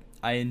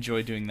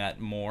enjoy doing that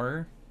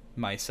more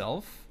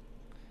myself,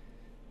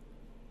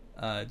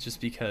 just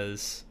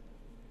because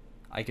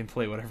I can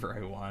play whatever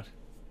I want.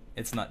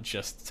 It's not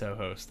just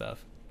Touhou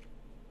stuff.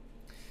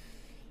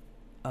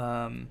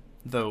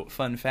 Though,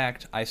 fun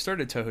fact, I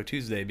started Touhou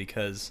Tuesday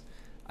because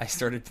I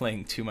started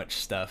playing too much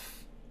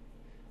stuff,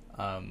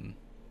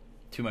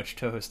 too much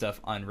Touhou stuff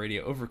on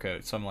Radio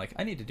Overcoat, so I'm like,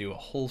 I need to do a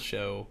whole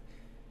show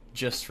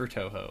just for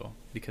Touhou,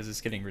 because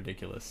it's getting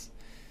ridiculous.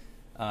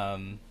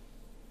 So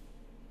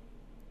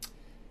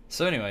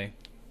anyway,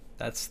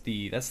 that's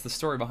the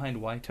story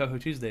behind why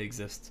Touhou Tuesday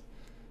exists.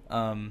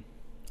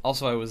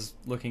 Also, I was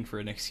looking for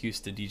an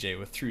excuse to DJ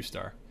with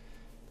TrueStar.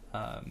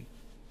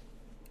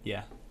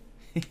 Yeah.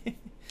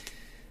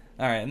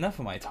 Alright, enough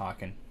of my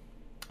talking.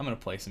 I'm gonna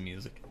play some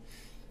music.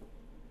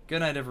 Good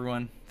night,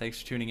 everyone.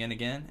 Thanks for tuning in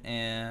again,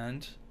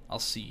 and I'll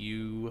see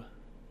you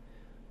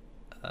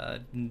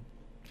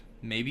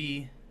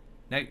maybe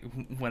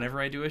whenever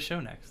I do a show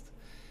next.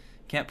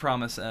 Can't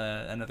promise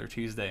another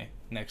Tuesday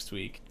next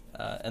week,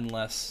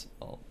 unless,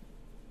 well,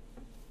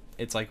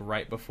 it's like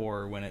right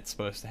before when it's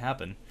supposed to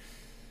happen.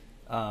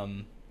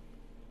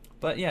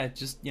 But yeah,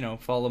 just, you know,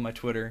 follow my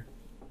Twitter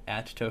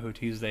at Touhou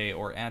Tuesday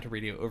or at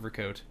Radio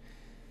Overcoat.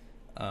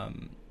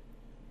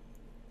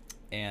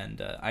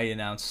 And I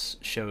announce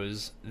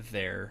shows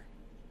there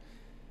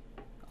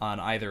on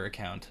either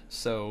account.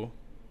 So,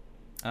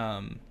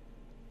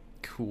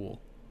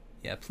 cool.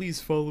 Yeah, please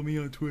follow me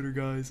on Twitter,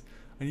 guys.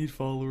 I need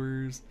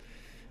followers.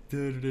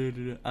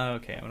 Okay,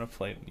 I'm gonna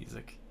play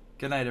music.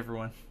 Good night,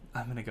 everyone.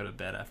 I'm gonna go to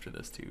bed after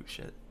this too.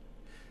 Shit.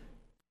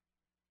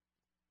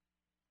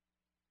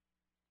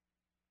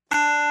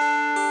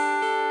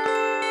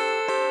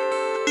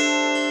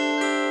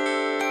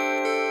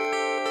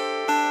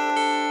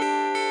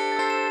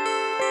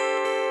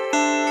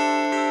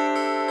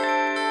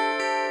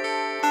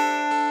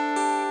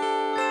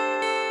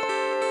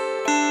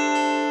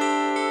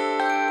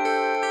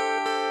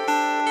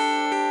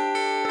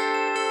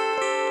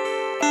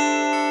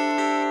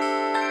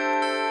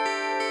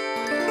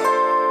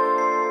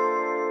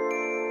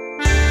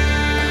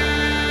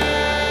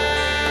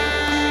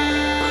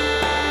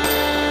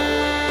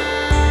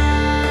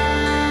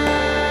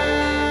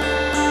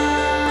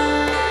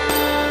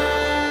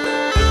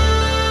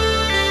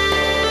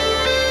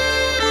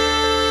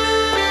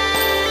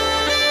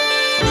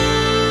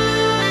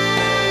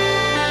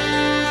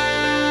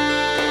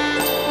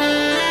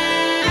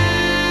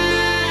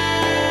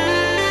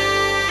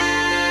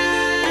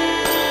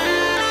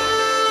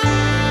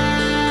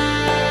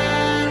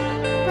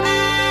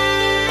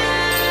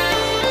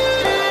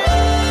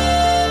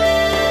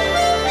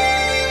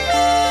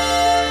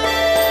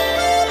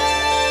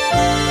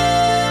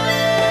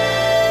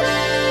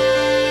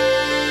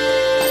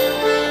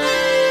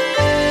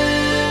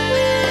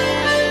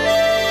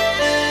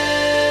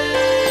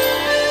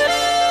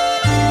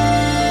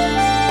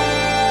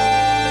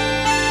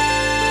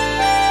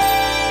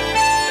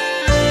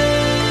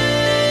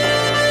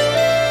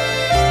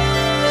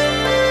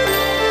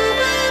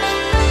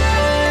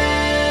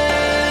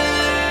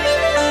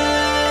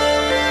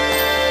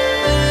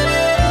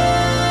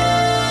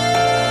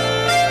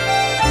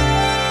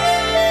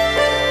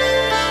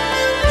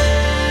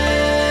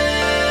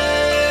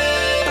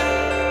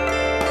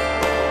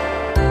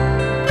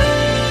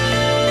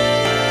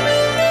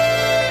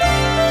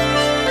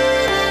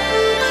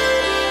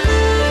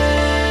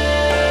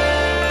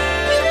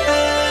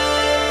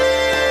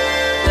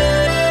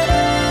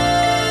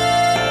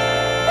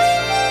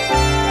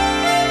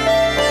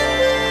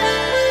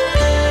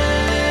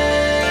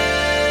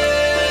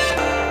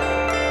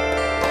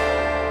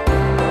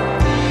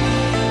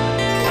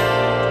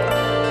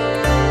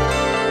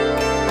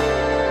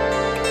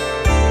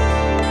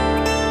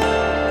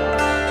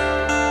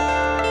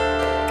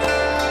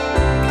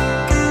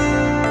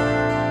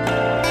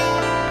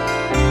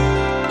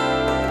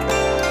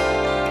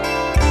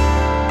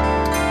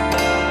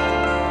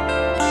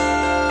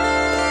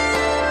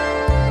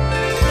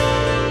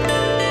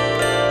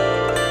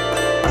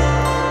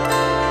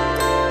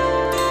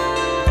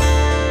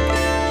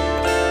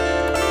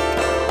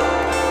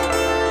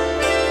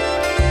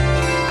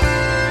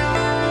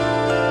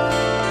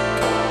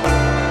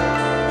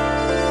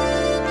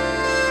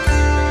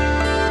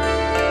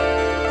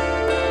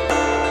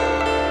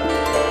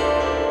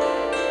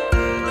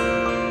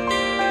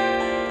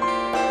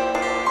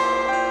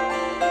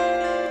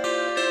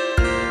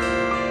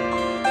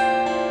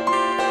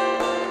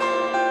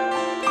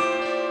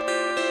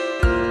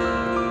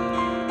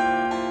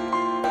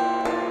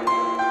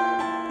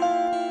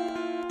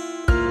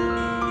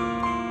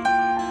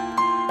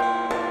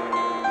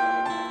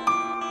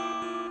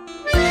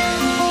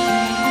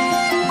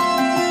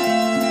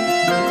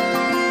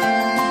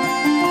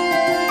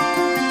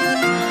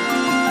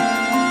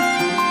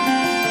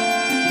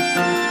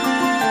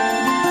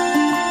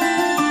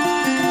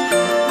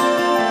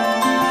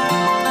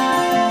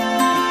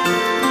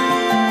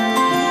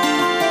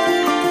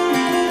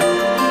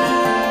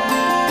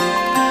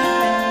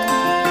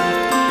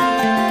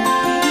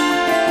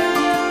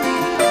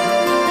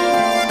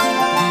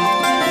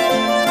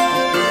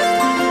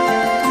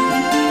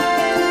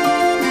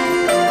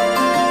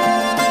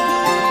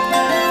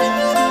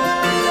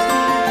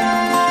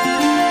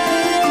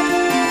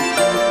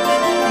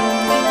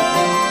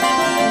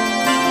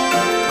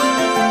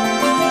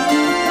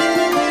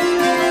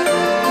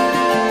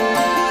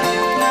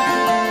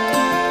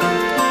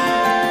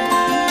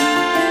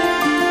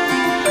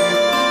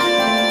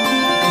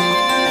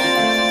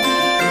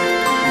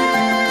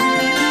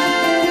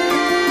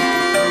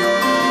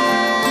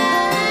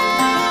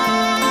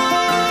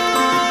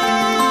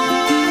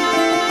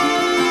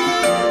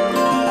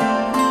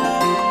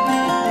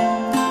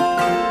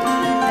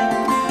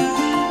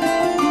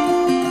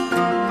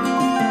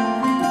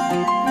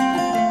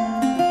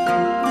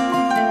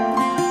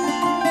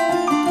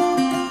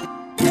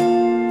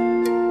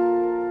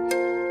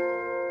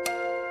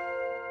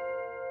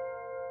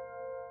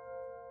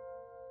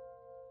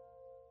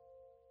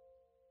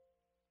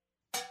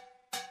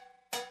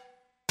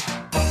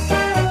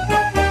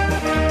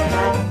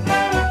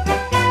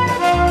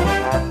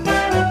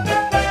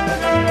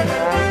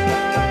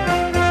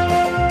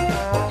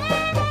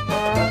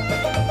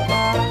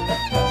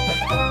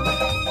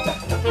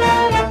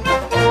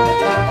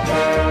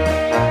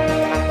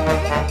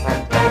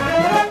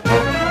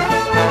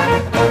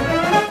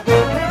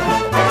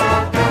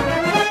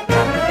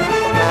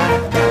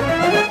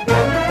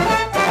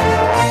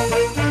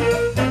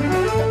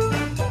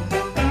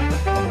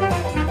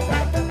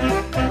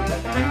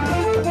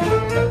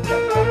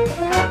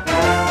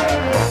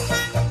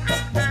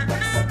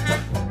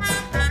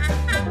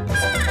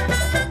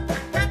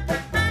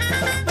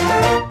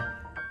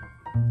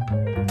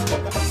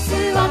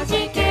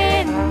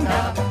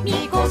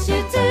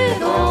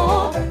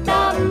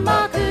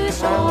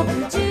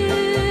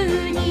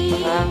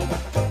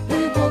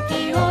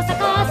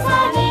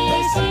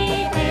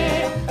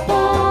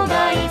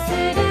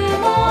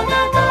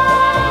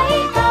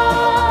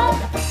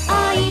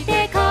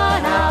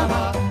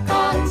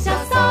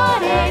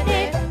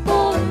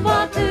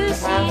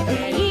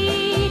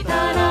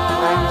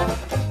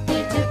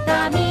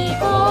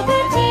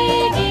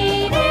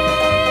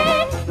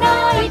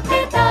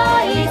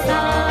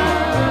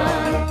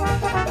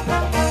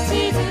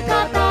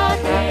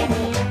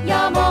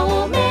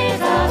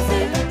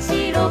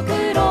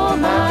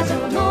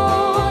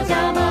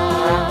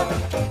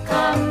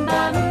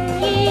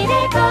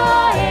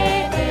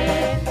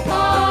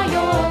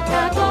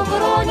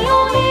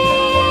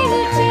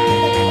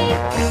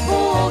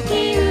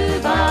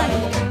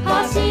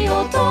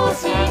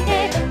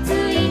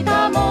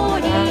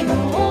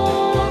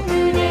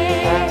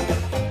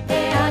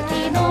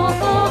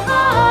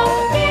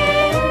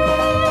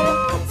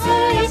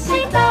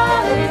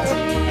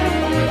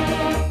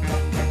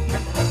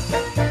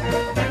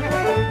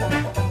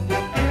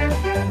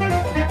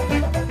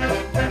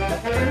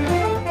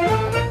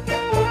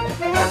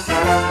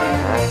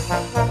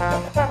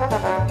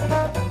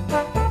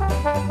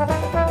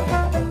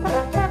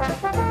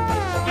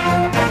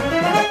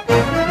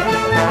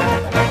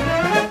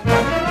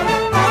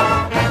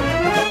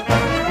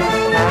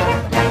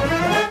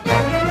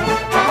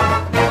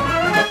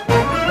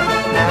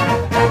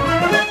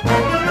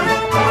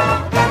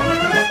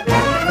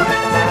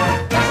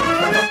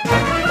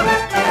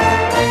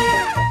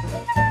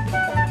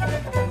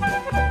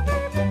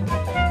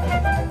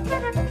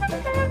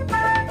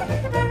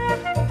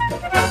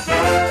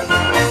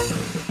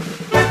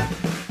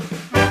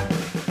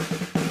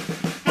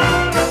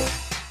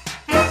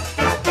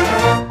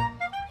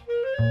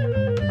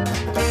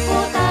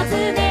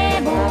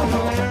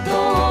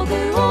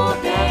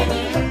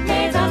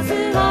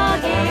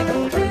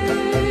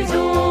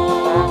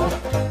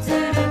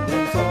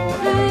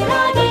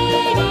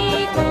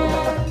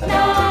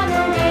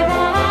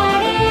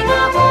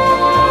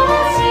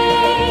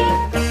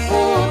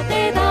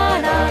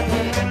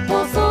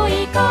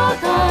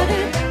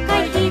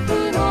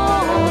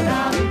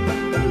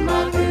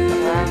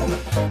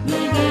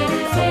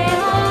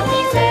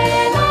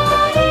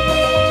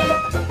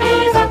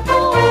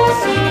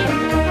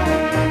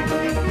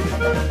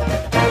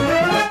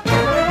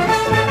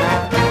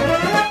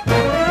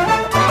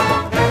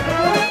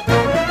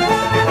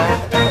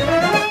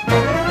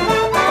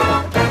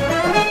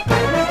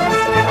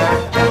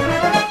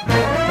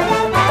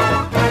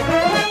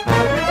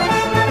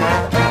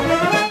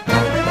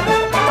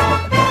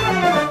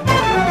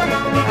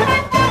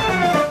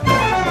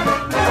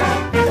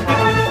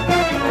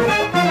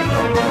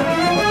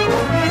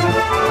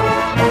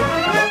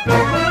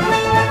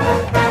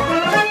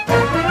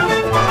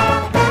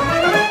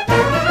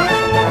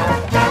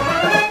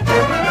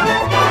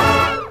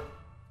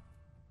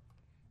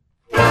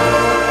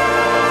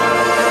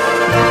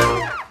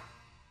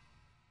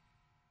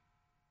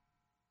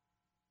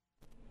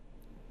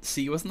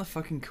 See, wasn't that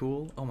fucking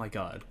cool? Oh my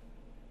god.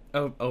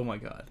 Oh my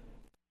god.